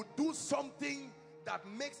 He would do something that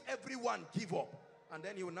makes everyone give up. And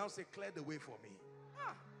then he will now say, clear the way for me.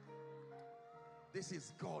 This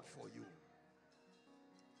is God for you.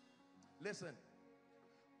 Listen,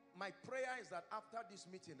 my prayer is that after this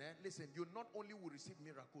meeting, listen, you not only will receive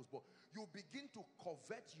miracles, but you begin to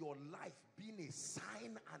covet your life being a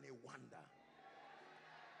sign and a wonder.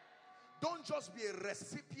 Don't just be a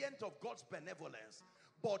recipient of God's benevolence,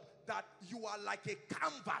 but that you are like a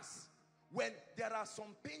canvas. When there are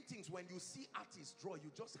some paintings, when you see artists draw,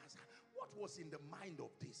 you just ask, what was in the mind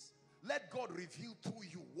of this? Let God reveal to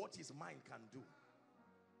you what his mind can do.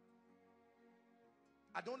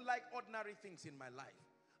 I don't like ordinary things in my life.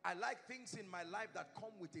 I like things in my life that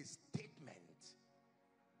come with a statement.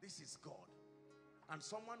 This is God. And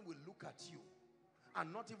someone will look at you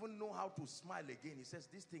and not even know how to smile again. He says,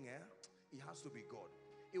 this thing, it has to be God.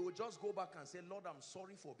 He will just go back and say, Lord, I'm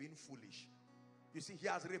sorry for being foolish. You see, he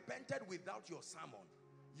has repented without your sermon.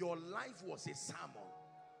 Your life was a sermon.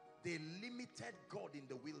 They limited God in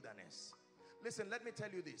the wilderness. Listen, let me tell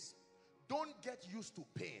you this. Don't get used to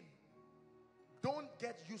pain. Don't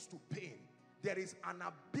get used to pain. There is an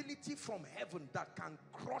ability from heaven that can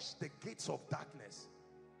crush the gates of darkness.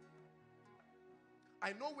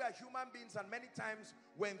 I know we are human beings, and many times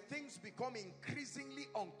when things become increasingly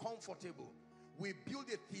uncomfortable, we build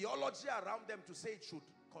a theology around them to say it should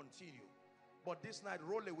continue. But this night,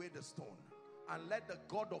 roll away the stone and let the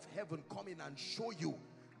God of heaven come in and show you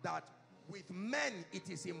that with men it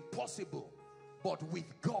is impossible, but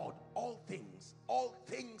with God all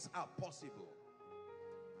things are possible.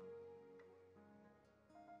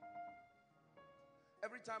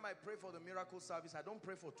 Every time I pray for the miracle service, I don't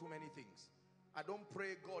pray for too many things. I don't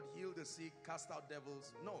pray, God heal the sick, cast out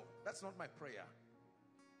devils. No, that's not my prayer.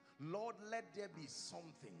 Lord, let there be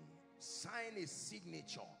something. Sign a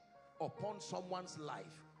signature upon someone's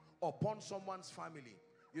life, upon someone's family.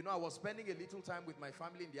 You know, I was spending a little time with my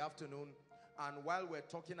family in the afternoon, and while we're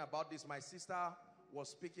talking about this, my sister was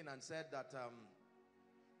speaking and said that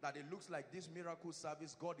that it looks like this miracle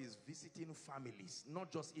service, God is visiting families,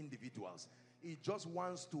 not just individuals. He just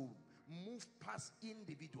wants to move past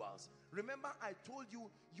individuals. Remember, I told you,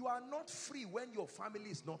 you are not free when your family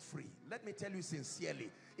is not free. Let me tell you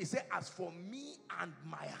sincerely. He said, as for me and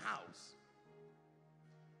my house.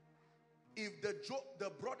 If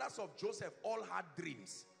the brothers of Joseph all had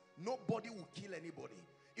dreams, nobody would kill anybody.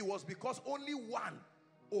 It was because only one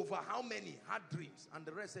over how many had dreams, and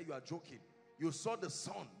the rest say you are joking. You saw the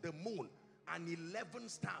sun, the moon, and 11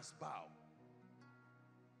 stars bow.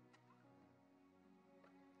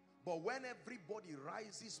 But when everybody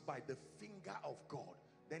rises by the finger of God,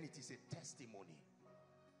 then it is a testimony.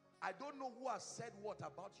 I don't know who has said what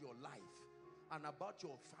about your life and about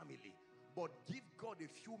your family, but give God a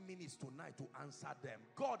few minutes tonight to answer them.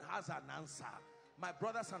 God has an answer. My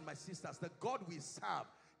brothers and my sisters, the God we serve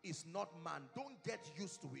is not man. Don't get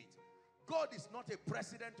used to it. God is not a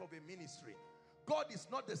president of a ministry. God is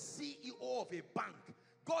not the CEO of a bank.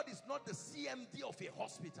 God is not the CMD of a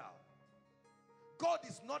hospital. God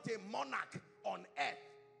is not a monarch on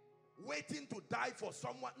earth waiting to die for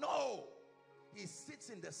someone. No. He sits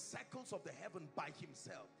in the circles of the heaven by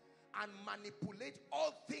himself and manipulates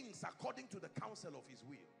all things according to the counsel of his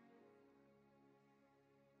will.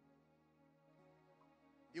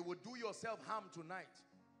 You will do yourself harm tonight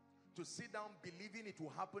to sit down believing it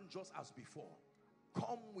will happen just as before.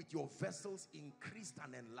 Come with your vessels increased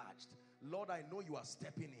and enlarged. Lord, I know you are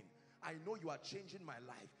stepping in. I know you are changing my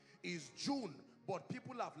life. It's June, but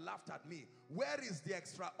people have laughed at me. Where is the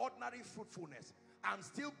extraordinary fruitfulness? I'm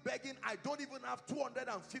still begging. I don't even have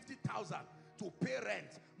 250,000 to pay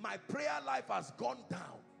rent. My prayer life has gone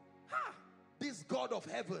down. this God of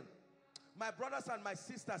heaven. My brothers and my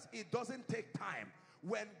sisters, it doesn't take time.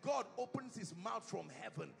 When God opens his mouth from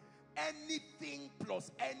heaven, anything plus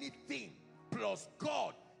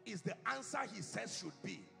God is the answer he says should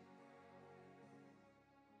be.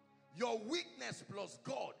 Your weakness plus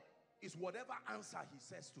God is whatever answer he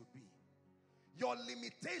says to be. Your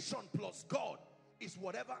limitation plus God is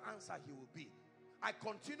whatever answer he will be. I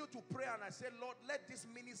continue to pray and I say, Lord, let this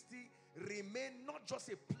ministry remain not just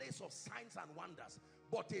a place of signs and wonders,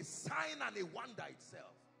 but a sign and a wonder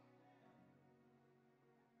itself.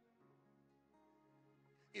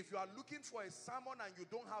 If you are looking for a sermon and you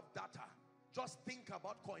don't have data, just think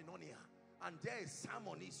about koinonia. And there is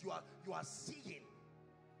sermon is you are seeing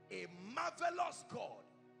a marvelous God.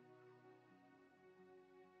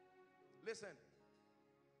 Listen,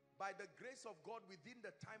 by the grace of God, within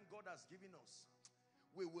the time God has given us,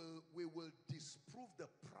 we will disprove the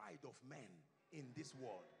pride of men in this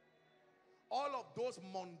world. All of those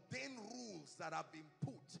mundane rules that have been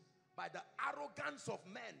put by the arrogance of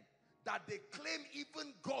men that they claim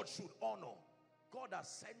even God should honor, God has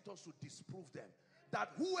sent us to disprove them. That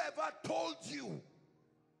whoever told you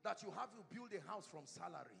that you have to build a house from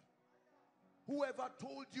salary, whoever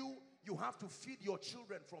told you you have to feed your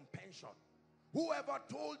children from pension, whoever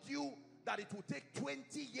told you that it will take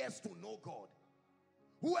 20 years to know God,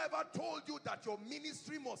 whoever told you that your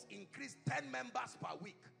ministry must increase 10 members per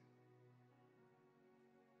week,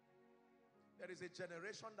 there is a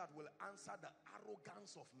generation that will answer the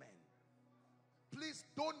arrogance of men. Please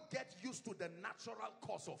don't get used to the natural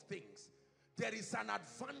course of things. There is an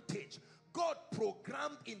advantage. God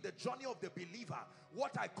programmed in the journey of the believer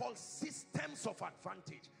what I call systems of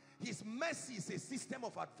advantage. His mercy is a system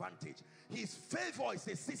of advantage. His favor is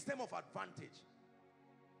a system of advantage.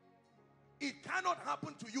 It cannot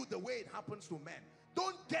happen to you the way it happens to men.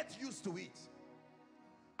 Don't get used to it.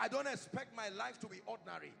 I don't expect my life to be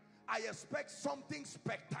ordinary. I expect something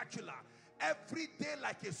spectacular. Every day,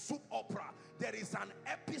 like a soap opera, there is an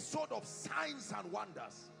episode of signs and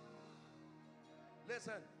wonders.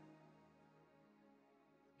 Listen,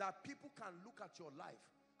 that people can look at your life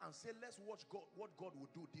and say, let's watch God, what God will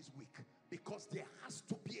do this week, because there has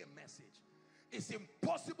to be a message. It's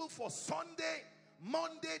impossible for Sunday,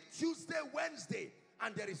 Monday, Tuesday, Wednesday,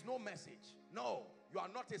 and there is no message. No, you are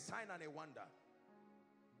not a sign and a wonder.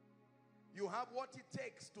 You have what it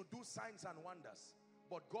takes to do signs and wonders,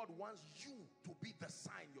 but God wants you to be the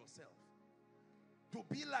sign yourself. To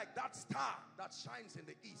be like that star that shines in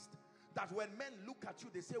the east, that when men look at you,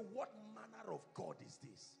 they say, what manner of God is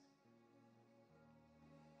this?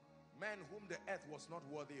 Men whom the earth was not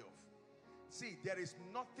worthy of. See, there is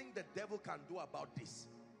nothing the devil can do about this.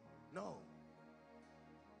 No.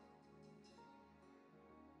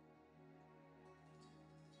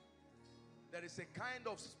 There is a kind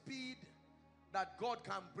of speed that God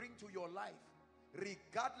can bring to your life,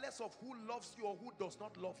 regardless of who loves you or who does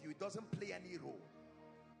not love you. It doesn't play any role.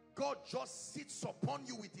 God just sits upon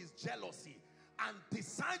you with his jealousy and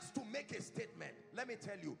decides to make a statement. Let me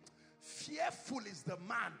tell you, fearful is the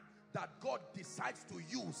man that God decides to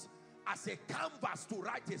use as a canvas to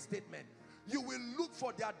write a statement. You will look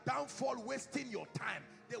for their downfall, wasting your time.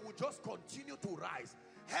 They will just continue to rise,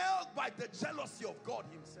 held by the jealousy of God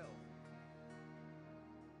himself.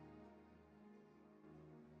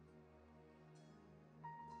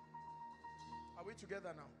 Are we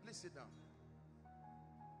together now? Please sit down.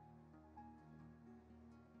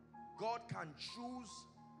 God can choose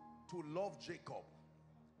to love Jacob.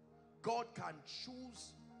 God can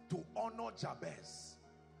choose to honor Jabez.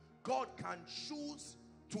 God can choose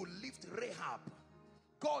to lift Rahab.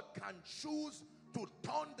 God can choose to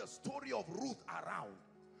turn the story of Ruth around.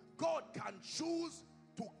 God can choose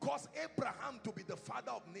to cause Abraham to be the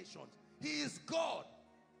father of nations. He is God.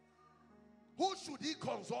 Who should he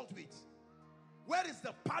consult with? Where is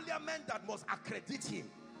the parliament that must accredit him?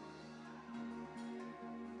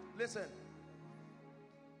 Listen,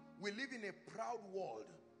 we live in a proud world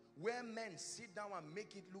where men sit down and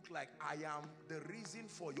make it look like I am the reason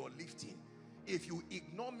for your lifting. If you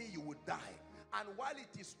ignore me, you will die. And while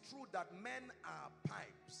it is true that men are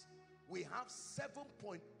pipes, we have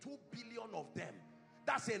 7.2 billion of them.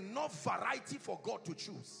 That's enough variety for God to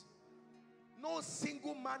choose. No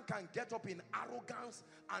single man can get up in arrogance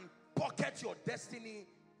and pocket your destiny.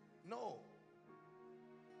 No.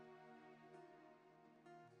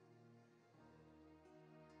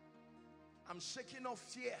 I'm shaking off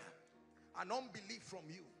fear and unbelief from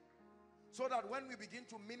you, so that when we begin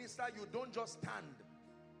to minister, you don't just stand.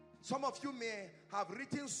 Some of you may have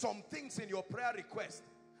written some things in your prayer request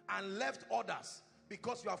and left others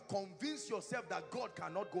because you have convinced yourself that God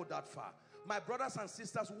cannot go that far. My brothers and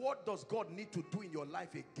sisters, what does God need to do in your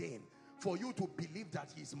life again for you to believe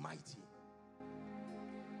that he is mighty?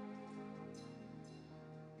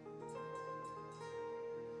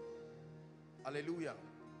 Hallelujah.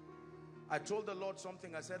 I told the Lord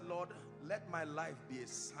something. I said, Lord, let my life be a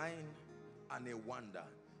sign and a wonder,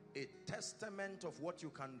 a testament of what you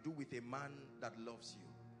can do with a man that loves you.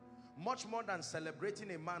 Much more than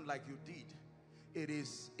celebrating a man like you did, it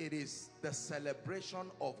is the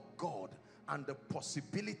celebration of God and the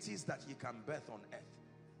possibilities that he can birth on earth.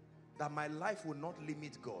 That my life will not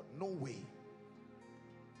limit God. No way.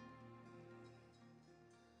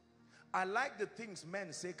 I like the things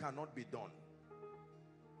men say cannot be done.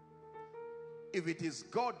 If it is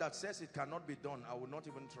God that says it cannot be done, I will not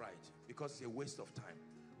even try it, because it's a waste of time.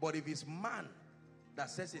 But if it's man that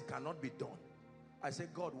says it cannot be done, I say,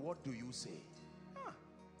 God, what do you say?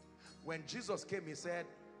 When Jesus came, he said,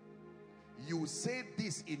 you say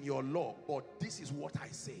this in your law, but this is what I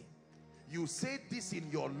say. You say this in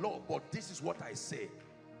your law, but this is what I say.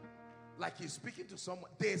 Like he's speaking to someone.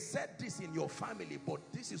 They said this in your family, but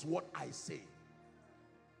this is what I say.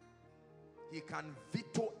 He can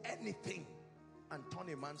veto anything and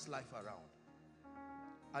turn a man's life around.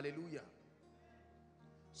 Hallelujah.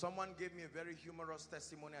 Someone gave me a very humorous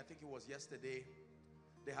testimony. I think it was yesterday.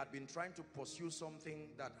 They had been trying to pursue something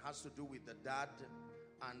that has to do with the dad.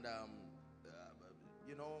 And,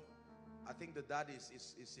 you know, I think the dad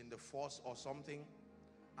is in the force or something.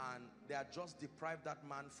 And they had just deprived that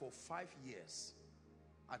man for 5 years.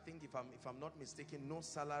 I think if I'm not mistaken, no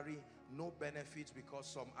salary, no benefits, because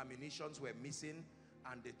some ammunitions were missing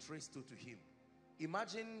and they traced it to him.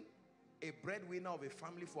 Imagine a breadwinner of a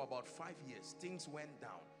family for about 5 years. Things went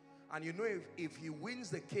down. And you know, if he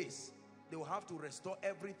wins the case, they will have to restore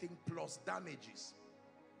everything plus damages.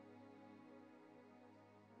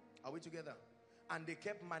 Are we together? And they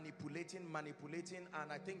kept manipulating.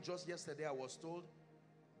 And I think just yesterday I was told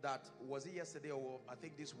that, was it yesterday or I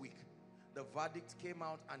think this week, the verdict came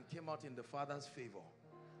out in the father's favor.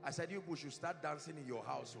 I said, you people should start dancing in your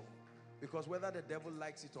household, because whether the devil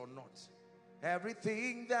likes it or not,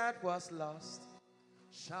 everything that was lost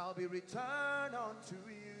shall be returned unto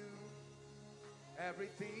you.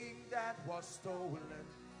 Everything that was stolen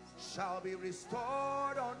shall be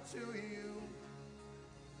restored unto you.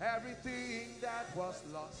 Everything that was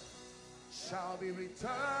lost shall be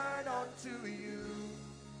returned unto you.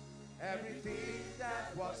 Everything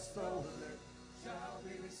that was stolen shall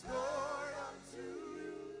be restored unto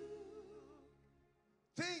you.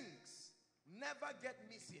 Things never get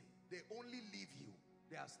missing. They only leave you.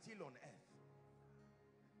 They are still on earth.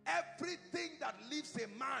 Everything that leaves a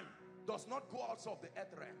man does not go out of the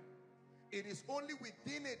earth realm. It is only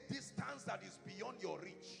within a distance that is beyond your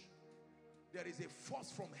reach. There is a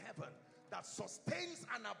force from heaven that sustains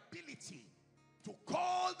an ability to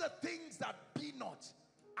call the things that be not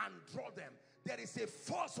and draw them. There is a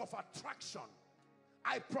force of attraction.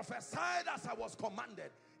 I prophesied as I was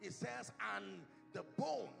commanded. It says, and the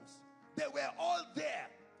bones, they were all there.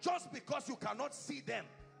 Just because you cannot see them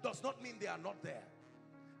does not mean they are not there.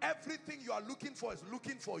 Everything you are looking for is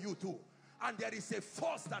looking for you too. And there is a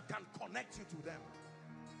force that can connect you to them.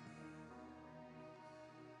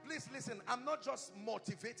 Please listen, I'm not just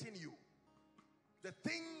motivating you. The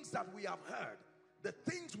things that we have heard, the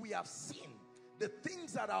things we have seen, the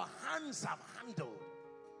things that our hands have handled.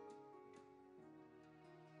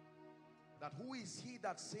 That who is he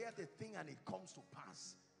that saith a thing and it comes to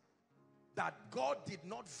pass? That God did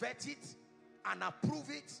not vet it and approve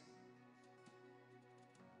it.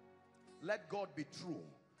 Let God be true,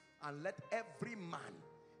 and let every man,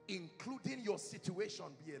 including your situation,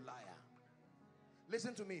 be a liar.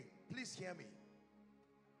 Listen to me. Please hear me.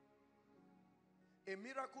 A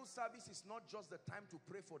miracle service is not just the time to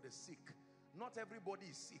pray for the sick. Not everybody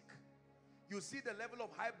is sick. You see the level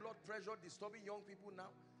of high blood pressure disturbing young people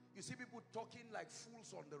now. You see people talking like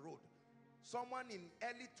fools on the road. Someone in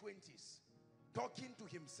early 20s talking to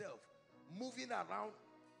himself, moving around.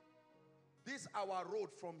 This our road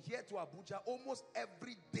from here to Abuja, almost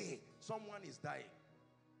every day someone is dying.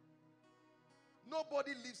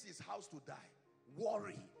 Nobody leaves his house to die.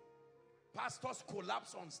 Worry. Pastors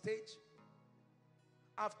collapse on stage.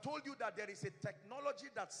 I've told you that there is a technology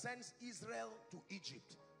that sends Israel to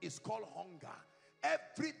Egypt. It's called hunger.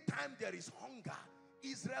 Every time there is hunger,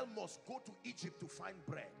 Israel must go to Egypt to find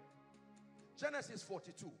bread. Genesis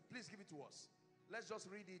 42. Please give it to us. Let's just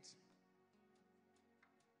read it.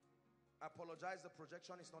 I apologize, the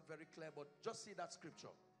projection is not very clear, but just see that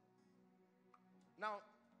scripture. Now,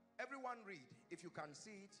 everyone read, if you can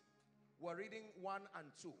see it. We're reading 1 and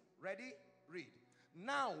 2. Ready? Read.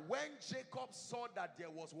 Now, when Jacob saw that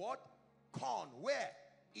there was what? corn. Where?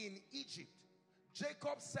 In Egypt.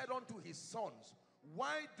 Jacob said unto his sons,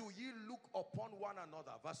 why do ye look upon one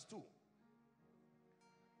another? Verse 2.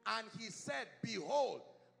 And he said, behold,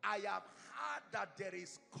 I have heard that there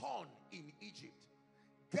is corn in Egypt.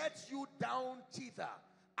 Get you down thither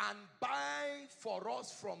and buy for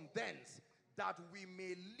us from thence, that we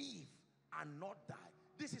may live and not die.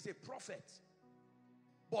 This is a prophet.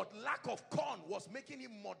 But lack of corn was making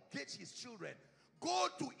him mortgage his children. Go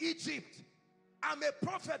to Egypt. I'm a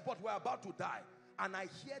prophet, but we're about to die. And I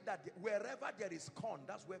hear that wherever there is corn,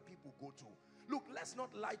 that's where people go to. Look, let's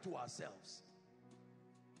not lie to ourselves.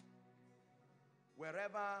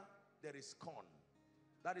 Wherever there is corn,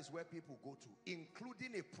 that is where people go to,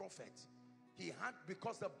 including a prophet. He had,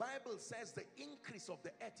 because the Bible says the increase of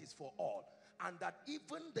the earth is for all, and that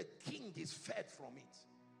even the king is fed from it.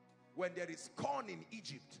 When there is corn in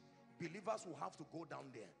Egypt, believers will have to go down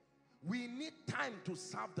there. We need time to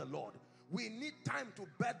serve the Lord. We need time to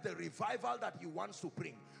bet the revival that he wants to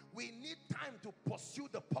bring. We need time to pursue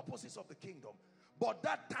the purposes of the kingdom. But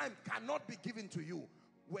that time cannot be given to you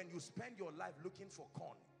when you spend your life looking for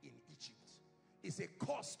corn in Egypt. It's a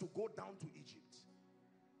cost to go down to Egypt.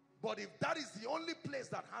 But if that is the only place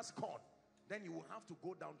that has corn, then you will have to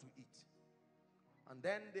go down to eat. And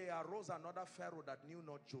then there arose another Pharaoh that knew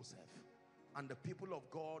not Joseph. And the people of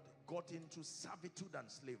God got into servitude and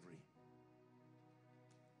slavery.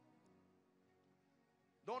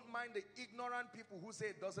 Don't mind the ignorant people who say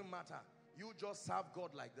it doesn't matter. You just serve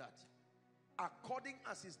God like that. According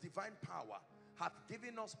as his divine power hath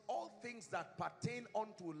given us all things that pertain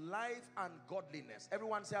unto life and godliness.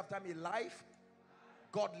 Everyone say after me, life,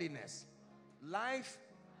 godliness. Life,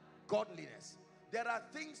 godliness. There are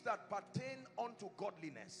things that pertain unto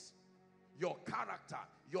godliness. Your character,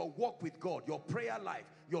 your walk with God, your prayer life,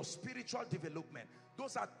 your spiritual development.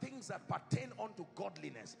 Those are things that pertain unto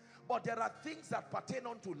godliness. But there are things that pertain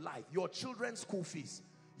unto life. Your children's school fees,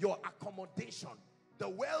 your accommodation, the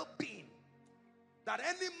well-being. That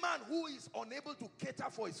any man who is unable to cater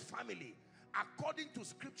for his family, according to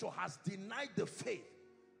scripture, has denied the faith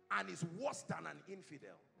and is worse than an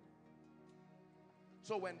infidel.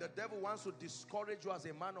 So when the devil wants to discourage you as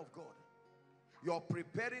a man of God, you're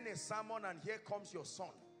preparing a sermon and here comes your son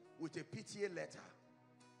with a PTA letter.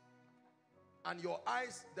 And your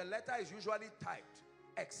eyes, the letter is usually typed,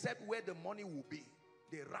 except where the money will be.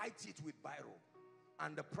 They write it with biro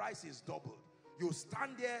and the price is doubled. You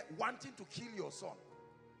stand there wanting to kill your son.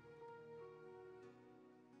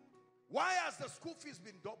 Why has the school fees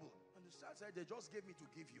been doubled? And the child said, they just gave me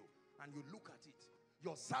to give you. And you look at it.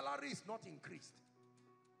 Your salary is not increased.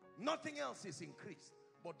 Nothing else is increased.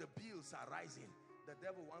 But the bills are rising. The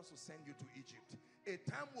devil wants to send you to Egypt. A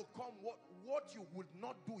time will come, what you would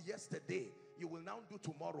not do yesterday, you will now do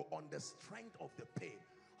tomorrow on the strength of the pain.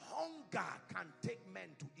 Hunger can take men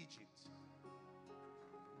to Egypt.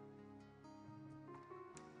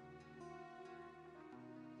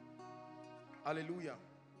 Hallelujah.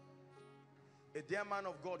 A dear man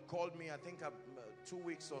of God called me, I think 2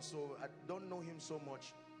 weeks or so. I don't know him so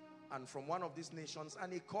much. And from one of these nations.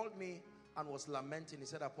 And he called me and was lamenting. He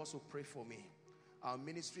said, Apostle, pray for me. Our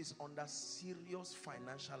ministry is under serious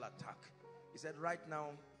financial attack. He said, right now,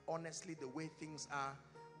 honestly, the way things are,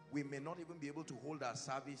 we may not even be able to hold our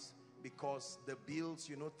service because the bills,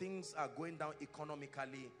 you know, things are going down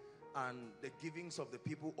economically. And the givings of the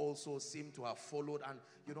people also seem to have followed. And,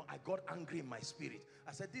 you know, I got angry in my spirit.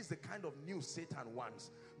 I said, this is the kind of news Satan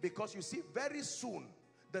wants. Because you see, very soon,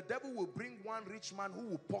 the devil will bring one rich man who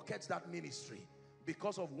will pocket that ministry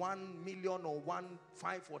because of 1 million or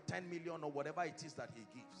 5 or 10 million or whatever it is that he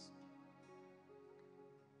gives.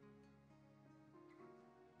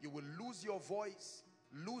 You will lose your voice,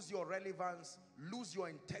 lose your relevance, lose your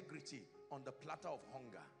integrity on the platter of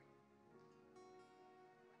hunger.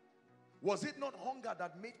 Was it not hunger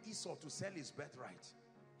that made Esau to sell his birthright?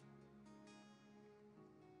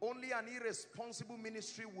 Only an irresponsible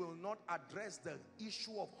ministry will not address the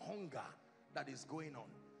issue of hunger that is going on.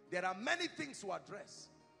 There are many things to address,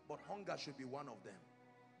 but hunger should be one of them.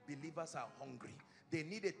 Believers are hungry. They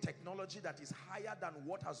need a technology that is higher than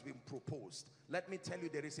what has been proposed. Let me tell you,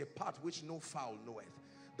 there is a part which no fowl knoweth.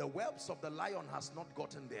 The whelps of the lion has not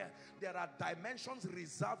gotten there. There are dimensions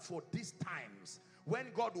reserved for these times when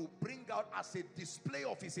God will bring out as a display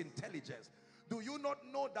of his intelligence. Do you not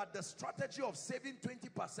know that the strategy of saving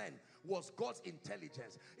 20% was God's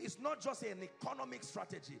intelligence? It's not just an economic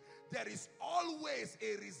strategy. There is always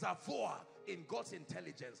a reservoir in God's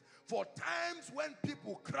intelligence. For times when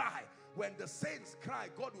people cry, when the saints cry,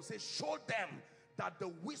 God will say, show them that the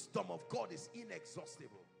wisdom of God is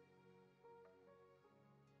inexhaustible.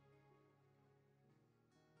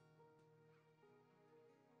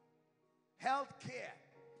 Healthcare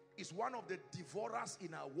is one of the devourers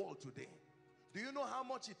in our world today. Do you know how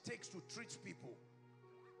much it takes to treat people?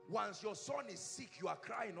 Once your son is sick, you are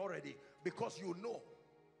crying already because you know.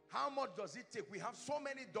 How much does it take? We have so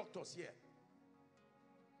many doctors here.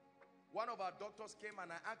 One of our doctors came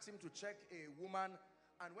and I asked him to check a woman,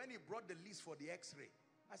 and when he brought the list for the x-ray,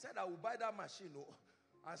 I said, I will buy that machine. Oh.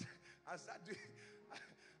 I started doing,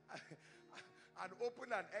 and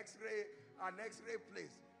open an x-ray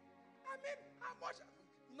place. I mean, how much?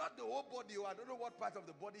 Not the whole body. I don't know what part of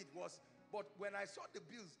the body it was. But when I saw the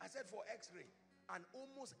bills, I said for x-ray. And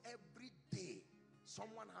almost every day,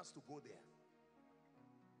 someone has to go there.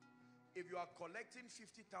 If you are collecting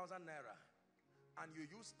 50,000 naira and you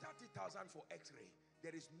use 30,000 for x-ray,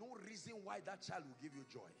 there is no reason why that child will give you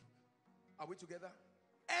joy. Are we together?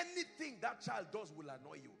 Anything that child does will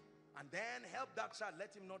annoy you. And then help that child,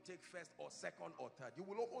 let him not take first or second or third. You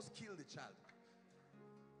will almost kill the child.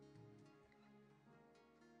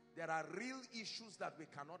 There are real issues that we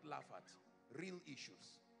cannot laugh at. Real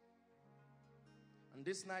issues. And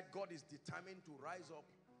this night, God is determined to rise up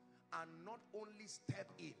and not only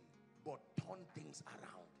step in, but turn things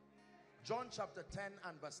around. John chapter 10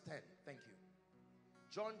 and verse 10. Thank you.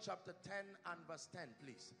 John chapter 10 and verse 10,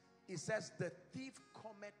 please. It says, the thief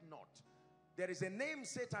cometh not. There is a name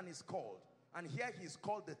Satan is called, and here he is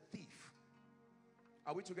called the thief.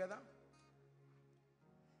 Are we together?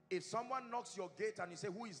 If someone knocks your gate and you say,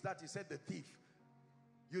 who is that? He said, the thief.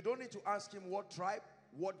 You don't need to ask him what tribe,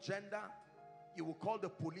 what gender. You will call the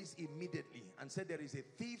police immediately and say, there is a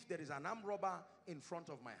thief, there is an armed robber in front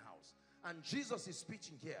of my house. And Jesus is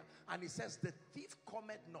speaking here, and he says, the thief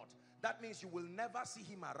cometh not. That means you will never see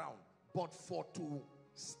him around, but for to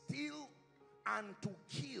steal and to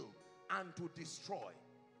kill and to destroy.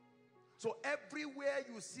 So everywhere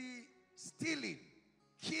you see stealing,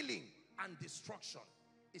 killing, and destruction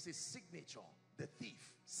is a signature, the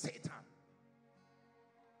thief, Satan.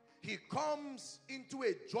 He comes into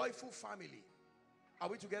a joyful family. Are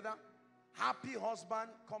we together? Happy husband,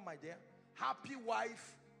 come my dear. Happy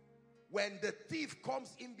wife. When the thief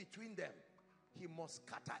comes in between them, he must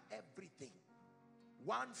scatter everything.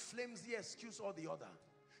 One flimsy excuse or the other.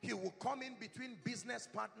 He will come in between business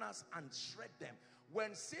partners and shred them.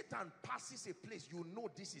 When Satan passes a place, you know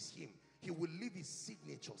this is him. He will leave his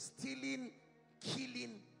signature. Stealing,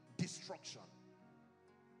 killing, destruction.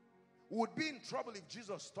 We would be in trouble if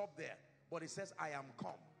Jesus stopped there. But he says, I am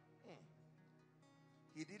come.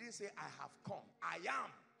 He didn't say, I have come. I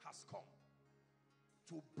am has come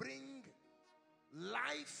to bring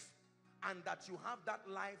life, and that you have that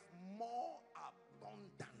life more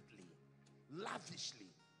abundantly,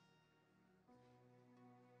 lavishly.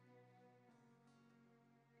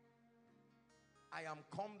 I am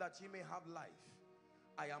come that ye may have life.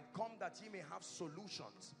 I am come that ye may have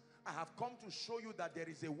solutions. I have come to show you that there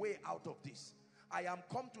is a way out of this. I am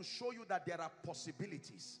come to show you that there are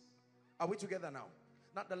possibilities. Are we together now?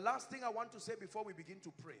 Now, the last thing I want to say before we begin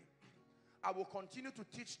to pray, I will continue to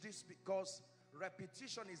teach this because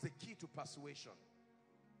repetition is the key to persuasion.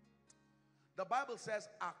 The Bible says,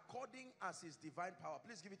 according as his divine power.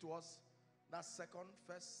 Please give it to us. That's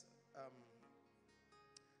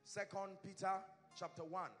Second Peter chapter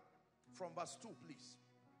 1 from verse 2, please.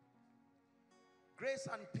 Grace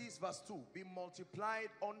and peace, verse 2, be multiplied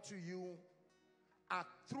unto you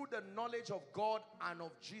through the knowledge of God and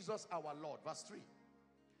of Jesus our Lord. Verse 3.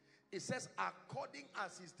 It says, according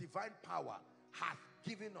as his divine power hath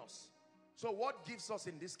given us. So what gives us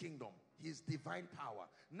in this kingdom? His divine power.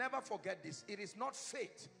 Never forget this. It is not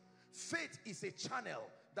faith. Faith is a channel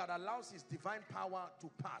that allows his divine power to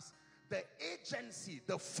pass. The agency,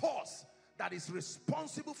 the force that is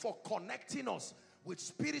responsible for connecting us with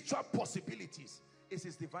spiritual possibilities is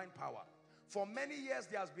his divine power. For many years,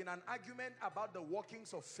 there has been an argument about the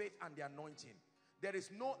workings of faith and the anointing. There is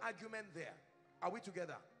no argument there. Are we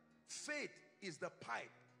together? Faith is the pipe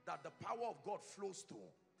that the power of God flows through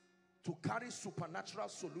to carry supernatural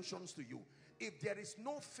solutions to you. If there is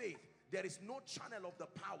no faith, there is no channel of the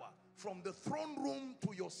power from the throne room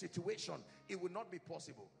to your situation. It will not be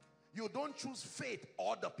possible. You don't choose faith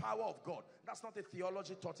or the power of God. That's not a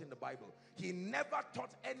theology taught in the Bible. He never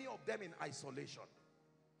taught any of them in isolation.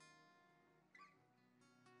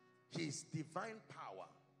 His divine power.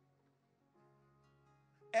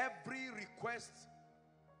 Every request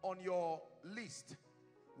on your list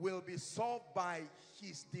will be solved by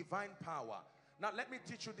his divine power. Now let me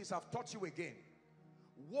teach you this. I've taught you again.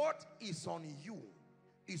 What is on you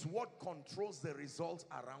is what controls the results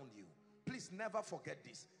around you. Please never forget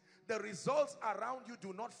this. The results around you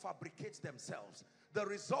do not fabricate themselves. The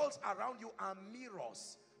results around you are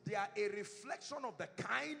mirrors. They are a reflection of the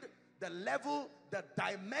kind the level, the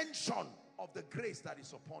dimension of the grace that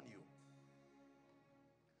is upon you.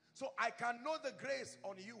 So I can know the grace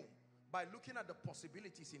on you by looking at the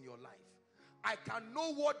possibilities in your life. I can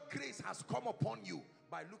know what grace has come upon you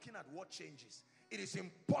by looking at what changes. It is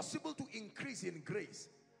impossible to increase in grace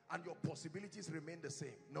and your possibilities remain the same.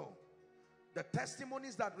 No. The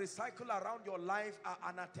testimonies that recycle around your life are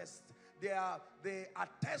an attest. They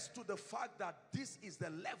attest to the fact that this is the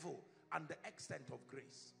level and the extent of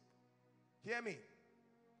grace. Hear me.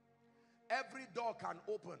 Every door can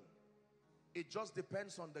open. It just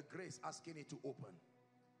depends on the grace asking it to open.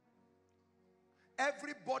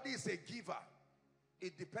 Everybody is a giver.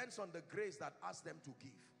 It depends on the grace that asks them to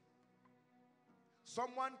give.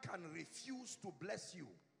 Someone can refuse to bless you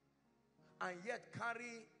and yet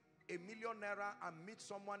carry ₦1 million and meet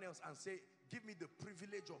someone else and say, give me the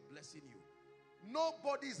privilege of blessing you.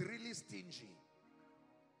 Nobody is really stingy.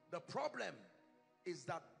 The problem is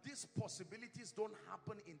that these possibilities don't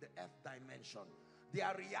happen in the earth dimension. They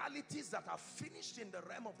are realities that are finished in the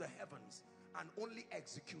realm of the heavens and only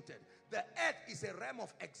executed. The earth is a realm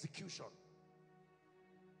of execution.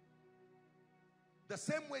 The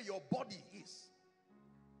same way your body is.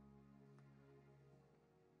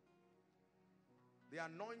 The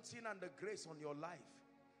anointing and the grace on your life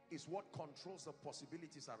is what controls the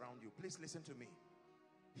possibilities around you. Please listen to me.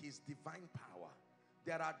 His divine power.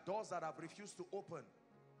 There are doors that have refused to open.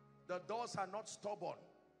 The doors are not stubborn.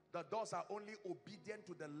 The doors are only obedient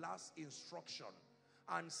to the last instruction.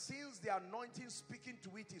 And since the anointing speaking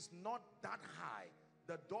to it is not that high,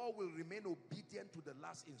 the door will remain obedient to the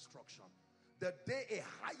last instruction. The day a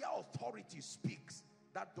higher authority speaks,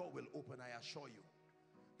 that door will open, I assure you.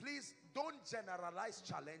 Please don't generalize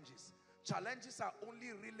challenges. Challenges are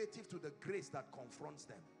only relative to the grace that confronts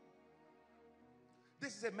them.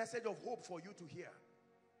 This is a message of hope for you to hear.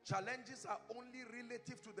 Challenges are only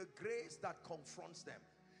relative to the grace that confronts them.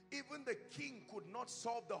 Even the king could not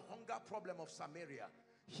solve the hunger problem of Samaria.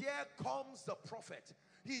 Here comes the prophet.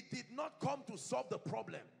 He did not come to solve the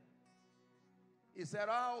problem. He said,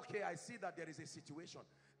 okay, I see that there is a situation.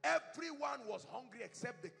 Everyone was hungry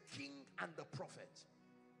except the king and the prophet.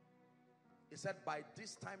 He said, by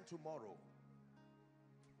this time tomorrow.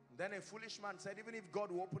 Then a foolish man said, even if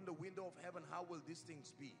God will open the window of heaven, how will these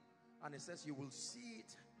things be? And he says, you will see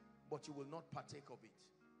it, but you will not partake of it.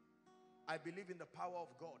 I believe in the power of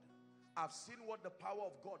God. I've seen what the power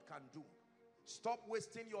of God can do. Stop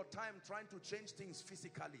wasting your time trying to change things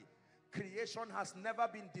physically. Creation has never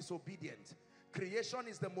been disobedient. Creation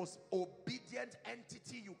is the most obedient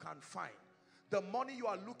entity you can find. The money you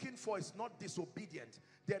are looking for is not disobedient.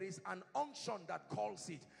 There is an unction that calls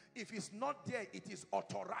it. If it's not there, it is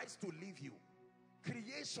authorized to leave you.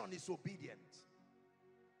 Creation is obedient.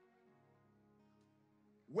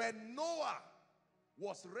 When Noah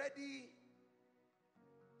was ready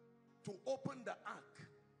to open the ark,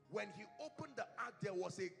 when he opened the ark, there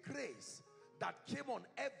was a grace that came on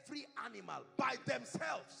every animal by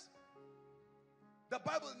themselves. The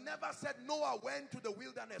Bible never said Noah went to the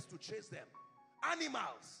wilderness to chase them.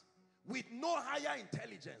 Animals with no higher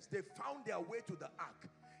intelligence, they found their way to the ark.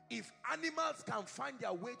 If animals can find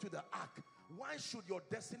their way to the ark, why should your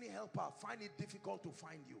destiny helper find it difficult to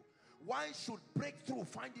find you? Why should breakthrough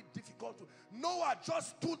find it difficult to? Noah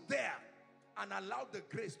just stood there and allowed the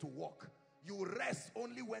grace to work. You rest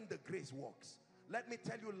only when the grace works. Let me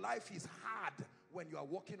tell you, life is hard when you are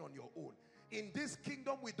walking on your own. In this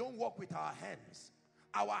kingdom, we don't walk with our hands.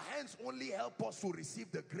 Our hands only help us to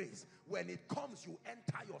receive the grace. When it comes, you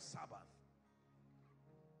enter your Sabbath.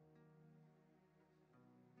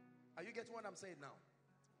 Are you getting what I'm saying now?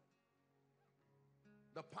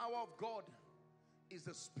 The power of God is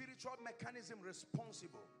the spiritual mechanism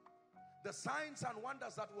responsible. The signs and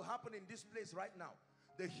wonders that will happen in this place right now,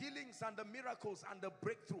 the healings and the miracles and the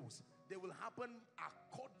breakthroughs, they will happen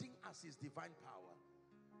according as his divine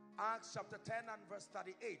power. Acts chapter 10 and verse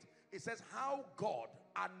 38, it says how God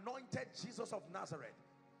anointed Jesus of Nazareth.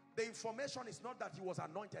 The information is not that he was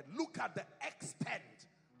anointed. Look at the extent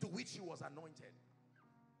to which he was anointed.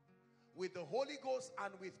 With the Holy Ghost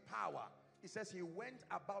and with power. It says he went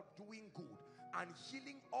about doing good and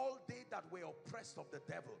healing all they that were oppressed of the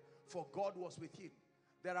devil, for God was with him.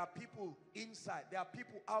 There are people inside, there are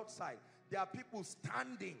people outside, there are people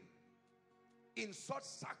standing in such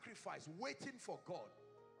sacrifice, waiting for God.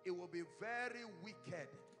 It will be very wicked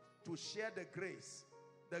to share the grace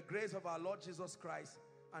of our Lord Jesus Christ,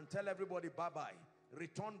 and tell everybody bye-bye.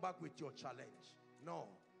 Return back with your challenge. No,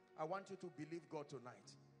 I want you to believe God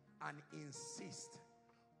tonight and insist.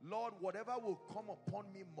 Lord, whatever will come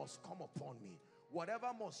upon me must come upon me. Whatever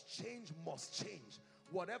must change must change.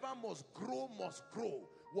 Whatever must grow must grow.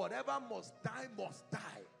 Whatever must die, must die.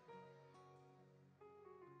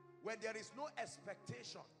 When there is no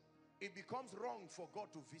expectation, it becomes wrong for God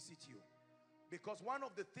to visit you. Because one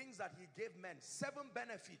of the things that he gave men, 7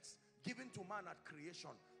 benefits given to man at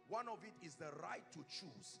creation, one of it is the right to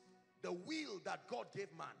choose. The will that God gave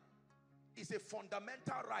man is a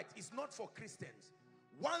fundamental right. It's not for Christians.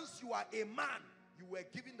 Once you are a man, you were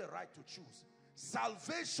given the right to choose.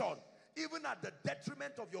 Salvation, even at the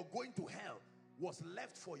detriment of your going to hell, was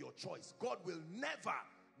left for your choice. God will never,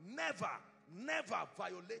 never, never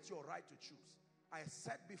violate your right to choose. I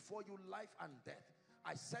set before you life and death.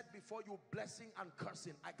 I set before you blessing and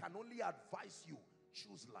cursing. I can only advise you,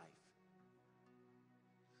 choose life.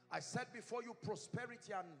 I set before you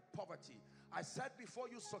prosperity and poverty. I set before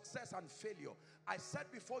you success and failure. I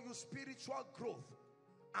set before you spiritual growth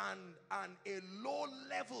and a low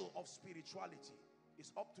level of spirituality.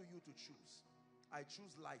 It's up to you to choose. I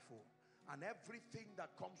choose life, and everything that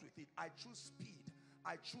comes with it. I choose speed.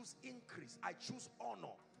 I choose increase. I choose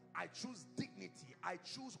honor. I choose dignity. I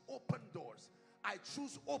choose open doors. I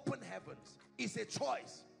choose open heavens. It's a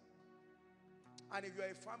choice. And if you're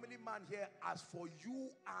a family man here, as for you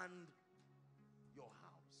and your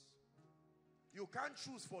house, you can't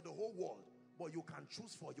choose for the whole world, but you can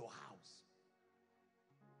choose for your house.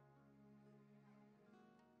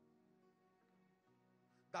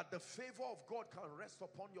 That the favor of God can rest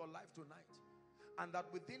upon your life tonight, and that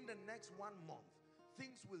within the next 1 month,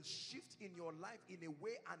 things will shift in your life in a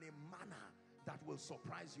way and a manner that will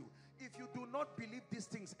surprise you. If you do not believe these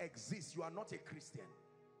things exist, you are not a Christian.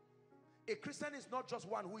 A Christian is not just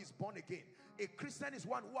one who is born again. A Christian is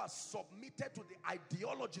one who has submitted to the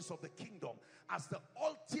ideologies of the kingdom as the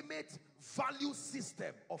ultimate value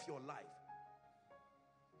system of your life.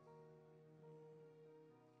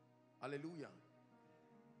 Hallelujah.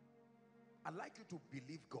 I'd like you to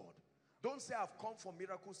believe God. Don't say, I've come for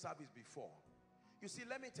miracle service before. You see,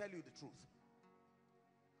 let me tell you the truth.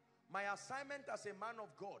 My assignment as a man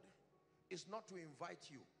of God is not to invite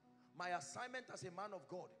you. My assignment as a man of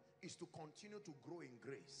God is to continue to grow in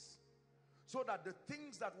grace. So that the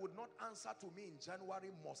things that would not answer to me in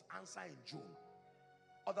January must answer in June.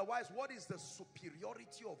 Otherwise, what is the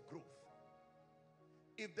superiority of growth?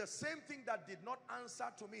 If the same thing that did not answer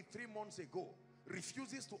to me 3 months ago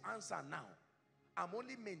refuses to answer now, I'm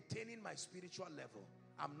only maintaining my spiritual level.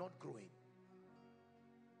 I'm not growing.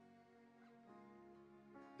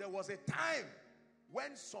 There was a time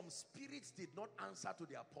when some spirits did not answer to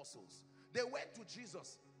the apostles. They went to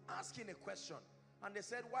Jesus asking a question, and they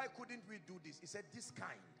said, why couldn't we do this? He said, this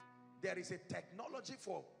kind. There is a technology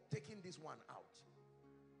for taking this one out.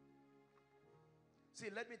 See,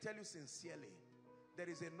 let me tell you sincerely, there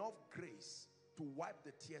is enough grace to wipe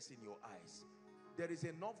the tears in your eyes. There is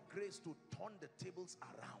enough grace to turn the tables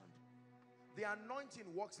around. The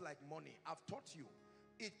anointing works like money. I've taught you.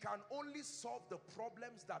 It can only solve the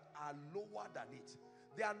problems that are lower than it.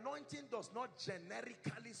 The anointing does not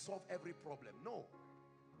generically solve every problem. No.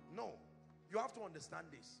 No. You have to understand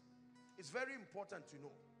this. It's very important to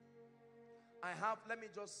know. Let me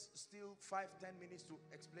just steal 5-10 minutes to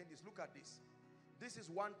explain this. Look at this. This is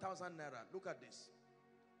 1,000 naira. Look at this.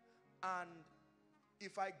 And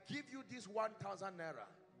if I give you this 1,000 naira,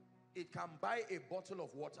 it can buy a bottle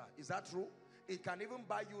of water. Is that true? It can even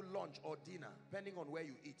buy you lunch or dinner, depending on where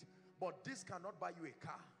you eat. But this cannot buy you a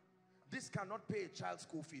car. This cannot pay a child's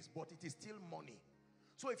school fees, but it is still money.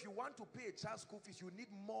 So if you want to pay a child's school fees, you need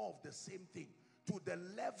more of the same thing to the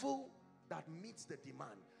level that meets the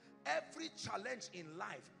demand. Every challenge in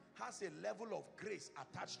life has a level of grace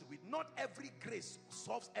attached to it. Not every grace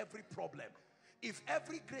solves every problem. If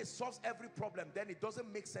every grace solves every problem, then it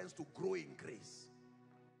doesn't make sense to grow in grace.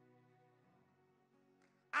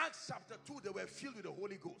 Acts chapter 2, they were filled with the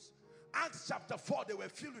Holy Ghost. Acts chapter 4, they were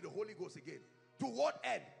filled with the Holy Ghost again. To what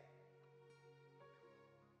end?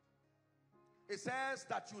 It says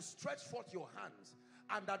that you stretch forth your hands,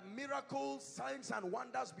 and that miracles, signs, and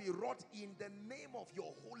wonders be wrought in the name of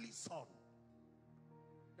your Holy Son.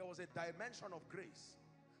 There was a dimension of grace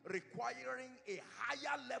requiring a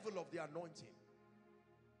higher level of the anointing.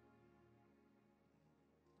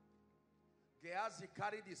 Gehazi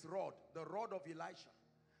carried his rod, the rod of Elisha,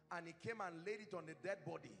 and he came and laid it on the dead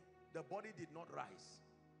body. The body did not rise.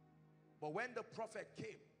 But when the prophet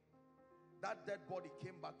came, that dead body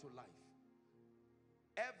came back to life.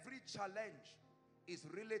 Every challenge is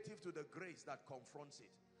relative to the grace that confronts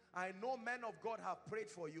it. I know men of God have prayed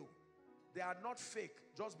for you. They are not fake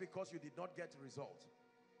just because you did not get a result.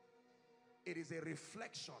 It is a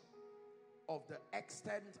reflection of the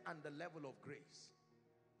extent and the level of grace.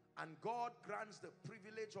 And God grants the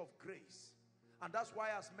privilege of grace And that's why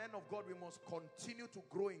as men of God, we must continue to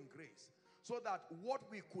grow in grace, so that what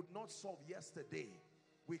we could not solve yesterday,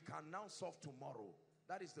 we can now solve tomorrow.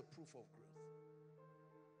 That is the proof of growth.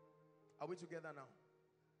 Are we together now?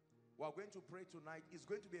 We are going to pray tonight. It's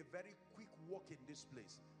going to be a very quick walk in this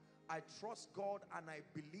place. I trust God and I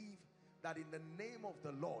believe that in the name of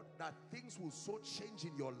the Lord, that things will so change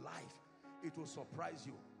in your life, it will surprise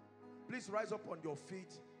you. Please rise up on your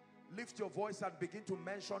feet, lift your voice and begin to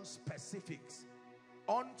mention specifics.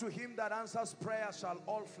 Unto him that answers prayer shall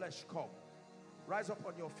all flesh come. Rise up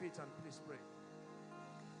on your feet and please pray.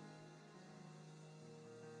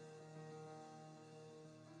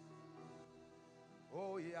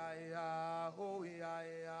 Oh yeah, yeah, oh yeah,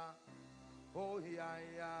 yeah, oh yeah,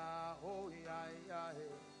 yeah, oh yeah, yeah,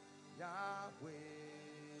 Yahweh,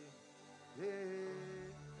 yeah.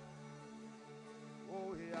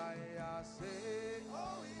 Oh yeah, yeah, say,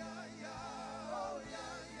 oh yeah, yeah, oh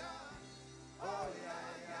yeah, yeah, oh yeah,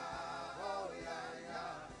 yeah, oh yeah,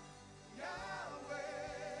 yeah, Yahweh,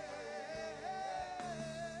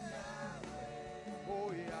 Yahweh. Oh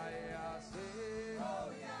yeah, yeah, say, oh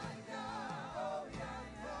yeah, yeah, oh yeah,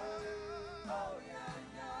 yeah, oh yeah,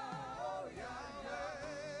 yeah, oh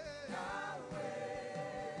Yahweh, Yahweh.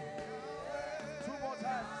 Two more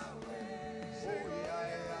times.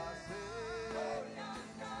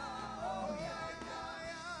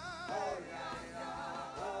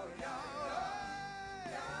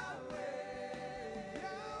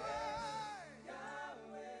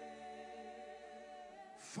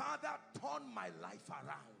 Father, turn my life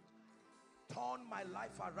around. Turn my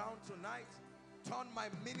life around tonight. Turn my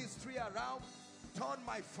ministry around. Turn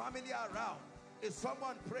my family around. Is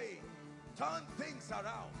someone praying? Turn things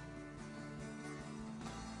around.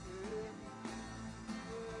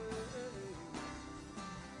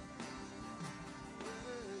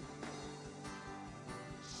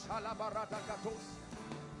 Shalabarata katos.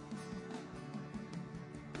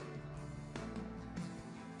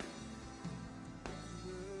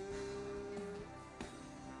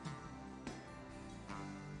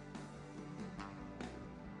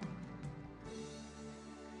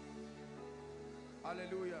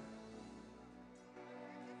 Hallelujah.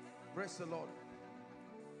 Praise the Lord.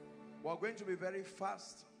 We're going to be very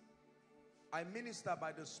fast. I minister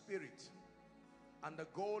by the Spirit, and the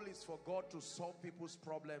goal is for God to solve people's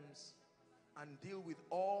problems and deal with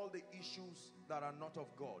all the issues that are not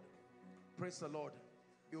of God. Praise the Lord.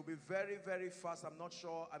 It will be very, very fast. I'm not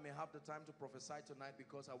sure I may have the time to prophesy tonight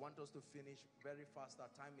because I want us to finish very fast. Our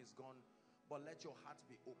time is gone. But let your heart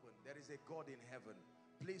be open. There is a God in heaven.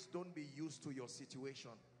 Please don't be used to your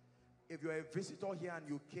situation. If you're a visitor here and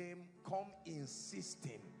you came, come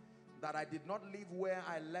insisting that I did not leave where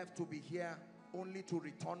I left to be here only to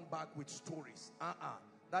return back with stories.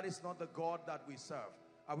 That is not the God that we serve.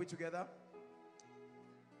 Are we together?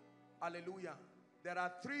 Hallelujah. There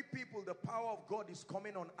are 3 people. The power of God is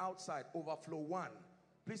coming on outside. Overflow 1.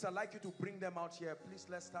 Please, I'd like you to bring them out here. Please,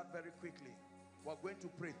 let's start very quickly. We're going to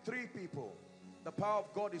pray. 3 people. The power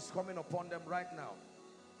of God is coming upon them right now.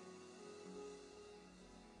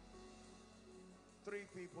 3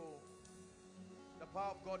 people. The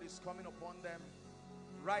power of God is coming upon them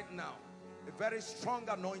right now. A very strong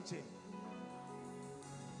anointing.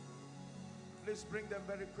 Please bring them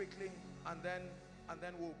very quickly, and then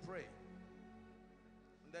we'll pray.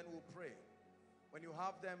 And then we'll pray. When you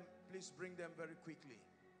have them, please bring them very quickly.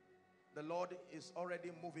 The Lord is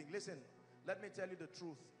already moving. Listen, let me tell you the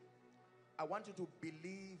truth. I want you to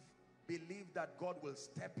believe that God will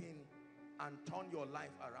step in and turn your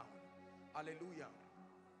life around. Hallelujah.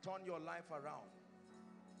 Turn your life around.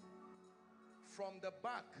 From the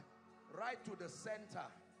back right to the center,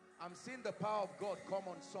 I'm seeing the power of God come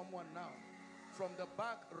on someone now. From the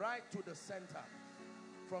back right to the center.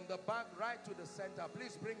 From the back right to the center.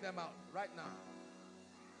 Please bring them out right now.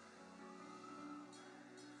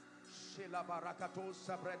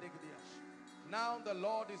 Now the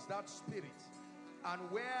Lord is that Spirit, and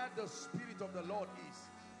where the Spirit of the Lord is,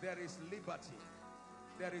 there is liberty.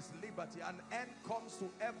 There is liberty. An end comes to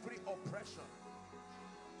every oppression.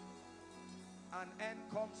 An end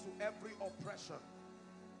comes to every oppression.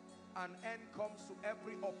 An end comes to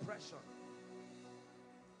every oppression.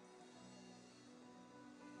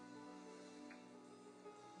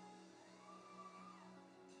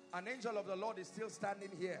 An angel of the Lord is still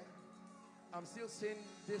standing here. I'm still seeing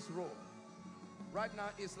this row. Right now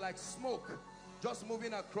it's like smoke just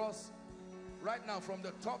moving across right now from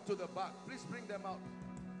the top to the back. Please bring them out.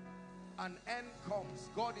 An end comes.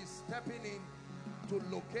 God is stepping in to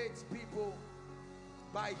locate people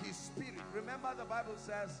by His Spirit. Remember, the Bible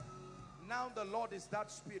says, now the Lord is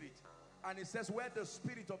that Spirit. And it says, where the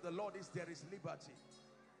Spirit of the Lord is, there is liberty.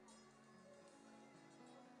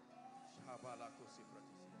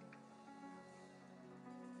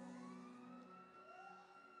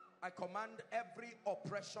 I command every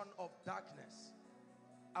oppression of darkness.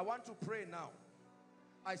 I want to pray now.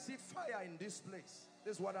 I see fire in this place.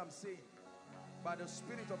 This is what I'm saying. By the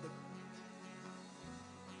Spirit of the...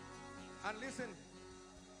 And listen,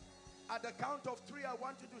 at the count of 3, I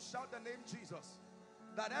want you to shout the name Jesus.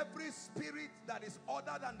 That every spirit that is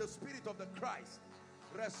other than the Spirit of the Christ,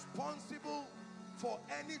 responsible for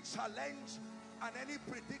any challenge and any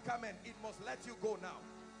predicament, it must let you go now.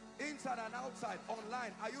 Inside and outside,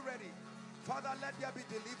 online. Are you ready? Father, let there be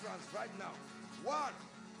deliverance right now. 1,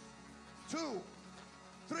 2,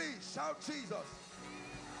 3. Shout Jesus.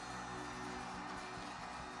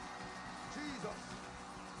 Jesus.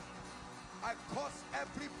 I curse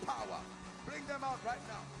every power. Bring them out right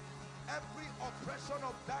now. Every oppression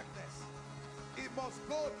of darkness. It must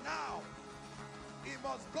go now. It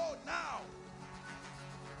must go now.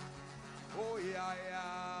 Oh yeah,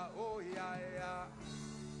 yeah. Oh yeah, yeah.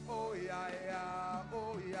 Oh yeah, yeah.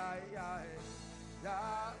 Oh yeah, yeah.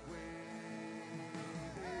 Yahweh.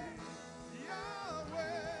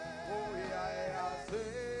 Yahweh. Oh yeah, yeah.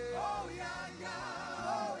 Say. Oh yeah, yeah.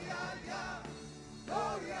 Oh yeah, yeah.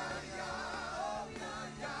 Oh yeah, yeah. Oh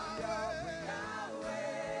yeah, Yahweh.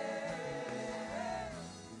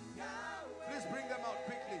 Please bring them out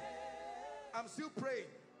quickly. I'm still praying.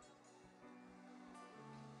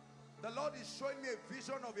 The Lord is showing me a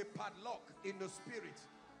vision of a padlock in the spirit.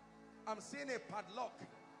 I'm seeing a padlock,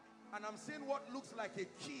 and I'm seeing what looks like a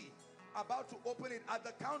key about to open it. At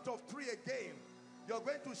the count of 3 again, you're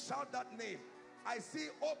going to shout that name. I see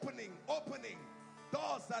opening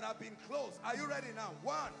doors that have been closed. Are you ready now?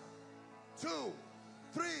 1, 2,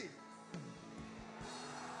 3.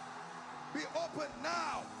 Be open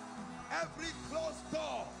now. Every closed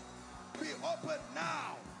door, be open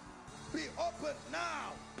now. Be open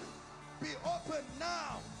now. Be open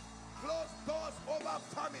now. Close doors over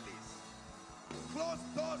families. Close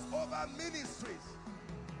doors over ministries.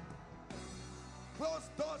 Close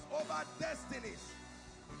doors over destinies.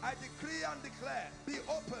 I decree and declare, be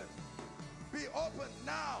open. Be open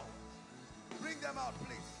now. Bring them out,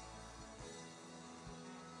 please.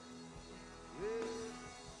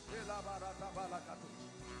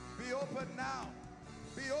 Be open now.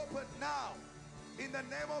 Be open now. In the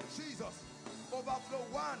name of Jesus. Overflow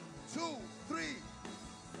 1, 2, 3.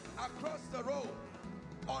 Across the road.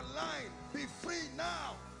 Online. Be free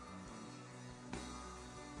now.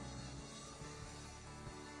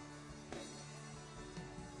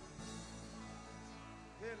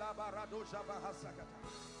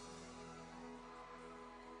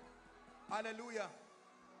 Hallelujah.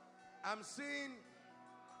 I'm seeing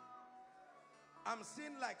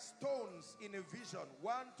like stones in a vision.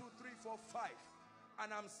 1, 2, 3, 4, 5.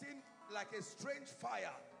 And I'm seeing like a strange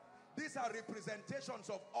fire. These are representations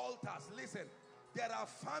of altars. Listen, there are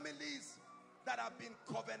families that have been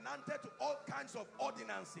covenanted to all kinds of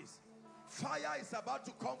ordinances. Fire is about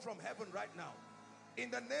to come from heaven right now. In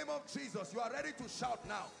the name of Jesus, you are ready to shout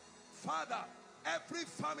now. Father, every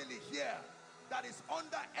family here that is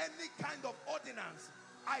under any kind of ordinance,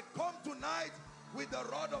 I come tonight with the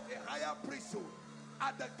rod of a higher priesthood.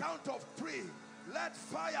 At the count of 3, let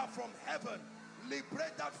fire from heaven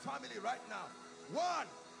liberate that family right now. 1,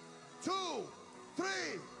 2, 3.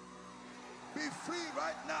 Be free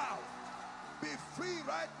right now. Be free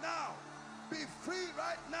right now. Be free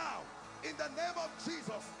right now. In the name of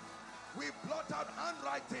Jesus, we blot out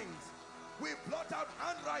handwritings. We blot out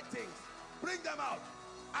handwritings. Bring them out.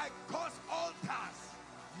 I curse altars,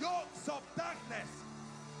 yokes of darkness,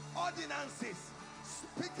 ordinances,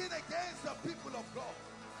 speaking against the people of God.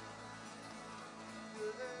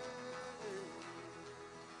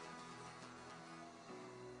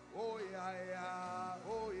 Oh yeah, yeah.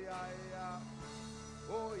 Oh yeah, yeah.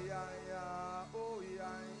 Oh yeah, yeah. Oh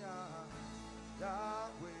yeah, yeah.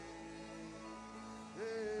 Yahweh.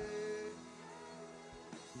 Hey.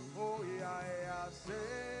 Oh yeah, yeah. Say.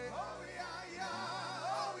 Oh yeah, yeah.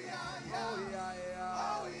 Oh yeah, yeah. Oh yeah, yeah.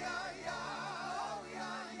 Oh yeah, yeah. Oh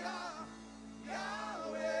yeah, yeah.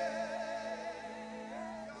 Yahweh.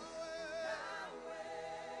 Yahweh.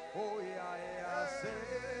 Oh yeah, yeah. Say.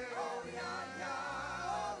 Oh yeah, yeah.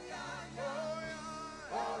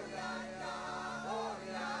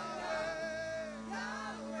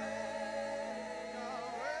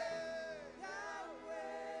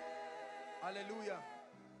 Hallelujah.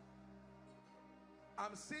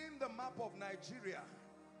 I'm seeing the map of Nigeria,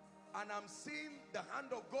 and I'm seeing the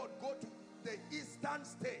hand of God go to the eastern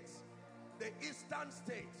states. The eastern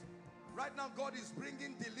states. Right now, God is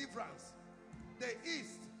bringing deliverance. The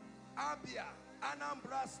East, Abia,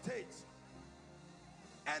 Anambra State,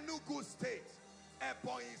 Enugu State,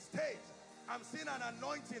 Ebonyi State. I'm seeing an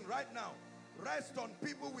anointing right now. Rest on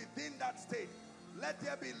people within that state. Let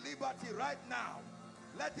there be liberty right now.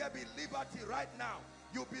 Let there be liberty right now.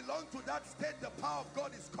 You belong to that state. The power of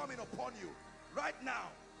God is coming upon you. Right now.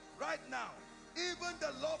 Right now. Even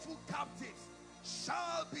the lawful captives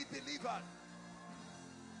shall be delivered.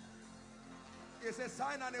 It's a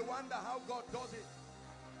sign and a wonder how God does it.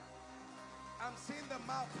 I'm seeing the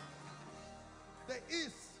map. The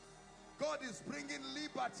East, God is bringing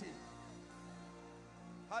liberty.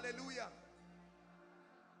 Hallelujah.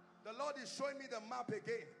 The Lord is showing me the map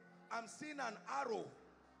again. I'm seeing an arrow,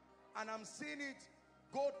 and I'm seeing it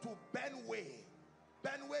go to Benue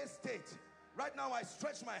State. Right now I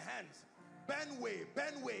stretch my hands.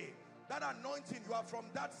 Benue, that anointing, you are from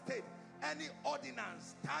that state. Any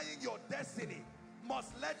ordinance tying your destiny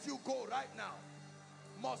must let you go right now.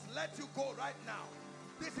 Must let you go right now.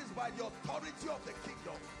 This is by the authority of the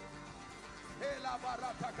kingdom.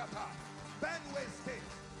 Benue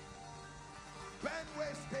State.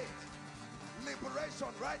 Benue State.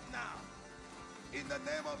 Liberation right now. In the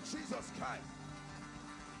name of Jesus Christ.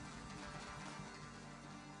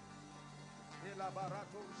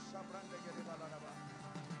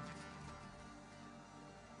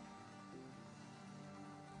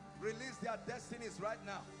 Release their destinies right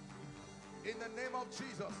now. In the name of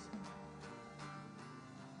Jesus.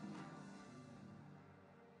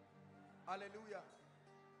 Hallelujah.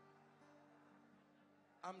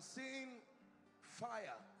 I'm seeing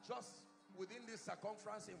fire just within this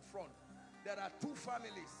circumference in front. There are two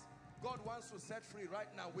families God wants to set free right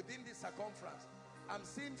now within this circumference. I'm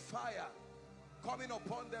seeing fire coming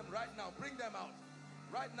upon them right now. Bring them out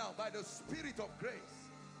right now by the Spirit of grace.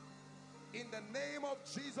 In the name of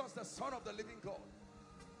Jesus, the Son of the living God.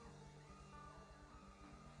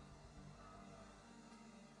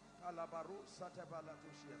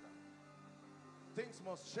 Things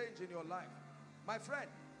must change in your life. My friend,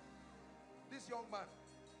 this young man,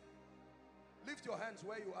 lift your hands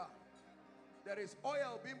where you are. There is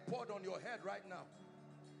oil being poured on your head right now.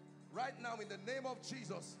 Right now, in the name of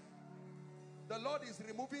Jesus, the Lord is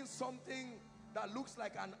removing something that looks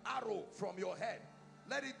like an arrow from your head.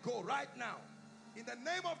 Let it go right now. In the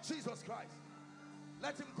name of Jesus Christ.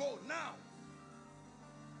 Let him go now.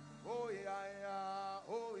 Oh yeah,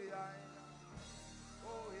 yeah. Oh yeah, yeah.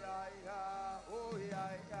 Oh yeah, yeah. Oh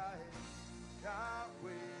yeah, yeah.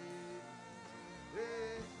 Yahweh.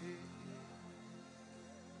 Hey, hey.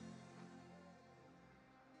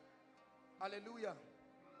 Hallelujah.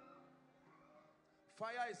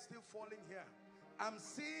 Fire is still falling here. I'm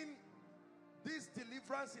seeing this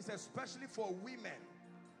deliverance is especially for women.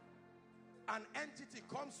 An entity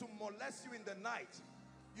comes to molest you in the night.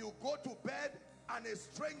 You go to bed and a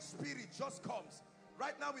strange spirit just comes.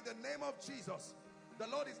 Right now, in the name of Jesus, the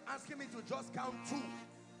Lord is asking me to just count 2.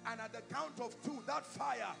 And at the count of 2, that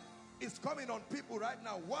fire is coming on people right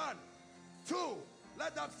now. 1, 2.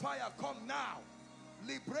 Let that fire come now.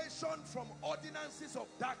 Liberation from ordinances of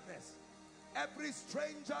darkness. Every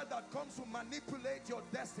stranger that comes to manipulate your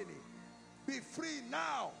destiny, be free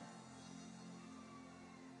now.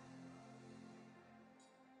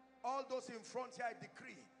 All those in front here, I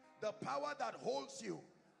decree the power that holds you.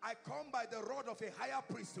 I come by the rod of a higher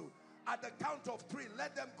priesthood. At the count of 3,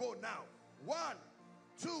 let them go now. 1,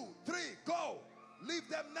 2, 3, go. Leave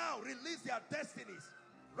them now. Release their destinies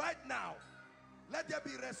right now. Let there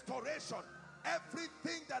be restoration.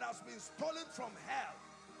 Everything that has been stolen from hell,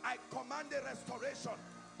 I command a restoration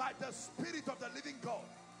by the Spirit of the living God,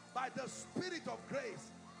 by the Spirit of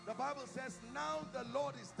grace. The Bible says, now the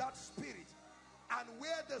Lord is that Spirit, and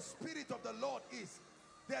where the Spirit of the Lord is,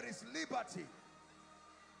 there is liberty.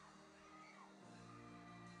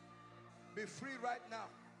 Be free right now.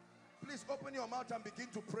 Please open your mouth and begin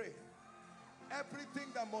to pray.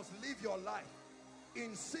 Everything that must leave your life,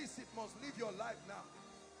 insist it must leave your life now.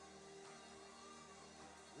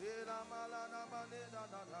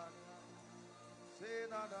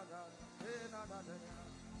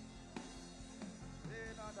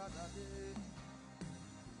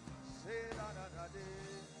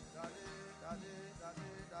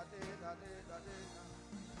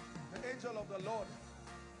 The angel of the Lord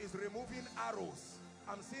is removing arrows.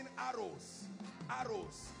 I'm seeing arrows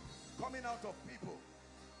coming out of people.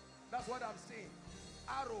 That's what I'm seeing.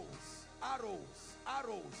 Arrows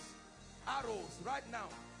right now,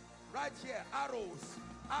 right here. Arrows,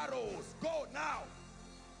 go now.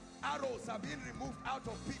 Arrows are being removed out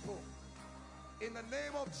of people in the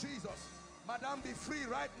name of Jesus. Madam, be free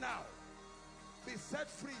right now. Be set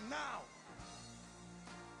free now.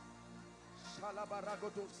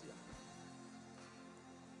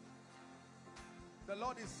 The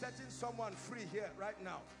Lord is setting someone free here right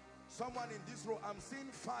now. Someone in this row, I'm seeing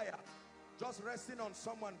fire just resting on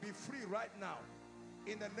someone. Be free right now.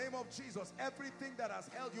 In the name of Jesus, everything that has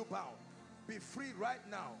held you bound, be free right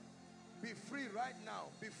now. Be free right now.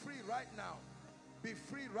 Be free right now. Be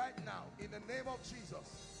free right now. In the name of Jesus.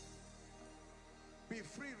 Be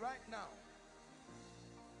free right now.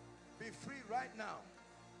 Be free right now.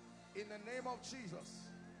 In the name of Jesus.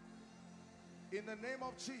 In the name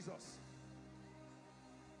of Jesus.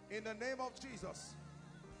 In the name of Jesus.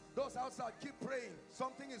 Those outside, keep praying.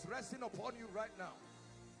 Something is resting upon you right now.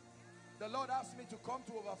 The Lord asked me to come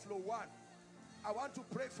to Overflow 1. I want to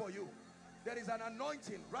pray for you. There is an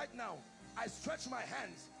anointing right now. I stretch my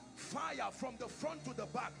hands. Fire from the front to the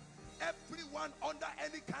back. Everyone under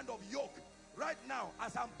any kind of yoke right now,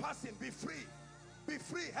 as I'm passing, be free. Be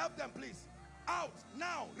free. Help them, please. Out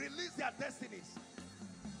now. Release their destinies.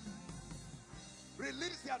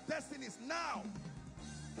 Release their destinies now.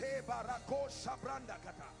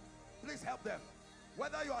 Please help them.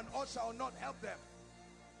 Whether you're an usher or not, help them.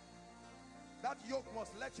 That yoke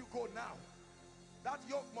must let you go now. That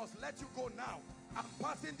yoke must let you go now. I'm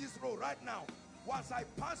passing this road right now. Once I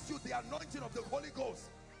pass you, the anointing of the Holy Ghost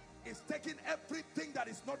is taking everything that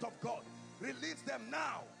is not of God. Release them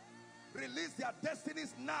now. Release their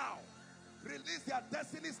destinies now. Release their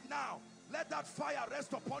destinies now. Let that fire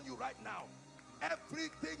rest upon you right now.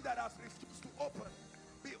 Everything that has refused to open,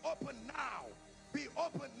 be open now. Be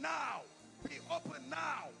open now. Be open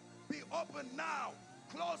now. Be open now.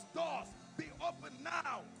 Closed doors, be open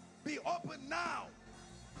now. Be open now.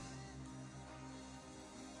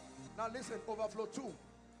 Now listen, Overflow 2.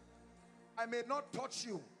 I may not touch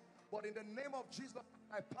you, but in the name of Jesus,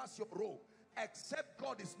 I pass your row. Except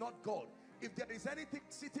God is not God. If there is anything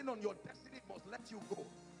sitting on your destiny, it must let you go.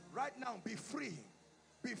 Right now, be free.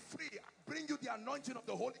 Be free. I bring you the anointing of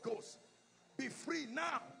the Holy Ghost. Be free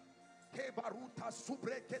now.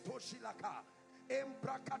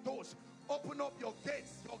 Open up your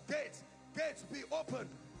gates. Your gates. Gates be open.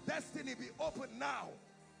 Destiny be open now.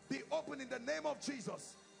 Be open in the name of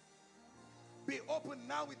Jesus. Be open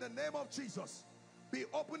now in the name of Jesus. Be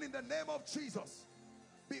open in the name of Jesus.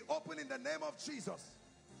 Be open in the name of Jesus.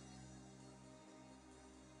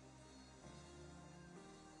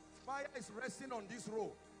 Fire is resting on this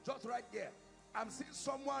road, just right here. I'm seeing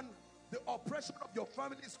someone, the oppression of your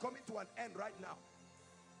family is coming to an end right now.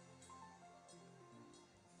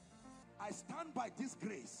 I stand by this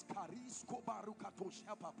grace. Help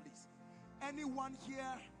her, please. Anyone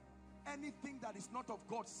here, anything that is not of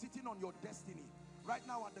God sitting on your destiny, right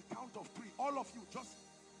now at the count of 3, all of you, just,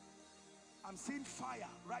 I'm seeing fire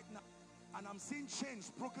right now. And I'm seeing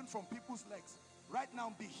chains broken from people's legs. Right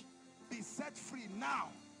now, be set free now.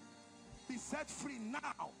 Be set free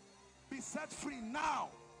now. Be set free now.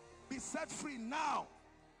 Be set free now.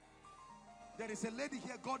 There is a lady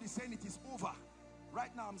here, God is saying it is over.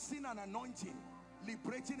 Right now, I'm seeing an anointing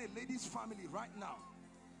liberating a lady's family right now.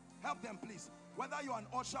 Help them, please. Whether you're an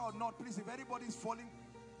usher or not, please, if anybody's falling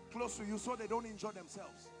close to you so they don't injure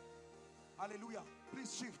themselves. Hallelujah.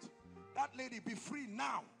 Please shift. That lady, be free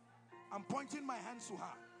now. I'm pointing my hands to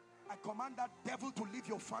her. I command that devil to leave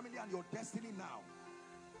your family and your destiny now.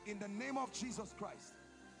 In the name of Jesus Christ.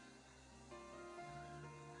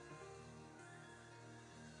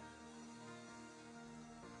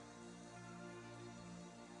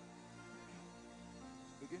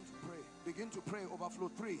 Begin to pray. Begin to pray. Overflow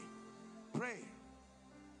 3. Pray.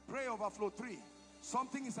 Pray, Overflow 3.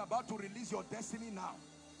 Something is about to release your destiny now.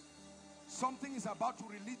 Something is about to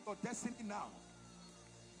release your destiny now.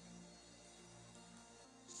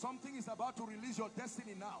 Something is about to release your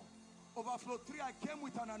destiny now. Overflow 3, I came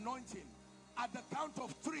with an anointing. At the count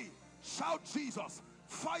of 3, shout Jesus.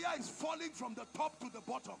 Fire is falling from the top to the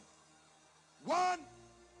bottom. 1,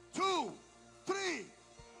 2, 3.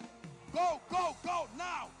 Go, go, go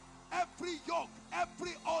now. Every yoke,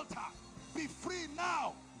 every altar, be free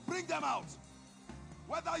now. Bring them out.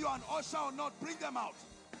 Whether you're an usher or not, bring them out.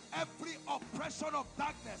 Every oppression of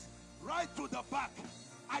darkness, right to the back.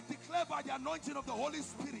 I declare by the anointing of the Holy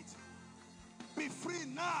Spirit, be free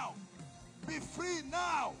now. Be free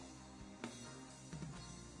now.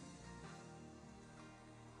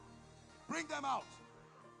 Bring them out.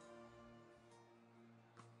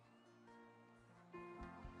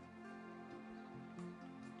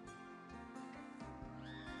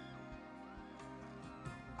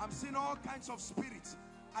 I'm seeing all kinds of spirits.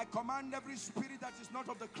 I command every spirit that is not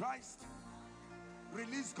of the Christ,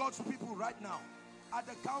 release God's people right now. At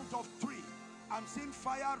the count of 3, I'm seeing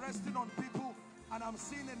fire resting on people. And I'm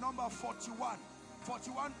seeing a number 41.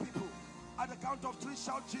 41 people. At the count of 3,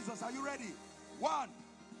 shout Jesus. Are you ready? 1,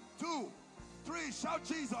 2, 3. Shout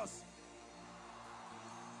Jesus.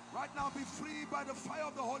 Right now, be free by the fire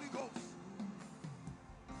of the Holy Ghost.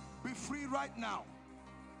 Be free right now.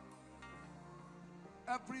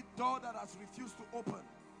 Every door that has refused to open,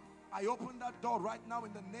 I open that door right now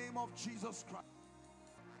in the name of Jesus Christ.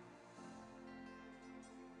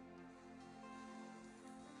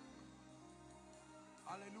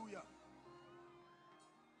 Hallelujah.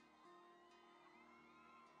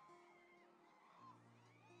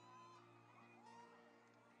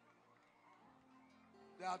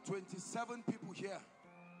 There are 27 people here.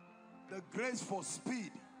 The grace for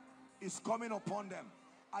speed is coming upon them.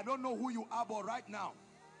 I don't know who you are, but right now,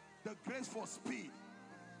 the grace for speed,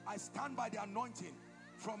 I stand by the anointing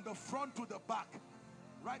from the front to the back.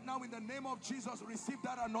 Right now, in the name of Jesus, receive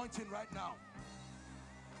that anointing right now.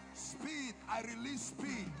 Speed, I release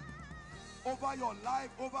speed over your life,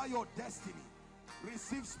 over your destiny.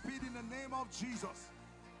 Receive speed in the name of Jesus.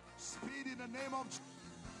 Speed in the name of Jesus.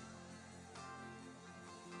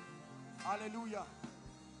 Hallelujah.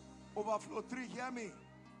 Overflow 3, hear me.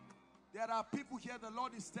 There are people here, the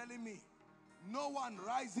Lord is telling me, no one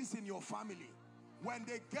rises in your family. When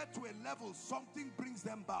they get to a level, something brings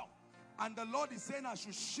them down. And the Lord is saying, I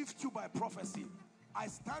should shift you by prophecy. I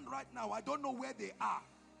stand right now, I don't know where they are,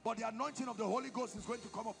 but the anointing of the Holy Ghost is going to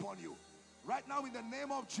come upon you. Right now, in the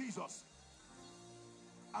name of Jesus,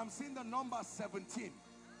 I'm seeing the number 17.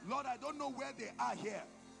 Lord, I don't know where they are here,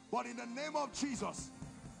 but in the name of Jesus,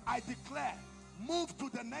 I declare, move to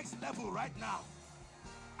the next level right now.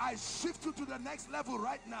 I shift you to the next level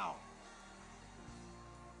right now.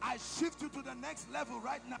 I shift you to the next level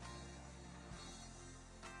right now.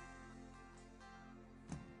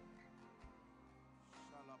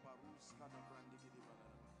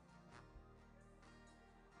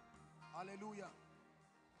 Hallelujah.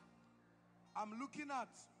 I'm looking at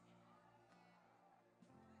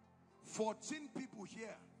 14 people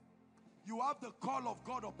here. You have the call of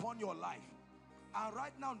God upon your life. And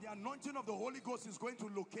right now, the anointing of the Holy Ghost is going to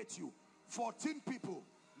locate you. 14 people.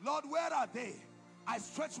 Lord, where are they? I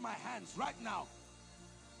stretch my hands right now.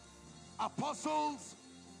 Apostles,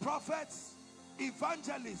 prophets,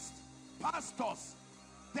 evangelists, pastors,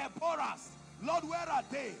 Deborahs. Lord, where are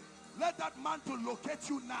they? Let that mantle locate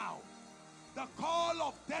you now. The call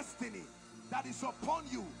of destiny that is upon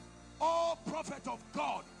you, oh prophet of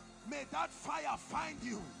God, may that fire find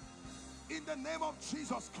you in the name of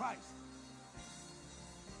Jesus Christ.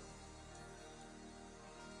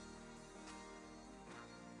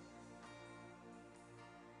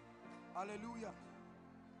 Hallelujah.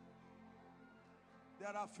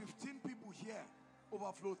 There are 15 people here.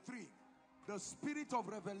 Overflow 3. The spirit of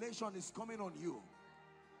revelation is coming on you.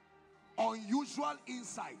 Unusual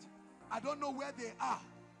insight. I don't know where they are,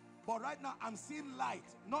 but right now I'm seeing light,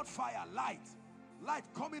 not fire, light. Light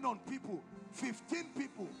coming on people. 15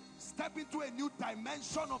 people step into a new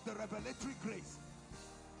dimension of the revelatory grace.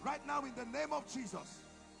 Right now, in the name of Jesus.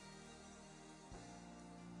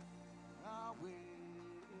 Yahweh.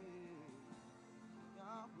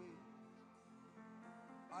 Yahweh.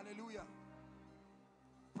 Hallelujah.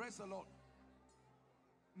 Praise the Lord.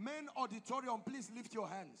 Main auditorium, please lift your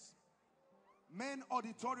hands. Main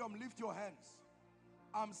auditorium, lift your hands.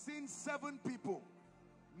 I'm seeing 7 people.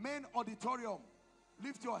 Main auditorium,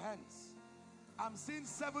 lift your hands. I'm seeing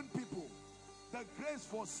 7 people. The grace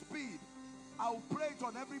for speed, I'll pray it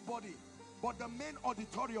on everybody. But the main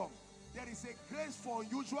auditorium, there is a grace for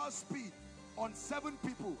unusual speed on 7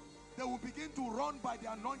 people. They will begin to run by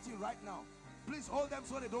the anointing right now. Please hold them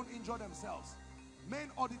so they don't injure themselves.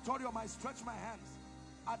 Main auditorium, I stretch my hands.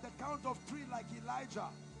 At the count of 3, like Elijah,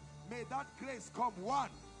 may that grace come. 1,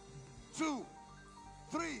 2,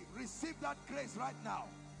 3. Receive that grace right now.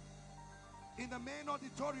 In the main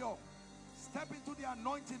auditorium, step into the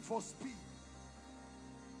anointing for speed.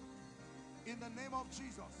 In the name of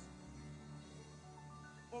Jesus.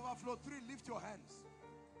 Overflow 3, lift your hands.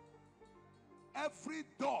 Every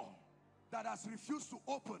door that has refused to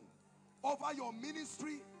open over your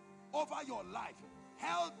ministry, over your life,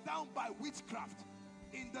 held down by witchcraft,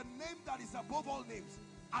 in the name that is above all names,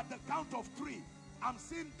 at the count of 3, I'm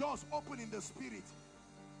seeing doors open in the spirit.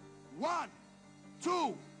 1,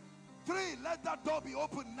 2, 3. Let that door be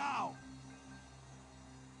open now.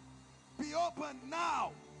 Be open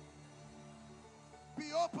now. Be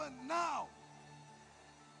open now.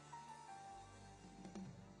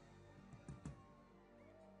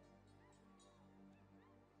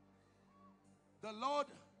 The Lord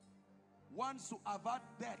wants to avert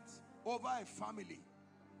death over a family.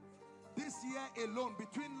 This year alone,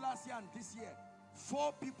 between last year and this year,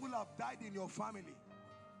 4 people have died in your family.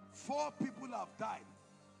 4 people have died.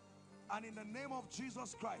 And in the name of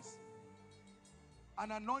Jesus Christ,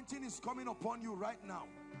 an anointing is coming upon you right now.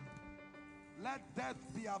 Let death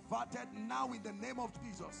be averted now in the name of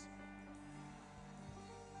Jesus.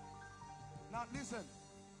 Now listen,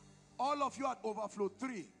 all of you at Overflow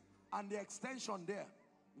 3 and the extension there,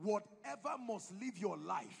 whatever must leave your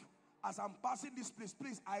life, as I'm passing this place,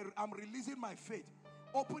 please, I'm releasing my faith.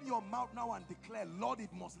 Open your mouth now and declare, Lord,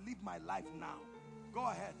 it must leave my life now. Go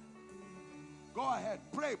ahead. Go ahead.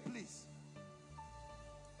 Pray, please.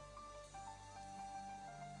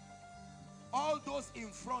 All those in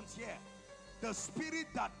front here, the spirit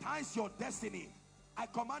that ties your destiny, I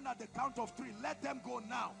command at the count of 3, let them go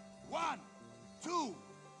now. 1, 2,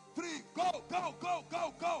 3, go, go, go,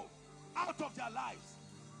 go, go. Out of their lives,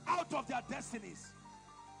 out of their destinies.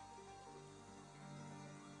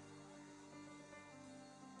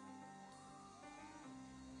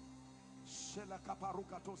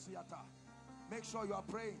 Make sure you are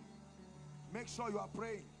praying. Make sure you are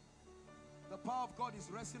praying. The power of God is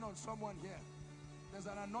resting on someone here. There's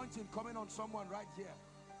an anointing coming on someone right here.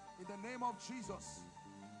 In the name of Jesus.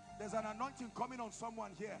 There's an anointing coming on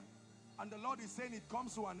someone here. And the Lord is saying it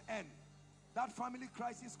comes to an end. That family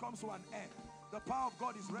crisis comes to an end. The power of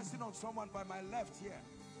God is resting on someone by my left here.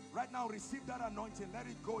 Right now, receive that anointing. Let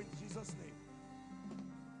it go in Jesus' name.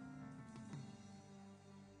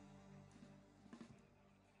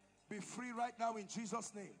 Be free right now in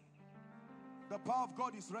Jesus' name. The power of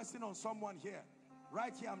God is resting on someone here.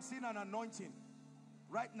 Right here, I'm seeing an anointing.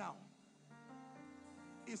 Right now.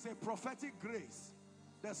 It's a prophetic grace.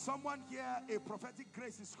 There's someone here, a prophetic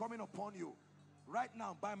grace is coming upon you. Right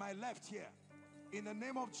now, by my left here. In the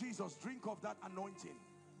name of Jesus, drink of that anointing.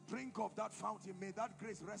 Drink of that fountain. May that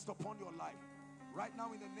grace rest upon your life. Right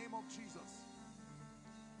now, in the name of Jesus.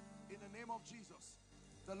 In the name of Jesus.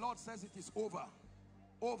 The Lord says it is over.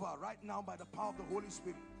 Over right now by the power of the Holy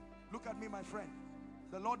Spirit. Look at me, my friend.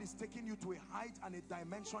 The Lord is taking you to a height and a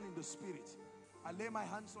dimension in the Spirit. I lay my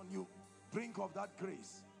hands on you. Drink of that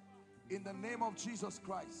grace. In the name of Jesus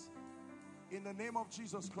Christ. In the name of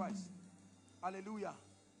Jesus Christ. Hallelujah.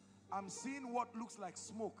 I'm seeing what looks like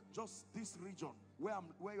smoke. Just this region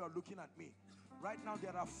where you are looking at me. Right now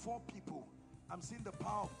there are 4 people. I'm seeing the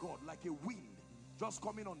power of God like a wind just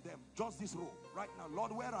coming on them. Just this row. Right now.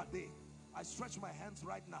 Lord, where are they? I stretch my hands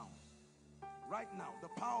right now. Right now, the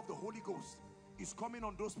power of the Holy Ghost is coming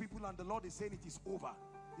on those people, and the Lord is saying it is over.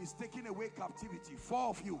 He's taking away captivity. 4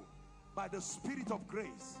 of you, by the Spirit of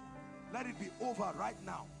grace, let it be over right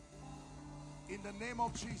now. In the name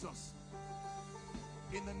of Jesus.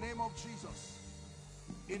 In the name of Jesus.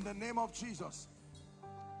 In the name of Jesus.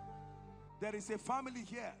 There is a family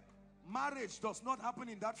here. Marriage does not happen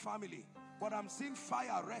in that family, but I'm seeing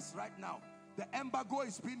fire rest right now. The embargo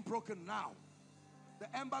is being broken now.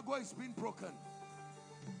 The embargo is being broken.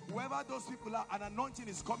 Whoever those people are, an anointing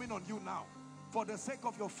is coming on you now. For the sake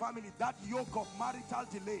of your family, that yoke of marital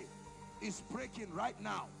delay is breaking right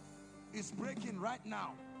now. It's breaking right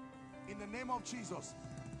now. In the name of Jesus.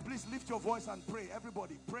 Please lift your voice and pray.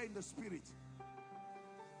 Everybody, pray in the Spirit.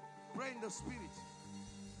 Pray in the Spirit.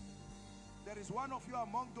 There is one of you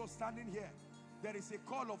among those standing here. There is a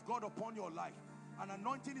call of God upon your life. An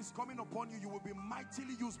anointing is coming upon you. You will be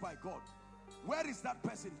mightily used by God. Where is that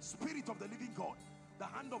person? Spirit of the living God. The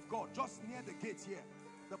hand of God just near the gate here.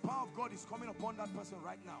 The power of God is coming upon that person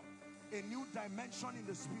right now. A new dimension in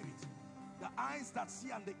the Spirit. The eyes that see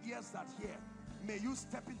and the ears that hear. May you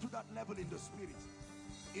step into that level in the Spirit.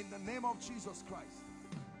 In the name of Jesus Christ.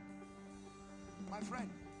 My friend,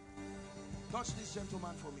 touch this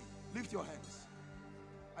gentleman for me. Lift your hands.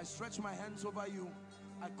 I stretch my hands over you.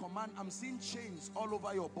 I command, I'm seeing chains all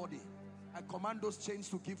over your body. I command those chains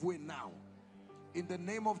to give way now. In the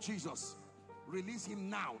name of Jesus. Release him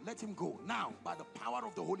now. Let him go now by the power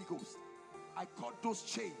of the Holy Ghost. I cut those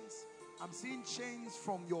chains. I'm seeing chains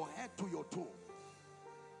from your head to your toe.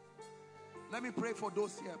 Let me pray for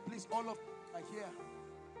those here. Please, all of you are here.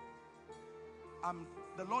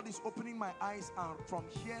 The Lord is opening my eyes, and from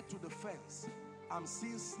here to the fence, I'm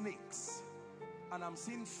seeing snakes. And I'm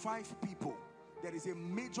seeing 5 people. There is a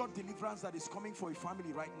major deliverance that is coming for a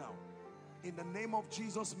family right now. In the name of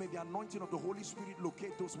Jesus, may the anointing of the Holy Spirit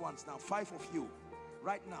locate those ones now. 5 of you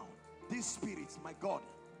right now. These spirits, my God,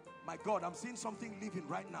 I'm seeing something living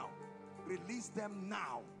right now. Release them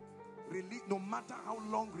now. Release, no matter how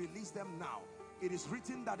long, release them now. It is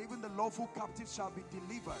written that even the lawful captives shall be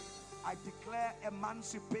delivered. I declare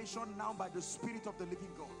emancipation now by the Spirit of the living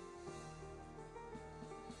God.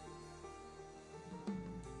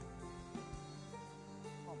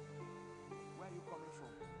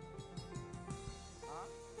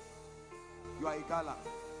 You are a gala.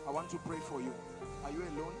 I want to pray for you. Are you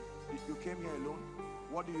alone? You came here alone?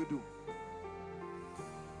 What do you do?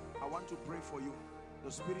 I want to pray for you.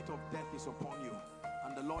 The spirit of death is upon you,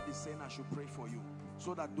 and the Lord is saying I should pray for you,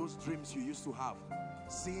 so that those dreams you used to have,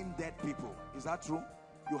 seeing dead people, is that true?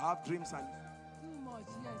 You have dreams and Too much,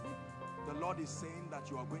 yes. the Lord is saying that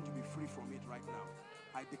you are going to be free from it right now.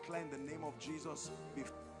 I declare in the name of Jesus,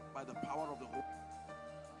 by the power of the Holy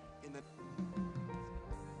Spirit.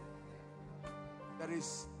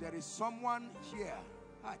 There is someone here.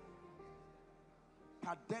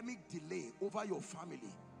 Academic delay over your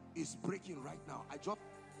family is breaking right now.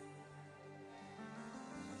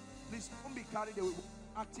 Please don't be carried away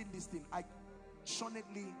acting this thing. I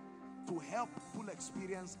passionately to help people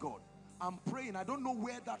experience God. I'm praying. I don't know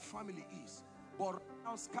where that family is, but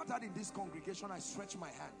now scattered in this congregation, I stretch my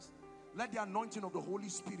hands. Let the anointing of the Holy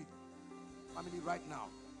Spirit family right now.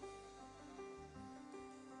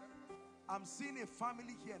 I'm seeing a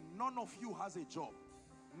family here. None of you has a job.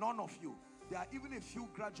 None of you. There are even a few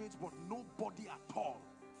graduates, but nobody at all.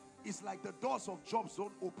 It's like the doors of jobs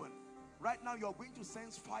don't open. Right now, you're going to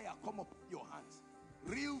sense fire come up your hands.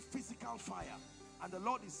 Real physical fire. And the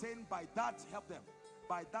Lord is saying, by that, help them.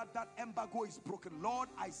 By that, that embargo is broken. Lord,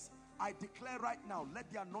 I declare right now, let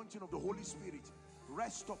the anointing of the Holy Spirit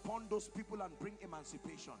rest upon those people and bring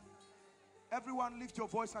emancipation. Everyone lift your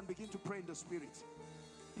voice and begin to pray in the Spirit.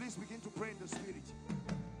 Please begin to pray in the Spirit.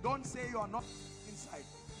 Don't say you are not inside.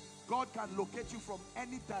 God can locate you from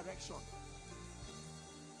any direction.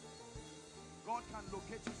 God can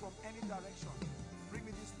locate you from any direction. Bring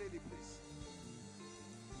me this lady, please.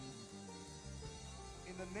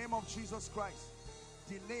 In the name of Jesus Christ,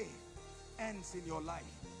 delay ends in your life.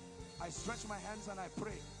 I stretch my hands and I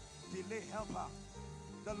pray. Delay, help her.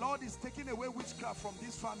 The Lord is taking away witchcraft from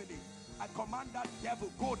this family. I command that devil,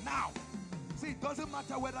 go now. See, it doesn't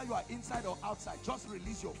matter whether you are inside or outside. Just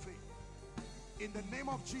release your faith. In the name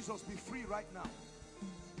of Jesus, be free right now.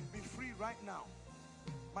 Be free right now.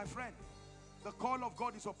 My friend, the call of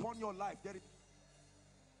God is upon your life.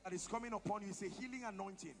 That is coming upon you. It's a healing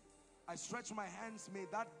anointing. I stretch my hands. May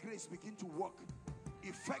that grace begin to work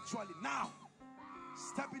effectually now.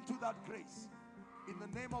 Step into that grace in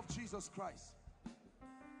the name of Jesus Christ.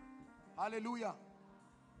 Hallelujah.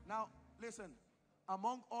 Now, listen.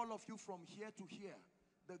 Among all of you from here to here,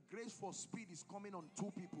 the grace for speed is coming on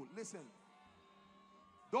two people. Listen.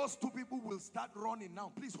 Those two people will start running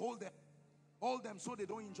now. Please hold them. Hold them so they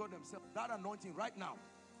don't injure themselves. That anointing right now.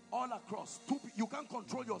 All across. You can't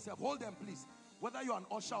control yourself. Hold them, please. Whether you're an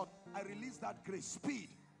usher, I release that grace. Speed.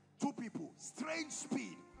 Two people. Strange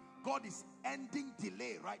speed. God is ending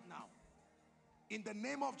delay right now. In the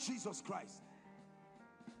name of Jesus Christ.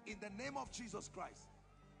 In the name of Jesus Christ.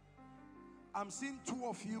 I'm seeing two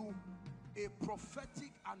of you, a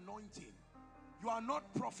prophetic anointing. You are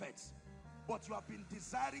not prophets, but you have been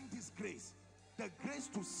desiring this grace. The grace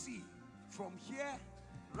to see from here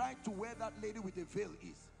right to where that lady with the veil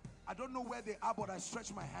is. I don't know where they are, but I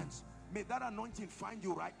stretch my hands. May that anointing find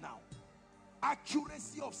you right now.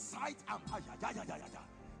 Accuracy of sight and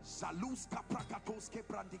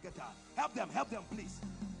help them please.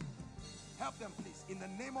 Help them please. In the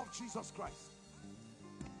name of Jesus Christ.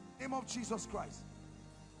 Name of Jesus Christ.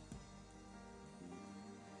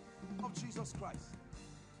 Of Jesus Christ.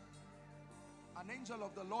 An angel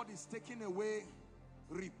of the Lord is taking away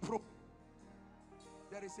reproach.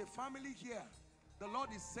 There is a family here. The Lord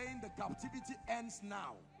is saying the captivity ends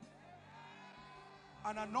now.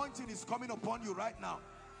 An anointing is coming upon you right now.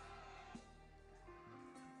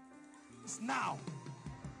 It's now.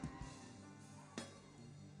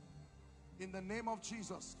 In the name of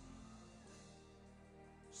Jesus.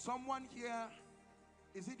 Someone here,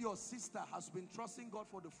 is it your sister, has been trusting God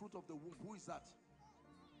for the fruit of the womb? Who is that?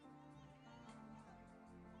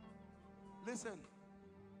 Listen,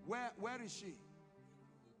 where is she?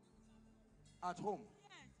 At home.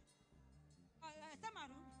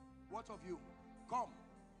 What of you? Come.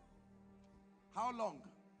 How long?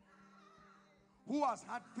 Who has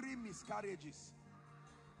had 3 miscarriages?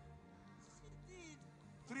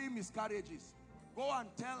 3 miscarriages. Go and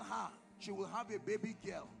tell her she will have a baby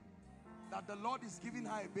girl. That the Lord is giving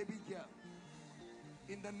her a baby girl.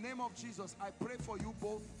 In the name of Jesus, I pray for you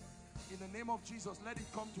both. In the name of Jesus, let it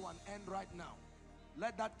come to an end right now.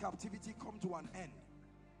 Let that captivity come to an end.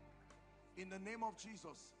 In the name of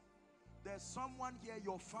Jesus. There's someone here,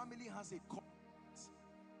 your family has a court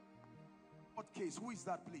case. Who is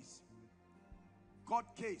that, please? Court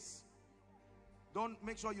case.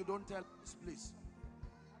 Make sure you don't tell us, please.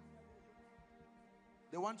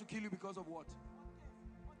 They want to kill you because of what?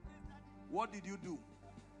 What did you do?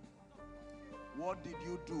 What did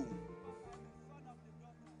you do?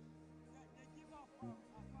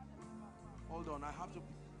 Hold on, I have to.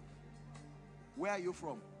 Where are you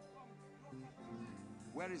from?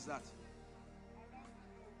 Where is that?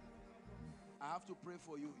 I have to pray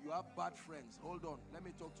for you. You have bad friends. Hold on, let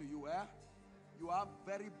me talk to you. You have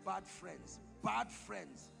very bad friends. Bad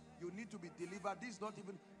friends. You need to be delivered. This is not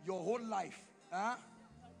even your whole life.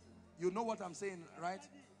 You know what I'm saying, right?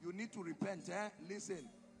 You need to repent. Listen,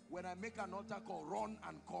 when I make an altar call, run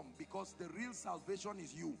and come, because the real salvation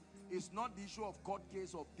is you. It's not the issue of court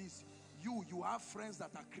case of this. You have friends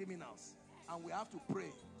that are criminals, and we have to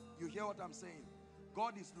pray. You hear what I'm saying?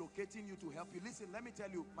 God is locating you to help you. Listen, let me tell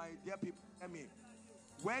you, my dear people, hear me.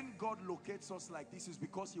 When God locates us like this, is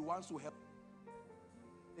because he wants to help.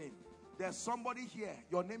 There's somebody here.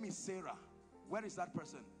 Your name is Sarah. Where is that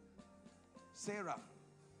person? Sarah.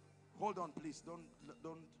 Hold on, please. Don't.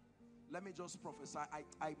 Let me just prophesy.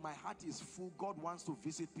 My heart is full. God wants to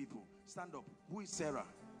visit people. Stand up. Who is Sarah?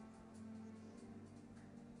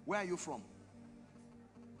 Where are you from?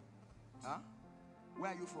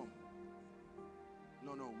 Where are you from?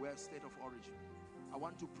 No, where state of origin? I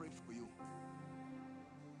want to pray for you.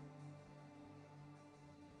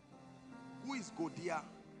 Who is Godia?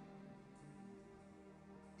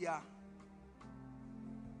 Yeah.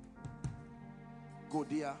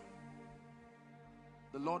 Godia.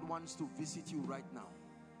 The Lord wants to visit you right now.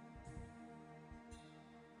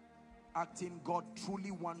 Acting, God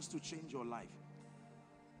truly wants to change your life.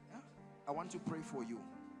 Yeah? I want to pray for you.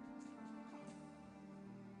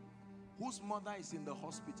 Whose mother is in the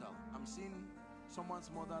hospital? I'm seeing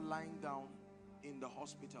someone's mother lying down in the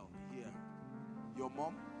hospital here. Your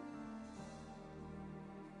mom?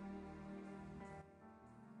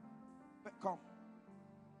 Come.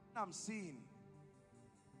 I'm seeing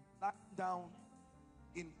lying down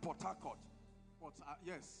in Port Harcourt.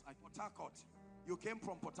 Yes, Port Harcourt. You came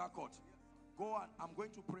from Port Harcourt. Go on. I'm going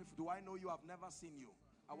to pray for. Do I know you? I've never seen you.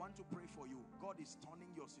 I want to pray for you. God is turning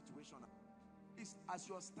your situation. As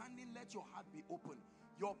you're standing, let your heart be open.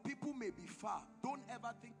 Your people may be far. Don't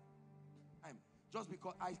ever think just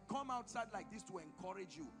because I come outside like this to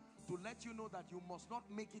encourage you, to let you know that you must not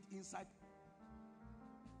make it inside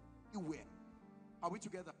anywhere. Are we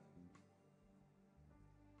together?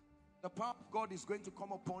 The power of God is going to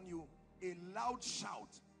come upon you. A loud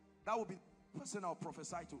shout. That will be the person I'll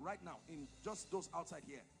prophesy to right now, in just those outside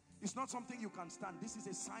here. It's not something you can stand. This is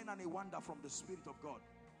a sign and a wonder from the Spirit of God.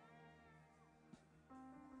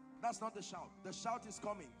 That's not the shout. The shout is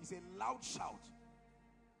coming. It's a loud shout.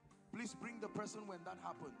 Please bring the person when that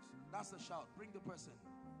happens. That's the shout. Bring the person.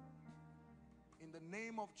 In the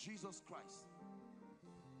name of Jesus Christ.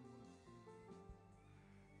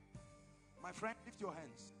 My friend, lift your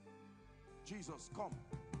hands. Jesus, come.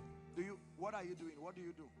 What are you doing? What do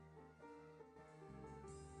you do?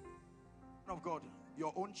 Man of God,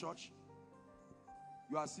 your own church,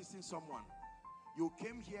 you are assisting someone. You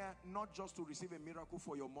came here not just to receive a miracle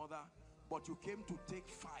for your mother, but you came to take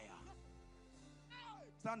fire.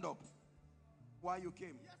 Stand up. Why you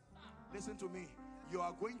came? Listen to me. You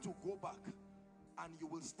are going to go back and you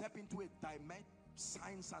will step into a dimension of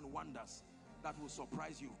signs and wonders that will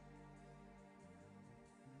surprise you.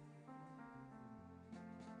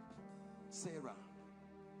 Sarah,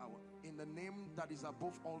 in the name that is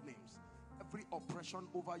above all names, every oppression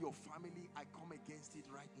over your family, I come against it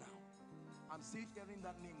right now. I'm still hearing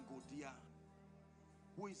that name, Godia.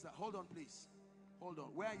 Who is that? Hold on, please. Hold on.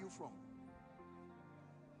 Where are you from?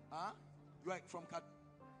 You are from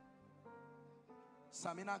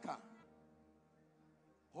Saminaka.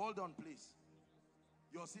 Hold on, please.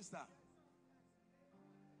 Your sister?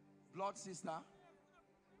 Blood sister?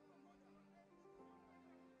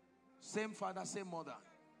 Same father, same mother.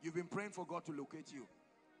 You've been praying for God to locate you.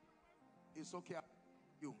 It's okay.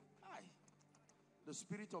 You. Hi. The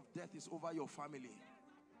spirit of death is over your family.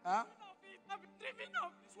 Huh?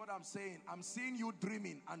 That's what I'm saying. I'm seeing you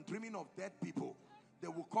dreaming and dreaming of dead people. They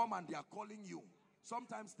will come and they are calling you.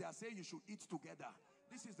 Sometimes they are saying you should eat together.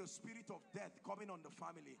 This is the spirit of death coming on the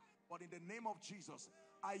family. But in the name of Jesus,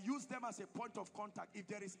 I use them as a point of contact. If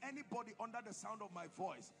there is anybody under the sound of my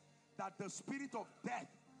voice that the spirit of death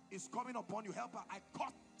is coming upon you, help her. I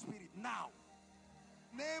cut spirit now.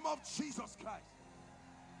 Name of Jesus Christ.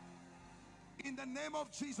 In the name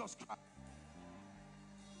of Jesus Christ.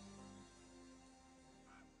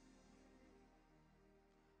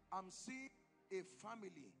 I'm seeing a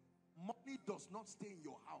family. Money does not stay in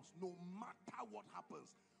your house no matter what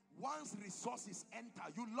happens. Once resources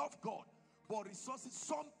enter, you love God, but resources,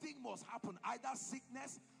 something must happen. Either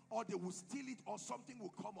sickness, or they will steal it, or something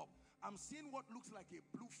will come up. I'm seeing what looks like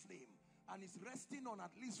a blue flame, and it's resting on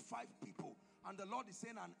at least 5 people. And the Lord is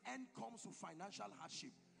saying an end comes to financial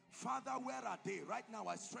hardship. Father, where are they? Right now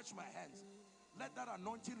I stretch my hands. Let that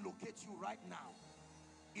anointing locate you right now.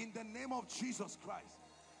 In the name of Jesus Christ.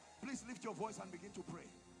 Please lift your voice and begin to pray.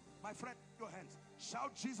 My friend, your hands.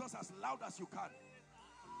 Shout Jesus as loud as you can.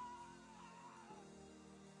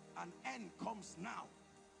 An end comes now.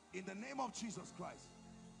 In the name of Jesus Christ.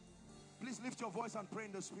 Please lift your voice and pray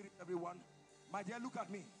in the spirit, everyone. My dear, look at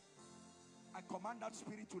me. I command that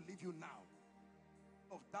spirit to leave you now.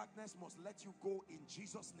 Of darkness must let you go in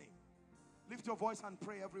Jesus' name. Lift your voice and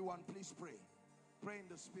pray, everyone. Please pray. Pray in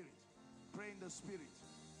the spirit. Pray in the spirit.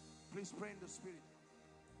 Please pray in the spirit.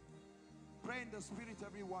 Pray in the spirit,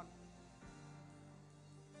 everyone.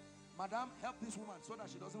 Madam, help this woman so that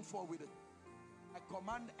she doesn't fall with it. I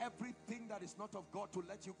command everything that is not of God to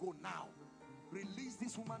let you go now. Release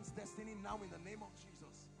this woman's destiny now in the name of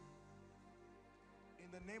Jesus.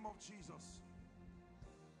 In the name of Jesus.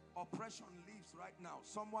 Oppression leaves right now.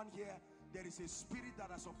 Someone here, there is a spirit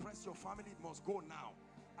that has oppressed your family. It must go now.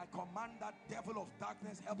 I command that devil of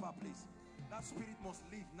darkness, help her please. That spirit must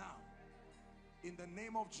leave now. In the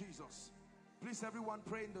name of Jesus. Please everyone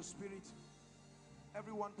pray in the spirit.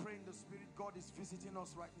 Everyone pray in the spirit. God is visiting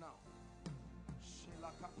us right now.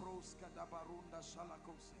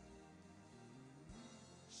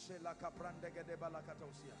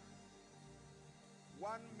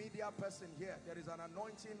 One media person here, there is an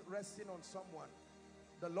anointing resting on someone.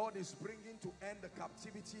 The Lord is bringing to end the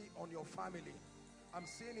captivity on your family. I'm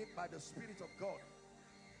seeing it by the Spirit of God.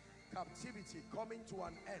 Captivity coming to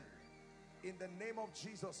an end. In the name of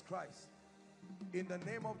Jesus Christ. In the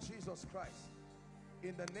name of Jesus Christ.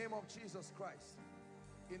 In the name of Jesus Christ.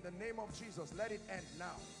 In the name of Jesus, let it end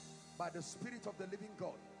now. By the Spirit of the living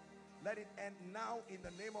God. Let it end now in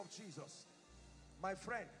the name of Jesus. My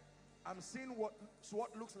friend, I'm seeing what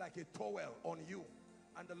looks like a towel on you.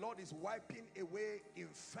 And the Lord is wiping away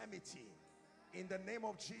infirmity. In the name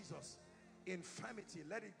of Jesus. Infirmity,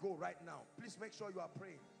 let it go right now. Please make sure you are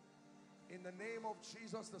praying. In the name of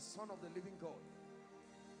Jesus, the Son of the living God.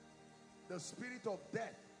 The spirit of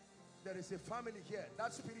death. There is a family here.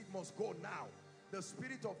 That spirit must go now. The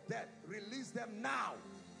spirit of death, release them now.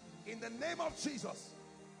 In the name of Jesus.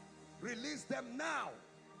 Release them now.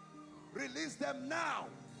 Release them now.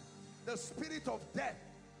 The spirit of death,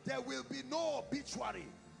 there will be no obituary.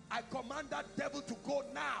 I command that devil to go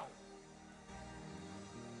now.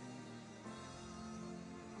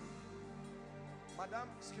 Madam,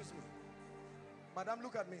 excuse me. Madam,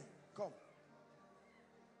 look at me. Come.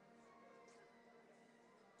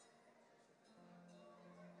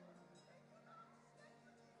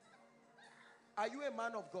 Are you a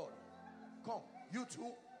man of God? Come. You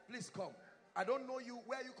too, please come. I don't know you.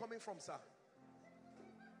 Where are you coming from, sir?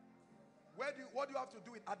 What do you have to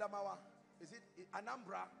do with Adamawa? Is it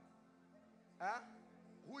Anambra? Huh?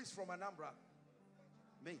 Who is from Anambra?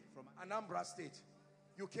 Me, from Anambra State.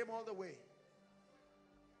 You came all the way.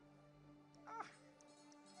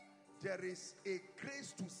 There is a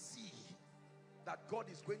grace to see that God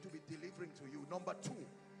is going to be delivering to you. Number two,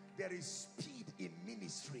 there is speed in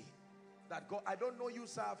ministry. That God, I don't know you,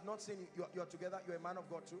 sir. I've not seen you. You're together. You're a man of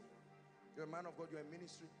God too. You're a man of God. You're in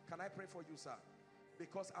ministry. Can I pray for you, sir?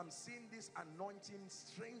 Because I'm seeing this anointing,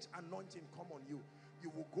 strange anointing come on you. You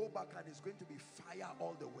will go back and it's going to be fire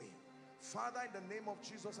all the way. Father, in the name of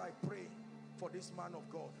Jesus, I pray for this man of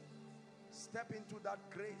God. Step into that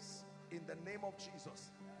grace in the name of Jesus.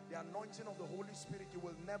 The anointing of the Holy Spirit, you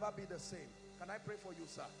will never be the same. Can I pray for you,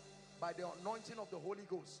 sir? By the anointing of the Holy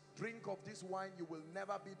Ghost, drink of this wine, you will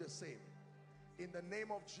never be the same. In the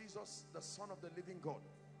name of Jesus, the Son of the living God.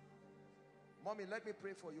 Mommy, let me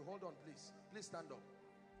pray for you. Hold on, please. Please stand up.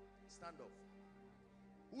 Stand up.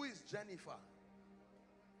 Who is Jennifer?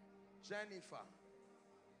 Jennifer.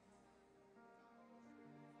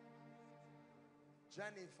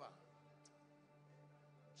 Jennifer.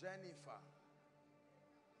 Jennifer.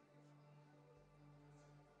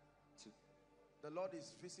 The Lord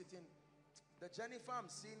is visiting. The Jennifer I'm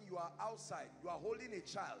seeing, you are outside. You are holding a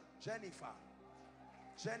child. Jennifer.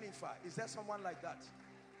 Jennifer. Is there someone like that?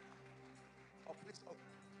 Oh, please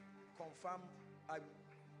confirm.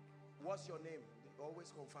 What's your name? Always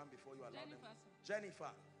confirm before you allow them. Jennifer.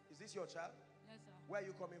 Is this your child? Yes, sir. Where are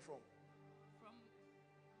you coming from? From,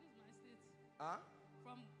 this is my state. Huh?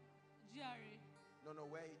 From GRA. No,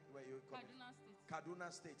 where are you coming? Kaduna State. Kaduna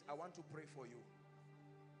State. I want to pray for you.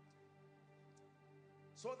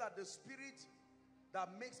 So that the spirit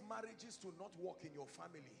that makes marriages to not work in your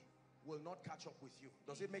family will not catch up with you.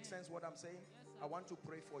 Does it make sense what I'm saying? Yes, sir. I want to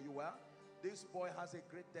pray for you. This boy has a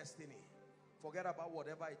great destiny. Forget about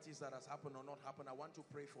whatever it is that has happened or not happened. I want to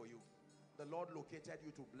pray for you. The Lord located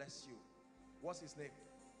you to bless you. What's his name?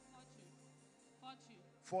 Fortune.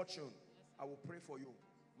 Fortune. Fortune. Yes, I will pray for you.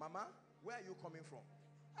 Mama, Where are you coming from?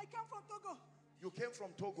 I came from Togo. You came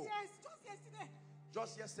from Togo? Yes, just yesterday.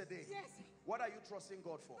 Just yesterday? Yes. What are you trusting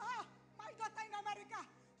God for? My daughter in America.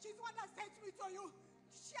 She's the one that sent me to you.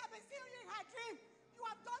 She has been seeing you in her dream. You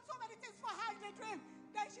have done so many things for her in the dream.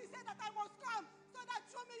 Then she said that I must come so that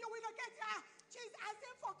through me you will locate her. She's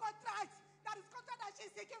asking for contracts. That is contract that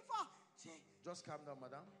she's seeking for. Just calm down,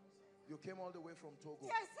 madam. You came all the way from Togo.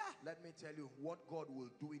 Yes, sir. Let me tell you what God will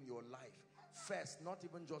do in your life. First, not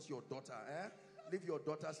even just your daughter. Leave your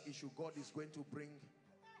daughter's issue. God is going to bring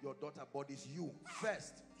your daughter, but it's you.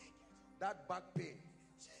 First, that back pain.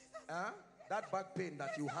 That back pain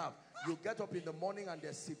that you have. You get up in the morning and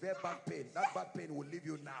there's severe back pain. That back pain will leave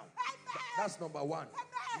you now. That's number one.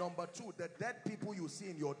 Number two, the dead people you see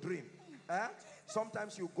in your dream.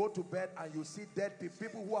 Sometimes you go to bed and you see dead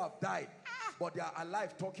people who have died, but they are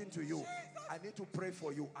alive talking to you. I need to pray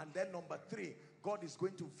for you. And then number three, God is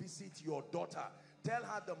going to visit your daughter. Tell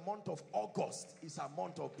her the month of August is a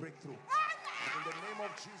month of breakthrough. In the name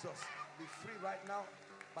of Jesus, be free right now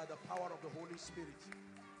by the power of the Holy Spirit.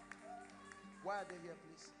 Why are they here,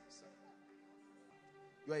 please? Sir.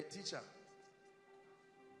 You are a teacher.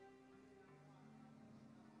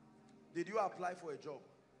 Did you apply for a job?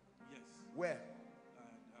 Yes. Where?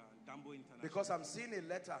 Dambo International. Because I'm seeing a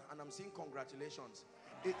letter and I'm seeing congratulations.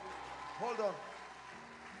 Hold on.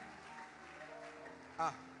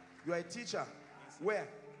 You are a teacher. Yes, where?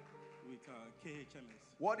 With KHMS.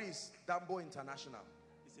 What is Dambo International?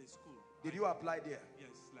 It's a school. Did you apply there?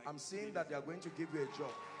 Yes. I'm seeing that they are going to give you a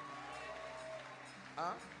job.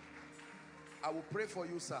 I will pray for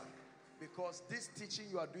you, sir, because this teaching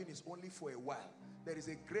you are doing is only for a while. There is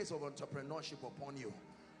a grace of entrepreneurship upon you,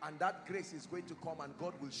 and that grace is going to come and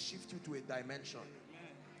God will shift you to a dimension.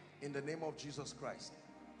 Amen. In the name of Jesus Christ.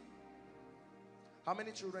 How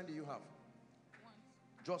many children do you have? One.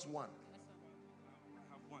 Just one? Yes, sir.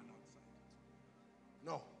 I have one outside.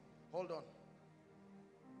 No, hold on.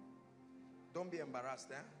 Don't be embarrassed,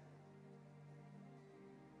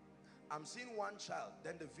 I'm seeing one child,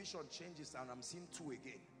 then the vision changes and I'm seeing two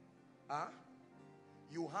again.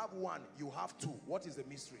 You have one, you have two. What is the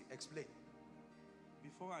mystery? Explain.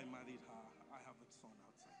 Before I married her, I have a son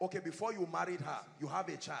outside. Okay, before you married her, you have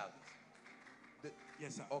a child.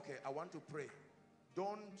 Yes, sir. Okay, I want to pray.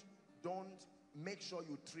 Don't make sure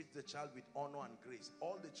you treat the child with honor and grace.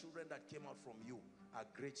 All the children that came out from you are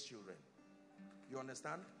great children. You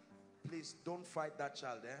understand? Please don't fight that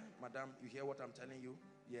child, Madam, you hear what I'm telling you?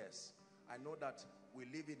 Yes. I know that we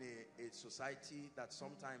live in a society that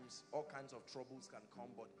sometimes all kinds of troubles can come,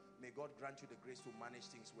 but may God grant you the grace to manage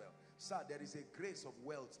things well. Sir, there is a grace of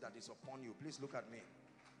wealth that is upon you. Please look at me.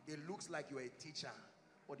 It looks like you are a teacher,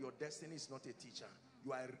 but your destiny is not a teacher.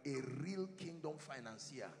 You are a real kingdom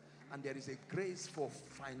financier, and there is a grace for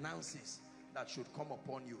finances that should come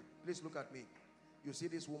upon you. Please look at me. You see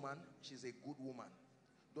this woman? She's a good woman.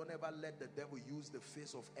 Don't ever let the devil use the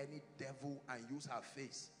face of any devil and use her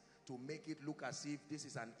face to make it look as if this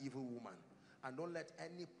is an evil woman. And don't let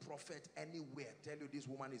any prophet anywhere tell you this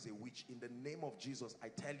woman is a witch. In the name of Jesus, I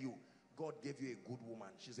tell you, God gave you a good woman.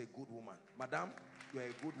 She's a good woman. Madam, you are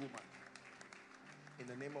a good woman. In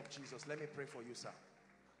the name of Jesus, let me pray for you, sir.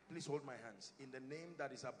 Please hold my hands. In the name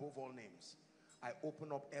that is above all names, I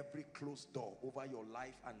open up every closed door over your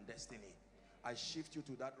life and destiny. I shift you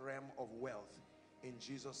to that realm of wealth in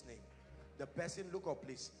Jesus' name. The person, look up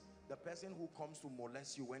please. The person who comes to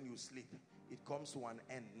molest you when you sleep, it comes to an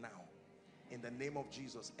end now. In the name of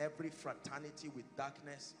Jesus, every fraternity with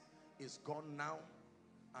darkness is gone now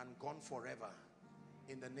and gone forever.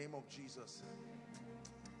 In the name of Jesus.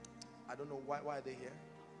 I don't know why are they here?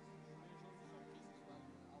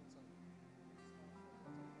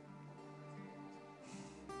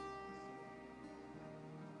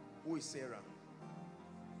 Who is Sarah?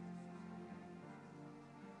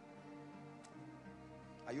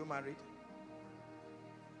 Are you married?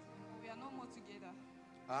 We are no more together.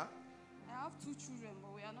 Huh? I have two children,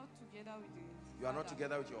 but we are not together with the You are not father.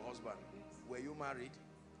 together with your husband? Yes. Were you married?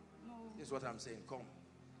 No. This is what I'm saying. Come.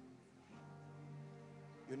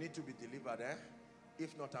 You need to be delivered,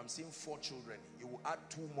 If not, I'm seeing 4 children. You will add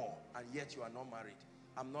 2 more, and yet you are not married.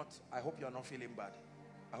 I hope you are not feeling bad.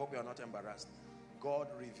 I hope you are not embarrassed. God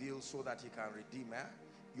reveals so that he can redeem,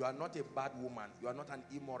 You are not a bad woman. You are not an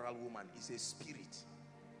immoral woman. It's a spirit.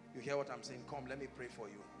 You hear what I'm saying? Come, let me pray for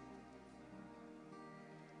you.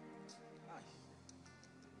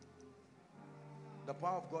 The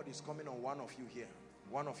power of God is coming on one of you here.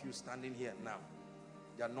 One of you standing here now.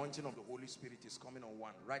 The anointing of the Holy Spirit is coming on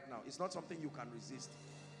one right now. It's not something you can resist.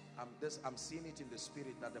 I'm seeing it in the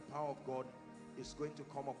spirit that the power of God is going to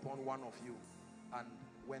come upon one of you. And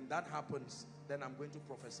When that happens, then I'm going to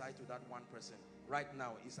prophesy to that one person. Right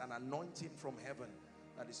now, it's an anointing from heaven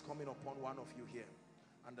that is coming upon one of you here.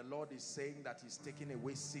 And the Lord is saying that he's taking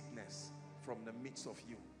away sickness from the midst of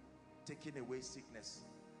you. Taking away sickness.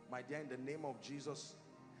 My dear, in the name of Jesus,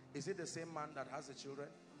 is it the same man that has the children?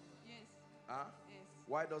 Yes. Huh? Yes.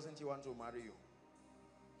 Why doesn't he want to marry you?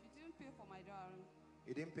 She didn't pay for my dowry.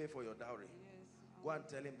 He didn't pay for your dowry? Yes. Go and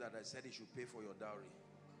tell him that I said he should pay for your dowry.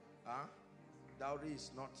 Huh? Dowry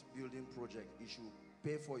is not building project. He should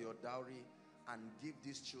pay for your dowry and give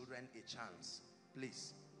these children a chance.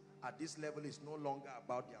 Please. At this level, it's no longer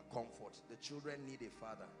about their comfort. The children need a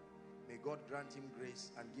father. May God grant him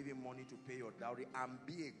grace and give him money to pay your dowry and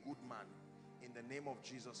be a good man in the name of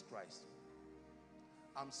Jesus Christ.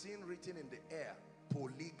 I'm seeing written in the air,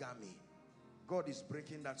 polygamy. God is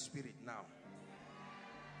breaking that spirit now.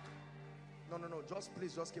 No.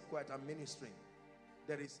 Please keep quiet. I'm ministering.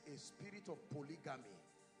 There is a spirit of polygamy.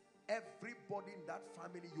 Everybody in that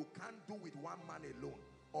family, you can't do with one man alone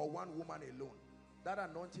or one woman alone. That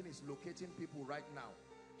anointing is locating people right now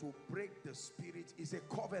to break the spirit. It's a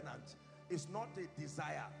covenant. It's not a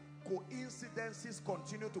desire. Coincidences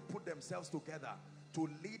continue to put themselves together to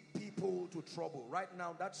lead people to trouble. Right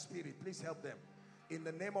now, that spirit, please help them. In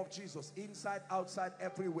the name of Jesus, inside, outside,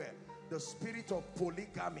 everywhere, the spirit of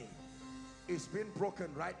polygamy is being broken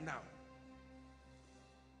right now.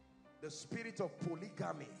 The spirit of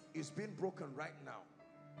polygamy is being broken right now.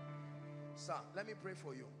 Sir, let me pray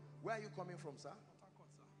for you. Where are you coming from, sir? Port Harcourt,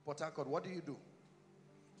 sir. Port Harcourt. What do you do?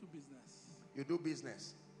 Do business. You do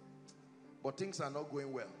business. But things are not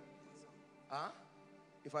going well. Yes, sir. Huh?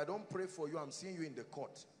 If I don't pray for you, I'm seeing you in the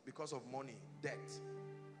court because of money, debt.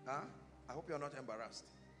 Huh? I hope you're not embarrassed.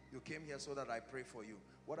 You came here so that I pray for you.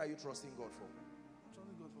 What are you trusting God for? I'm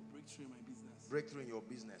trusting God for breakthrough in my business. Breakthrough in your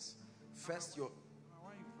business. First, My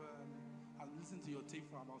wife has listened to your tape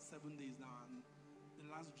for about 7 days now, and the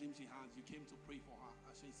last dream she had, you came to pray for her.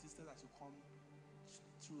 And she insisted that you come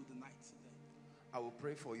through the night today. I will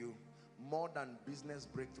pray for you. More than business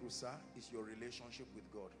breakthrough, sir, is your relationship with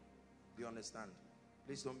God. Do you understand?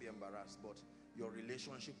 Please don't be embarrassed, but your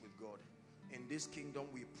relationship with God. In this kingdom,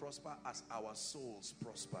 we prosper as our souls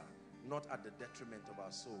prosper, not at the detriment of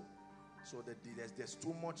our soul. So there's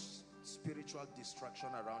too much spiritual distraction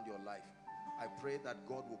around your life. I pray that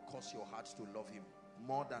God will cause your heart to love him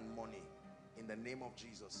more than money in the name of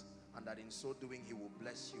Jesus, and that in so doing he will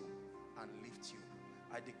bless you and lift you.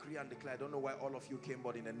 I decree and declare, I don't know why all of you came,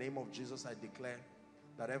 but in the name of Jesus I declare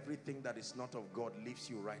that everything that is not of God leaves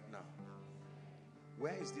you right now.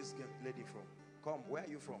 Where is this lady from? Come, where are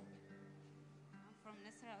you from? I'm from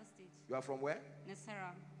Nasarawa State. You are from where?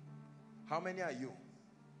 Nasarawa. How many are you?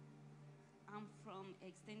 I'm from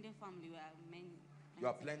extended family. We are many. You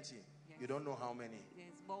are plenty. Yes. You don't know how many. Yes,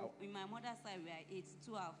 but in my mother's side we are 8.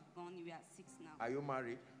 2 have gone. We are 6 now. Are you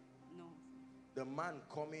married? No. The man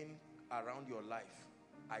coming around your life,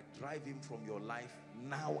 I drive him from your life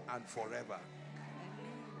now and forever.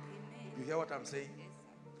 Amen. You hear what I'm saying? Yes,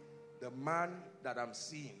 sir. The man that I'm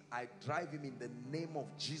seeing, I drive him in the name of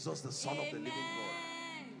Jesus, the Son of the living God.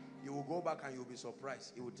 You will go back and you'll be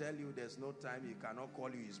surprised. He will tell you there's no time, he cannot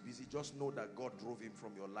call you, he's busy. Just know that God drove him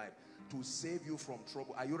from your life to save you from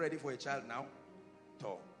trouble. Are you ready for a child now?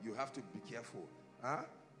 So you have to be careful. Huh?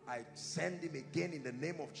 I send him again in the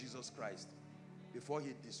name of Jesus Christ before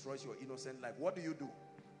he destroys your innocent life. What do you do?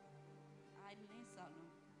 I'm learning salon.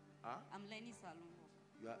 Huh? I'm learning salon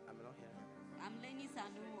work. I'm not here. I'm learning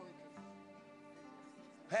salon work.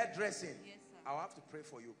 Hairdressing. Yes, sir. I'll have to pray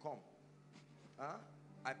for you. Come. Huh?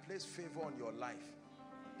 I place favor on your life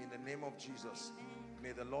in the name of Jesus.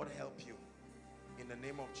 May the Lord help you in the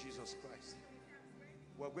name of Jesus Christ.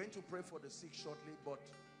 We're going to pray for the sick shortly, but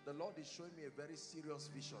the Lord is showing me a very serious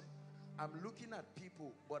vision. I'm looking at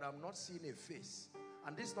people, but I'm not seeing a face.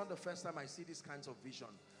 And this is not the first time I see these kinds of vision.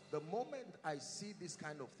 The moment I see these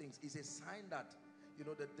kind of things is a sign that, you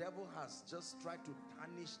know, the devil has just tried to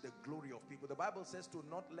tarnish the glory of people. The Bible says to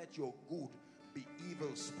not let your good be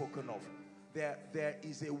evil spoken of. There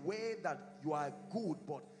is a way that you are good,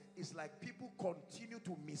 but it's like people continue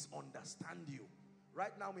to misunderstand you.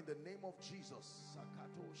 Right now, in the name of Jesus,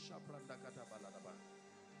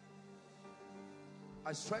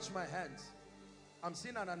 I stretch my hands. I'm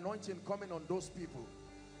seeing an anointing coming on those people.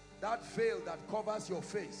 That veil that covers your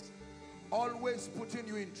face, always putting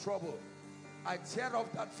you in trouble. I tear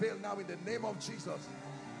off that veil now in the name of Jesus.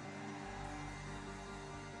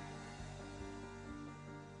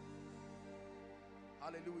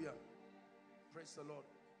 Hallelujah. Praise the Lord.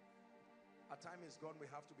 Our time is gone. We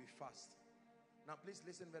have to be fast. Now please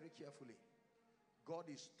listen very carefully. God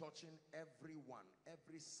is touching everyone,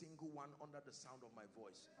 every single one under the sound of my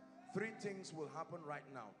voice. 3 things will happen right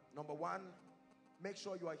now. Number 1, make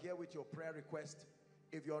sure you are here with your prayer request.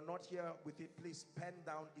 If you're not here with it, please pen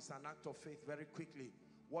down. It's an act of faith very quickly.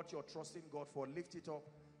 What you're trusting God for, lift it up.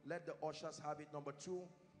 Let the ushers have it. Number 2,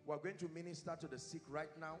 we're going to minister to the sick right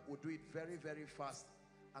now. We'll do it very, very fast.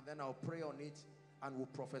 And then I'll pray on it and we'll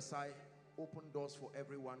prophesy open doors for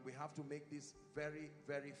everyone. We have to make this very,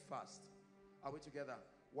 very fast. Are we together?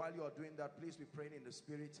 While you are doing that, please be praying in the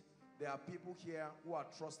spirit. There are people here who are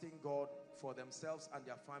trusting God for themselves and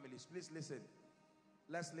their families. Please listen.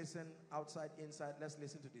 Let's listen outside, inside. Let's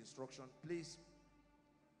listen to the instruction. Please.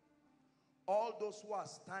 All those who are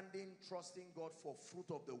standing, trusting God for fruit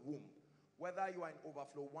of the womb, whether you are in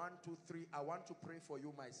overflow 1, 2, 3, I want to pray for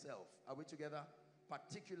you myself. Are we together?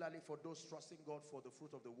 Particularly for those trusting God for the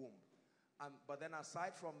fruit of the womb. But then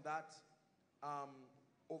aside from that,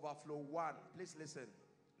 overflow 1, please listen.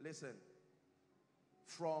 Listen.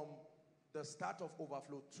 From the start of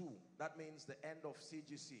overflow 2, that means the end of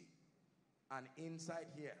CGC, and inside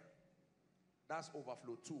here, that's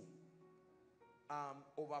overflow 2.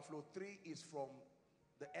 Overflow 3 is from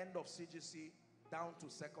the end of CGC down to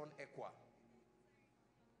second Equa.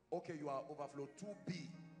 Okay, you are overflow 2B.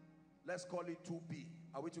 Let's call it 2B.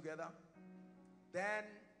 Are we together? Then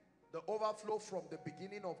the overflow from the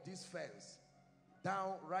beginning of this fence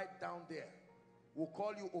down, right down there, we'll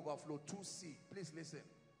call you overflow 2C. Please listen.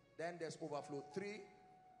 Then there's overflow 3.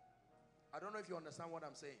 I don't know if you understand what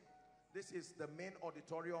I'm saying. This is the main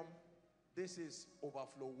auditorium. This is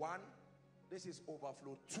overflow 1. This is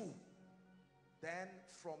overflow 2. Then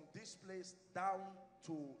from this place down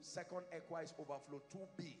to second Equa is overflow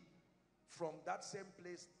 2B. From that same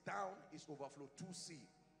place down is overflow 2C.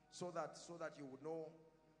 So that you would know,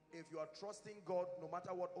 if you are trusting God, no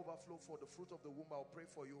matter what overflow for the fruit of the womb, I'll pray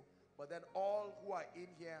for you. But then all who are in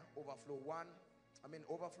here, overflow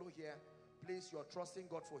here, please, you're trusting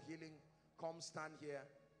God for healing, come stand here.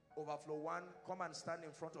 Overflow 1, come and stand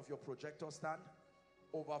in front of your projector stand.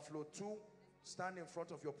 Overflow 2, stand in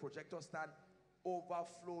front of your projector stand.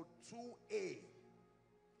 Overflow 2A,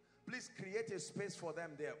 please create a space for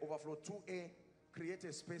them there. Overflow 2A, create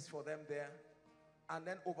a space for them there. And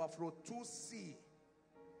then overflow 2C,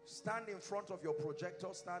 stand in front of your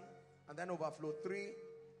projector stand. And then overflow 3,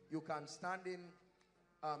 you can stand in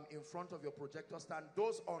front of your projector stand.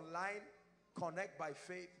 Those online, connect by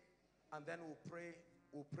faith, and then we'll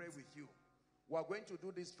pray with you. We're going to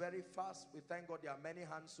do this very fast. We thank God there are many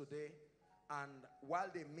hands today. And while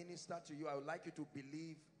they minister to you, I would like you to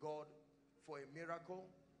believe God for a miracle.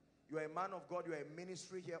 You are a man of God. You are a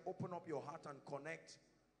ministry here. Open up your heart and connect.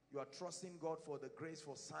 You are trusting God for the grace,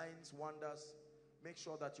 for signs, wonders. Make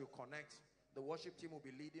sure that you connect. The worship team will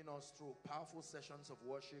be leading us through powerful sessions of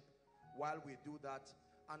worship while we do that.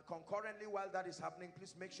 And concurrently, while that is happening,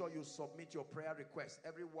 please make sure you submit your prayer request.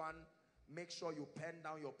 Everyone, make sure you pen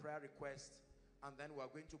down your prayer request, and then we are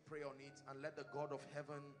going to pray on it and let the God of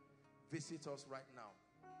heaven visit us right now.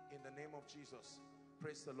 In the name of Jesus.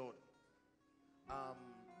 Praise the Lord.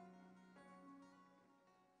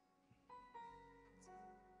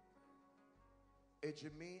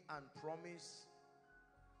 Ejimi and Promise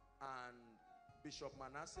and Bishop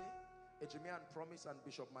Manasseh. Ejimi and Promise and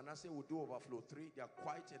Bishop Manasseh will do overflow 3. There are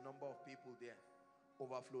quite a number of people there.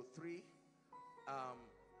 Overflow 3.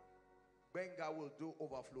 Benga will do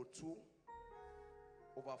overflow 2.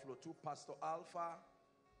 Overflow 2. Pastor Alpha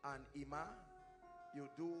and Ima, you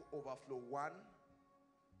do overflow 1.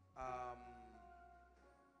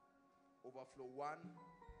 Overflow 1.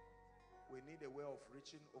 We need a way of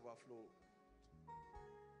reaching overflow.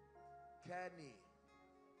 Kenny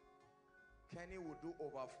will do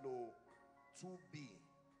overflow 2B.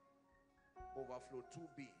 Overflow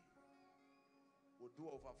 2B. We'll do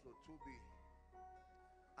overflow 2B.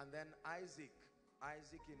 And then Isaac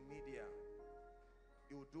in media,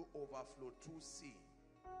 he will do overflow 2C.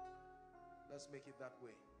 Let's make it that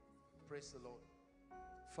way. Praise the Lord.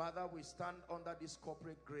 Father, we stand under this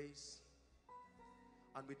corporate grace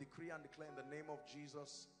and we decree and declare in the name of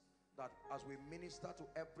Jesus that as we minister to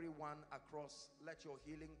everyone across, let your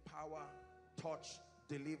healing power touch,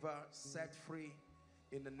 deliver, set free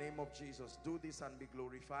in the name of Jesus. Do this and be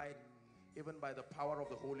glorified even by the power of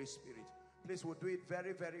the Holy Spirit. Please, we'll do it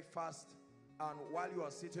very, very fast. And while you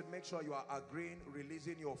are seated, make sure you are agreeing,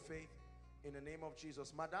 releasing your faith in the name of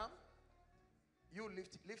Jesus. Madam, you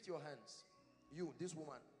lift your hands. You, this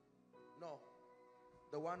woman. No.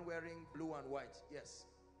 The one wearing blue and white. Yes.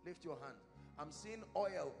 Lift your hand. I'm seeing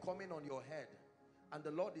oil coming on your head. And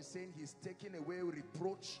the Lord is saying he's taking away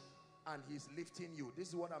reproach and he's lifting you. This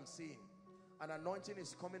is what I'm seeing. An anointing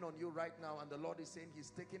is coming on you right now, and the Lord is saying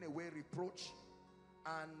he's taking away reproach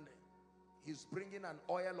and he's bringing an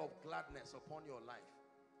oil of gladness upon your life.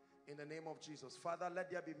 In the name of Jesus. Father,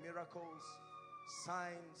 let there be miracles,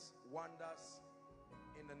 signs, wonders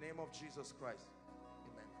in the name of Jesus Christ.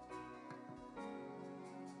 Amen.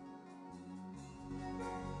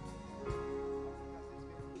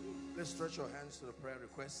 Let's stretch your hands to the prayer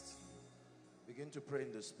request. Begin to pray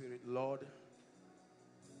in the Spirit. Lord,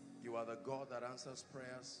 you are the God that answers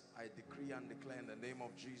prayers. I decree and declare in the name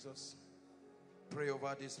of Jesus. Pray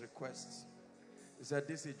over these requests. He said,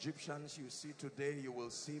 these Egyptians you see today, you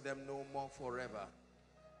will see them no more forever.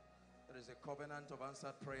 There is a covenant of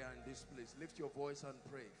answered prayer in this place. Lift your voice and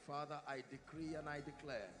pray. Father, I decree and I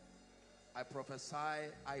declare, I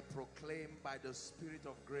prophesy, I proclaim by the Spirit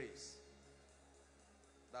of grace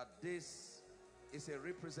that this is a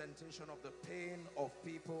representation of the pain of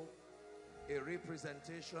people, a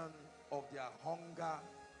representation of their hunger.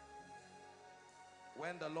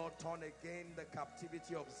 When the Lord turned again the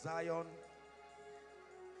captivity of Zion,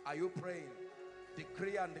 are you praying?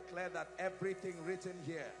 Decree and declare that everything written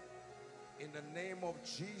here in the name of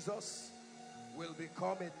Jesus will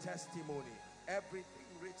become a testimony. Everything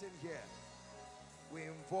written here, we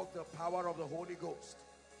invoke the power of the Holy Ghost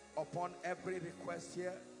upon every request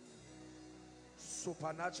here.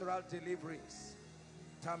 Supernatural deliverings,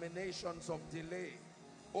 terminations of delay,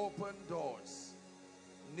 open doors,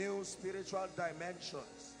 new spiritual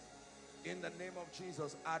dimensions in the name of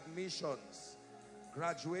Jesus. Admissions,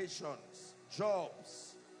 graduations,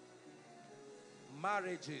 jobs,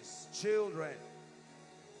 marriages, children,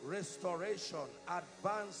 restoration,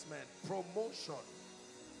 advancement, promotion.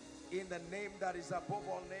 In the name that is above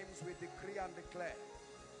all names, we decree and declare.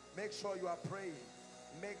 Make sure you are praying.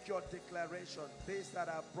 Make your declaration. This that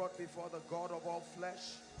I brought before the God of all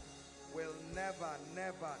flesh will never,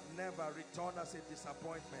 never, never return as a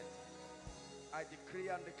disappointment. I decree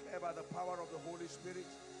and declare by the power of the Holy Spirit.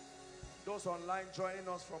 Those online joining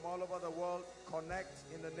us from all over the world, connect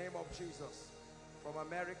in the name of Jesus. From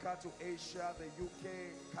America to Asia, the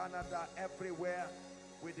UK, Canada, everywhere,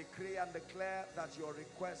 we decree and declare that your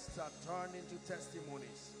requests are turned into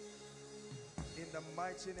testimonies. In the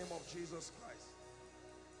mighty name of Jesus Christ.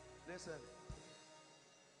 Listen,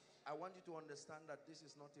 I want you to understand that this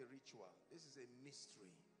is not a ritual. This is a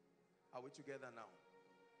mystery. Are we together now?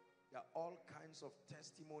 There are all kinds of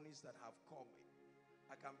testimonies that have come.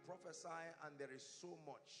 I can prophesy and there is so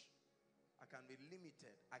much. I can be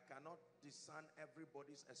limited. I cannot discern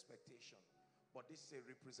everybody's expectation. But this is a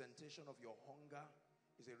representation of your hunger.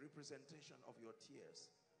 It's a representation of your tears.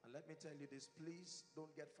 And let me tell you this, please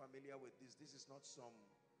don't get familiar with this. This is not some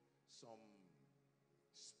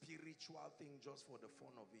spiritual thing just for the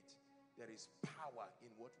fun of it. There is power in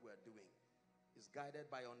what we're doing. It's guided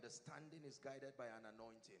by understanding, it's guided by an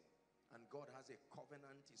anointing. And God has a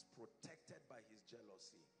covenant, is protected by his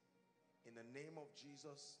jealousy. In the name of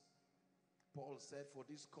Jesus, Paul said, for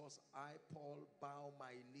this cause I, Paul, bow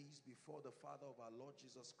my knees before the Father of our Lord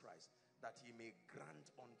Jesus Christ, that he may grant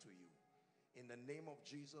unto you. In the name of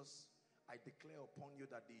Jesus, I declare upon you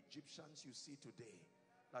that the Egyptians you see today,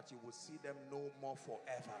 that you will see them no more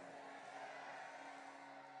forever.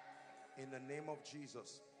 In the name of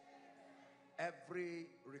Jesus, every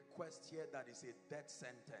request here that is a death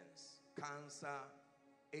sentence, cancer,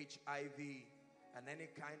 HIV, and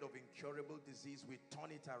any kind of incurable disease, we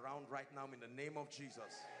turn it around right now in the name of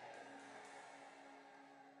Jesus.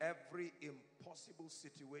 Every impossible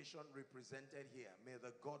situation represented here, may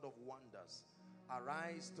the God of wonders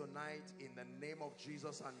arise tonight in the name of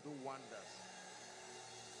Jesus and do wonders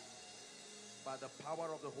by the power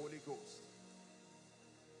of the Holy Ghost.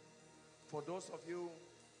 For those of you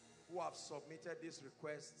who have submitted these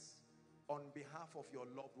requests on behalf of your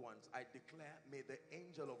loved ones, I declare, may the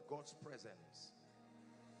angel of God's presence,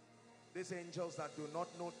 these angels that do not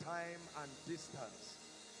know time and distance,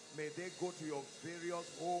 may they go to your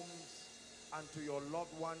various homes and to your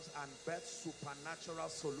loved ones and birth supernatural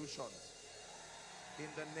solutions in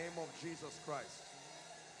the name of Jesus Christ.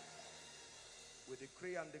 We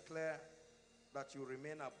decree and declare that you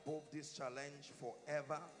remain above this challenge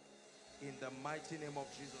forever in the mighty name of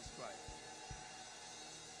Jesus Christ.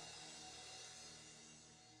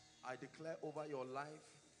 I declare over your life,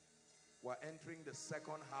 we're entering the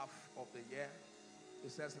second half of the year.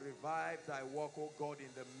 It says, revive thy work, O God, in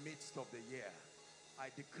the midst of the year. I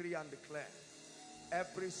decree and declare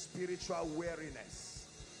every spiritual weariness,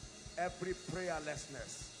 every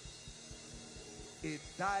prayerlessness, it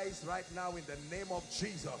dies right now in the name of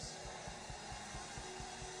Jesus.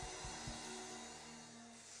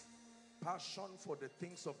 Passion for the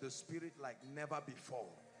things of the Spirit like never before.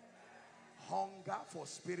 hunger for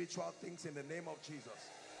spiritual things in the name of Jesus.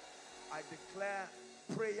 I declare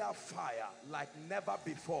prayer fire like never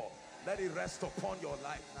before. Let it rest upon your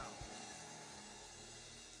life now.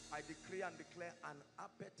 I decree and declare an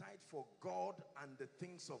appetite for God and the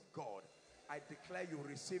things of God. I declare you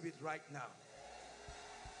receive it right now.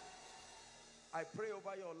 I pray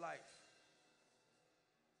over your life.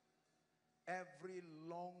 Every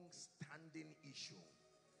long-standing issue,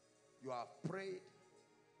 you have prayed,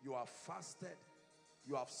 you have fasted,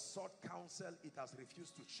 you have sought counsel, it has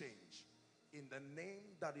refused to change. In the name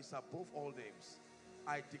that is above all names,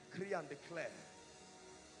 I decree and declare,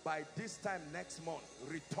 by this time next month,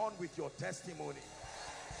 return with your testimony.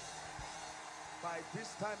 By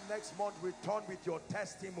this time next month, return with your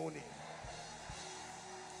testimony.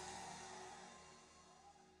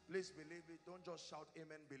 Please believe it. Don't just shout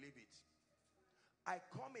amen, believe it. I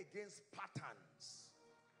come against patterns.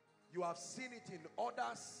 You have seen it in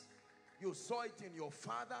others. You saw it in your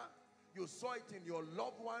father. You saw it in your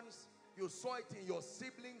loved ones. You saw it in your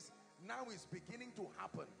siblings. Now it's beginning to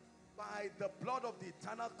happen. By the blood of the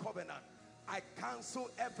eternal covenant, I cancel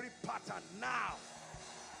every pattern now.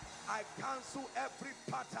 I cancel every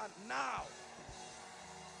pattern now.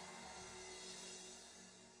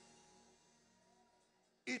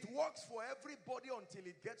 It works for everybody until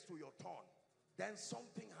it gets to your turn. Then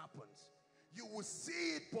something happens. You will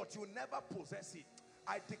see it, but you never possess it.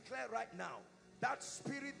 I declare right now, that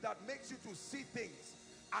spirit that makes you to see things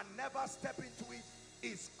and never step into it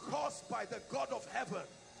is caused by the God of heaven.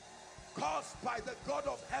 Caused by the God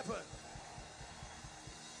of heaven.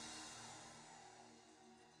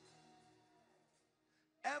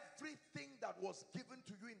 Everything that was given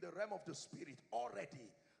to you in the realm of the spirit already,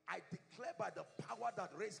 I declare by the power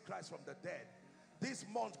that raised Christ from the dead, this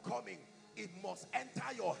month coming, it must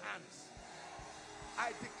enter your hands.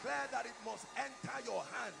 I declare that it must enter your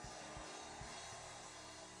hands.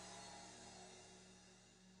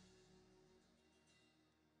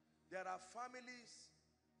 There are families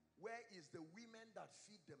where it's the women that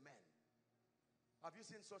feed the men. Have you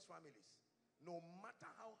seen such families? No matter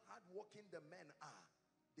how hardworking the men are,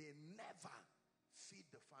 they never feed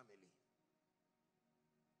the family.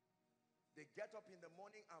 They get up in the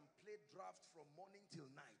morning and play draft from morning till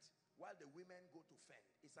night while the women go to fend.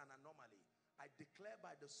 It's an anomaly. I declare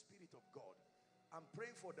by the Spirit of God, I'm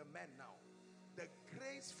praying for the men now, the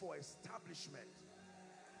grace for establishment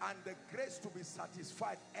and the grace to be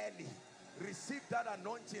satisfied early. Receive that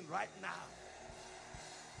anointing right now.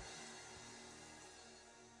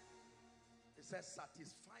 It says,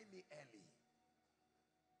 satisfy me early.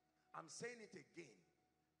 I'm saying it again.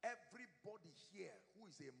 Everybody here who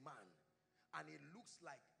is a man, and it looks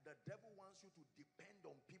like the devil wants you to depend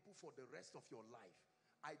on people for the rest of your life,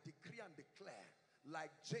 I decree and declare,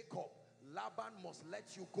 like Jacob, Laban must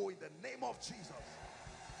let you go in the name of Jesus.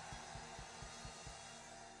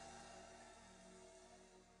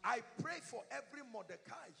 I pray for every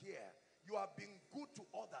Mordecai here. You have been good to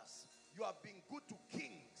others. You have been good to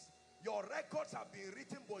kings. Your records have been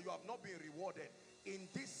written, but you have not been rewarded. In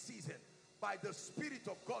this season, by the Spirit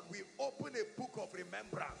of God, we open a book of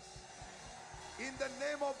remembrance. In the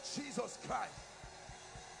name of Jesus Christ.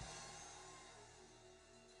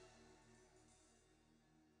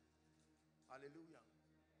 Hallelujah.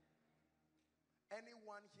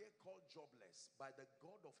 Anyone here called jobless, by the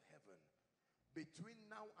God of heaven, between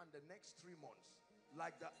now and the next 3 months,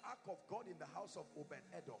 like the ark of God in the house of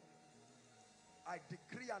Obed-Edom, I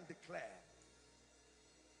decree and declare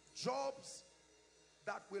jobs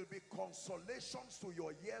that will be consolations to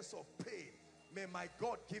your years of pain. May my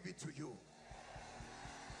God give it to you.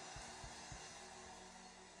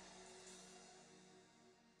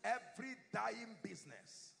 Every dying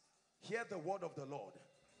business, hear the word of the Lord.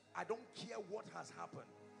 I don't care what has happened.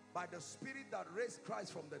 By the Spirit that raised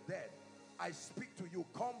Christ from the dead, I speak to you.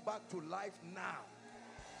 Come back to life now.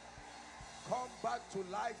 Come back to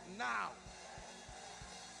life now.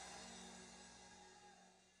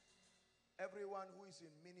 Everyone who is in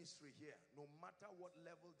ministry here, no matter what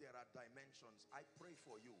level, there are dimensions. I pray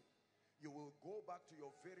for you. You will go back to your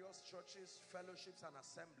various churches, fellowships, and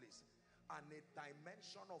assemblies, and a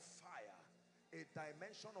dimension of fire, a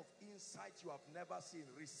dimension of insight you have never seen,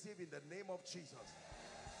 receive in the name of Jesus.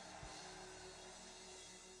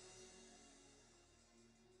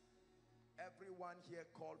 Everyone here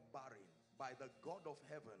called barren, by the God of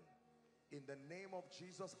heaven, in the name of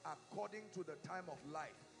Jesus, according to the time of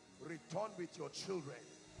life, return with your children.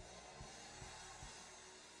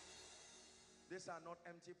 These are not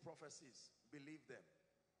empty prophecies. Believe them.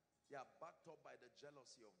 They are backed up by the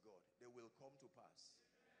jealousy of God. They will come to pass.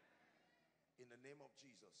 In the name of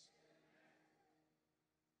Jesus.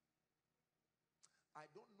 I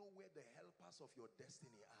don't know where the helpers of your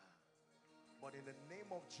destiny are. But in the name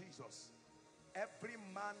of Jesus, every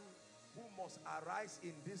man who must arise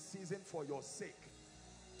in this season for your sake,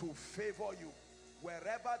 to favor you,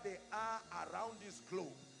 wherever they are around this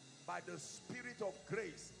globe, by the Spirit of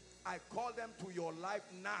grace, I call them to your life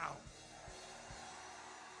now.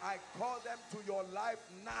 I call them to your life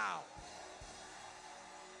now.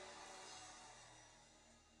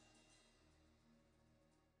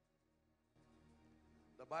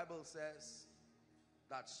 The Bible says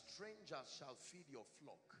that strangers shall feed your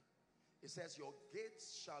flock. It says your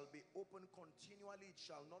gates shall be open continually, it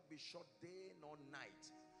shall not be shut day nor night,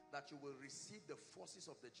 that you will receive the forces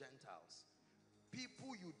of the Gentiles.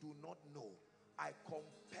 People you do not know, I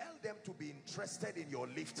compel them to be interested in your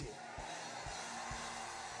lifting.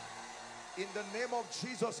 In the name of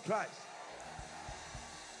Jesus Christ.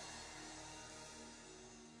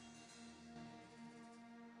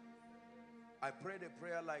 I prayed a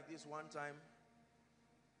prayer like this one time,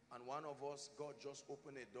 and one of us, God just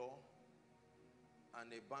opened a door, and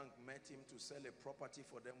a bank met him to sell a property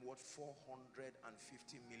for them worth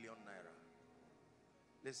 450 million naira.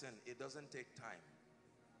 Listen, it doesn't take time.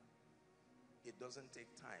 It doesn't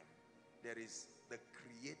take time. There is the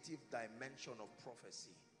creative dimension of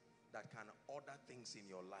prophecy that can order things in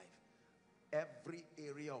your life. Every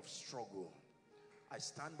area of struggle, I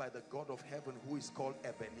stand by the God of heaven who is called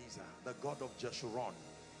Ebenezer, the God of Jeshurun.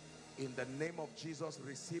 In the name of Jesus,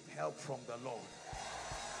 receive help from the Lord.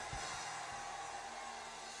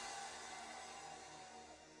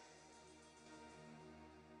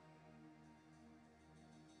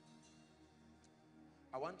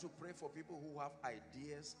 I want to pray for people who have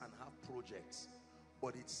ideas and have projects,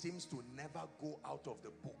 but it seems to never go out of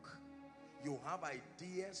the book. You have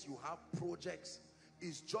ideas, you have projects.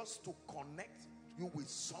 It's just to connect you with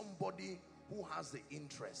somebody who has the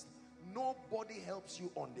interest. Nobody helps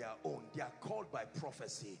you on their own. They are called by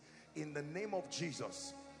prophecy. In the name of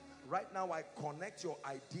Jesus, right now I connect your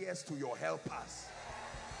ideas to your helpers.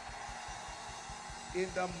 In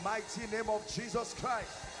the mighty name of Jesus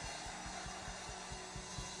Christ.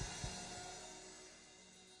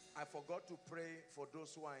 I forgot to pray for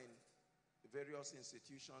those who are in various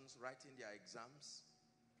institutions writing their exams.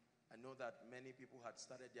 I know that many people had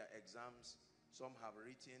started their exams. Some have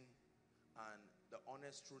written, and the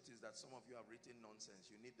honest truth is that some of you have written nonsense.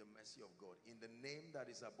 You need the mercy of God. In the name that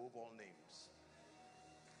is above all names,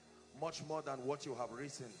 much more than what you have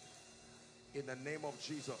written, in the name of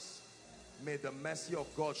Jesus, may the mercy of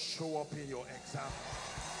God show up in your exam.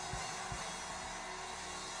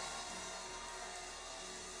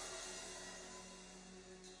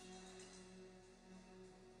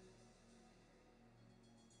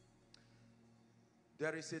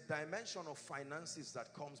 There is a dimension of finances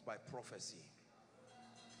that comes by prophecy.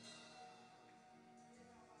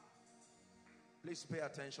 Please pay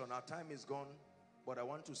attention. Our time is gone, but I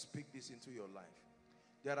want to speak this into your life.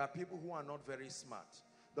 There are people who are not very smart.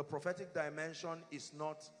 The prophetic dimension is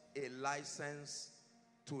not a license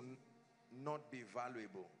to not be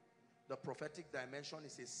valuable. The prophetic dimension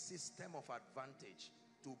is a system of advantage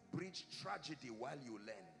to bridge tragedy while you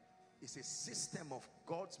learn. It's a system of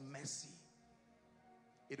God's mercy.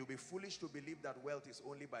 It will be foolish to believe that wealth is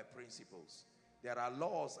only by principles. There are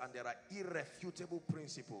laws and there are irrefutable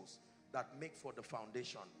principles that make for the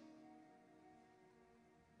foundation.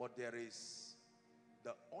 But there is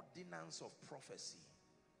the ordinance of prophecy.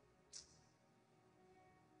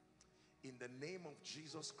 In the name of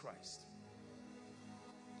Jesus Christ,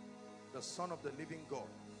 the Son of the living God,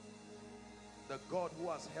 the God who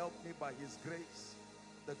has helped me by his grace,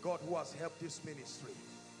 the God who has helped this ministry,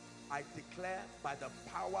 I declare by the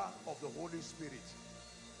power of the Holy Spirit,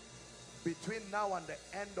 between now and the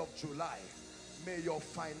end of July, may your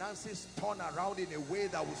finances turn around in a way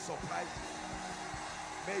that will surprise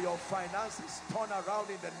you. May your finances turn around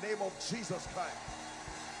in the name of Jesus Christ.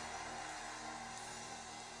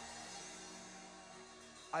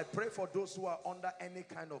 I pray for those who are under any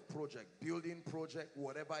kind of project, building project,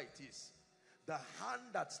 whatever it is. The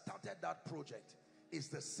hand that started that project is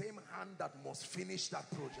the same hand that must finish that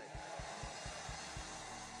project.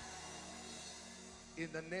 In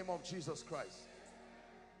the name of Jesus Christ.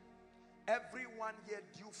 Everyone here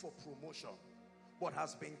due for promotion, but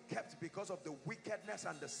has been kept because of the wickedness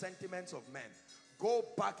and the sentiments of men, go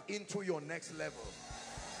back into your next level.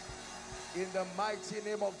 In the mighty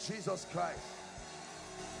name of Jesus Christ.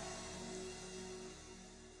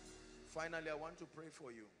 Finally, I want to pray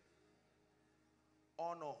for you.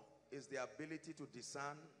 Honor is the ability to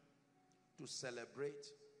discern, to celebrate,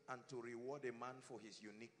 and to reward a man for his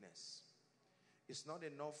uniqueness. It's not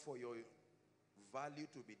enough for your value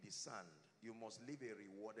to be discerned You must live a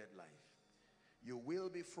rewarded life. You will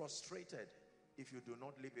be frustrated if you do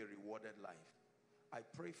not live a rewarded life. I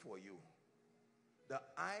pray for you. The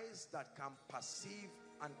eyes that can perceive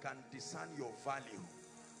and can discern your value,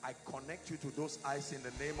 I connect you to those eyes in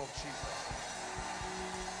the name of Jesus.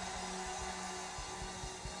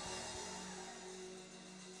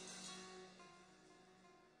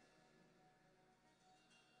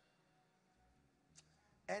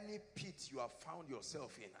 Any pit you have found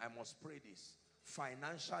yourself in, I must pray this.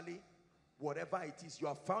 Financially, whatever it is, you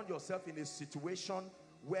have found yourself in a situation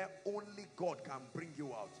where only God can bring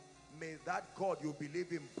you out. May that God you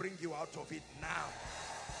believe in bring you out of it now.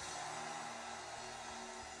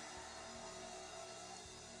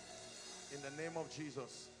 In the name of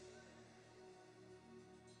Jesus.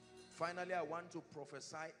 Finally, I want to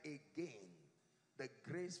prophesy again the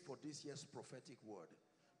grace for this year's prophetic word.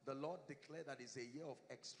 The Lord declared that it's a year of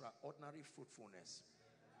extraordinary fruitfulness.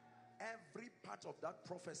 Every part of that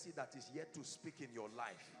prophecy that is yet to speak in your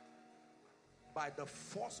life, by the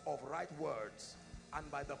force of right words and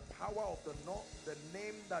by the power of the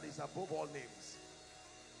name that is above all names,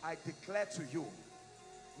 I declare to you,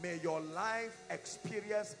 may your life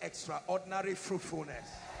experience extraordinary fruitfulness.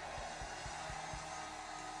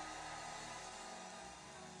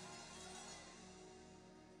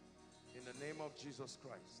 In the name of Jesus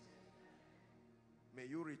Christ, may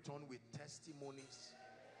you return with testimonies.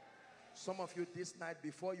 Some of you this night,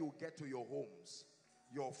 before you get to your homes,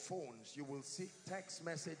 your phones, you will see text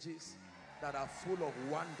messages that are full of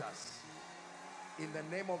wonders. In the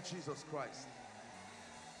name of Jesus Christ.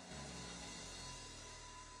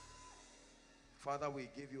 Father, we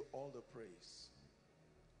give you all the praise.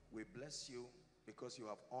 We bless you because you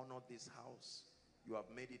have honored this house. You have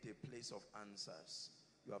made it a place of answers.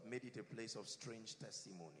 You have made it a place of strange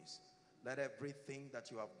testimonies. Let everything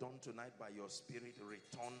that you have done tonight by your Spirit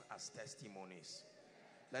return as testimonies.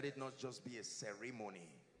 Let it not just be a ceremony.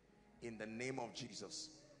 In the name of Jesus,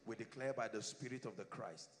 we declare by the Spirit of the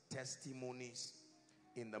Christ, testimonies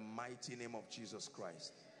in the mighty name of Jesus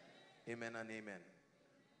Christ. Amen and amen.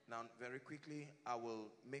 Now, very quickly, I will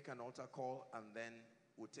make an altar call and then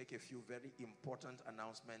we'll take a few very important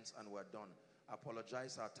announcements and we're done. I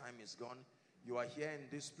apologize, our time is gone. You are here in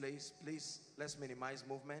this place. Please, let's minimize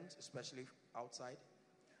movement, especially outside.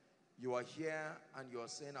 You are here and you are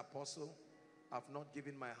saying, Apostle, I've not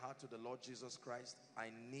given my heart to the Lord Jesus Christ. I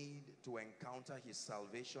need to encounter his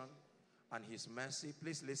salvation and his mercy.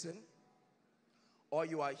 Please listen. Or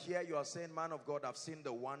you are here, you are saying, man of God, I've seen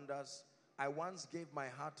the wonders. I once gave my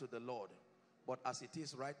heart to the Lord, but as it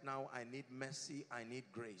is right now, I need mercy, I need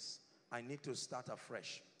grace. I need to start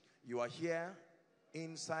afresh. You are here,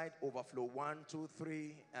 inside Overflow 1, 2,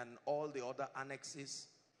 3, and all the other annexes.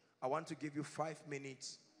 I want to give you 5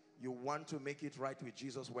 minutes. You want to make it right with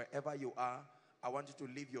Jesus wherever you are. I want you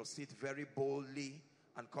to leave your seat very boldly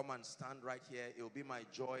and come and stand right here. It will be my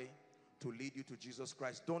joy to lead you to Jesus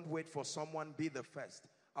Christ. Don't wait for someone, be the first.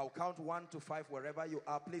 I'll count 1 to 5 wherever you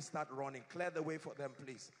are. Please start running. Clear the way for them,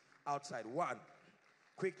 please. Outside. 1.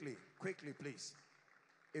 Quickly, quickly, please.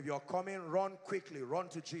 If you're coming, run quickly. Run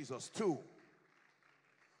to Jesus. 2.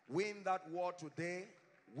 Win that war today.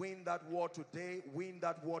 Win that war today. Win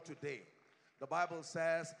that war today. The Bible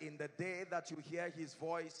says, in the day that you hear his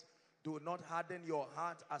voice, do not harden your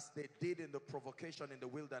heart as they did in the provocation in the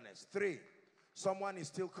wilderness. 3. Someone is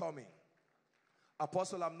still coming.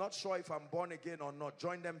 Apostle, I'm not sure if I'm born again or not.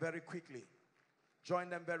 Join them very quickly.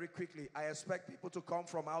 Join them very quickly. I expect people to come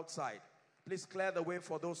from outside. Please clear the way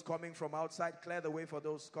for those coming from outside. Clear the way for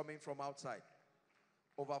those coming from outside.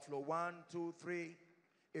 Overflow 1, 2, 3.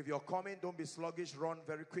 If you're coming, don't be sluggish. Run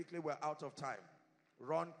very quickly. We're out of time.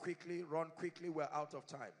 Run quickly. Run quickly. We're out of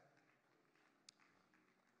time.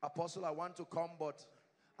 Apostle, I want to come, but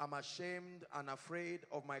I'm ashamed and afraid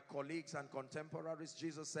of my colleagues and contemporaries.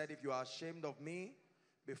 Jesus said, if you are ashamed of me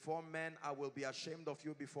before men, I will be ashamed of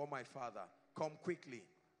you before my Father. Come quickly.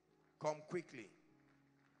 Come quickly.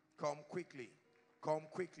 Come quickly. Come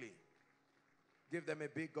quickly. Give them a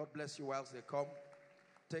big God bless you whilst they come.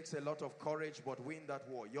 Takes a lot of courage, but win that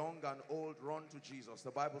war. Young and old, run to Jesus.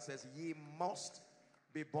 The Bible says, ye must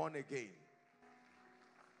be born again.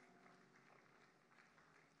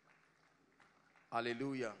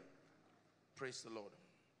 Hallelujah. Praise the Lord.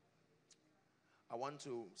 I want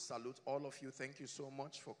to salute all of you. Thank you so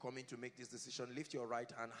much for coming to make this decision. Lift your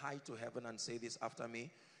right hand high to heaven and say this after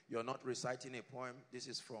me. You're not reciting a poem. This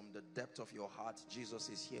is from the depth of your heart. Jesus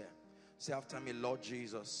is here. Say after me, Lord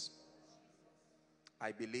Jesus,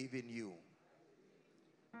 I believe in you,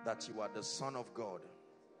 that you are the Son of God.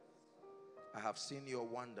 I have seen your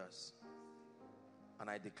wonders, and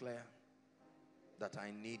I declare that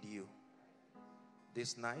I need you.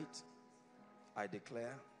 This night, I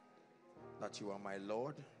declare that you are my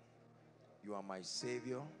Lord, you are my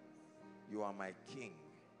Savior, you are my King.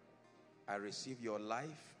 I receive your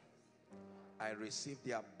life. I receive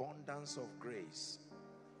the abundance of grace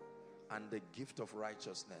and the gift of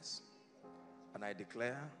righteousness. And I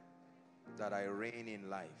declare that I reign in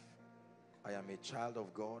life. I am a child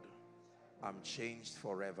of God. I'm changed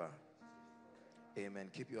forever. Amen.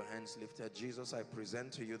 Keep your hands lifted. Jesus, I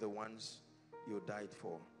present to you the ones you died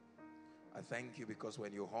for. I thank you because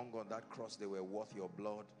when you hung on that cross, they were worth your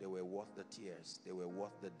blood. They were worth the tears. They were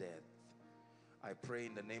worth the death. I pray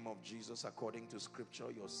in the name of Jesus, according to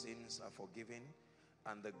scripture, your sins are forgiven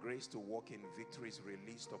and the grace to walk in victory is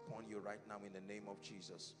released upon you right now in the name of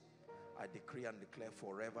Jesus. I decree and declare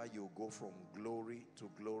forever you go from glory to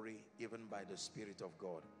glory, even by the Spirit of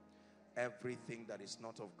God. Everything that is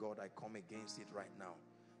not of God, I come against it right now.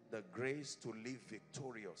 The grace to live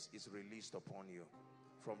victorious is released upon you.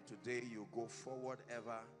 From today, you go forward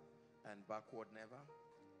ever and backward never.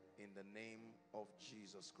 In the name of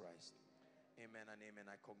Jesus Christ. Amen and amen.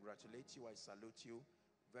 I congratulate you. I salute you.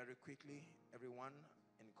 Very quickly, everyone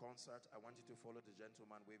in concert, I want you to follow the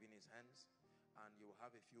gentleman waving his hands. And you will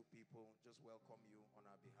have a few people just welcome you on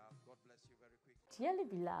our behalf. God bless you very quickly. Dearly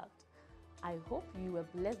beloved, I hope you were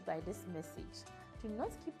blessed by this message. Do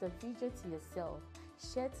not keep the video to yourself.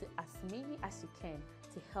 Share to as many as you can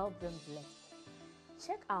to help them bless.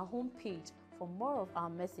 Check our homepage for more of our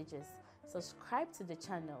messages. Subscribe to the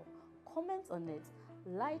channel, comment on it,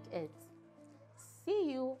 like it.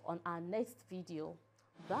 See you on our next video.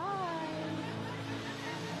 Bye.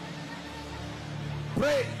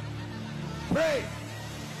 Pray. Pray.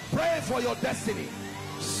 Pray for your destiny.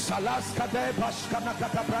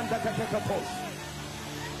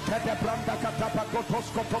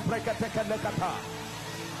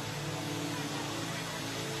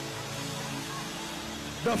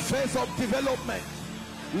 The phase of development.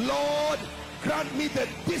 Lord, grant me the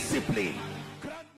discipline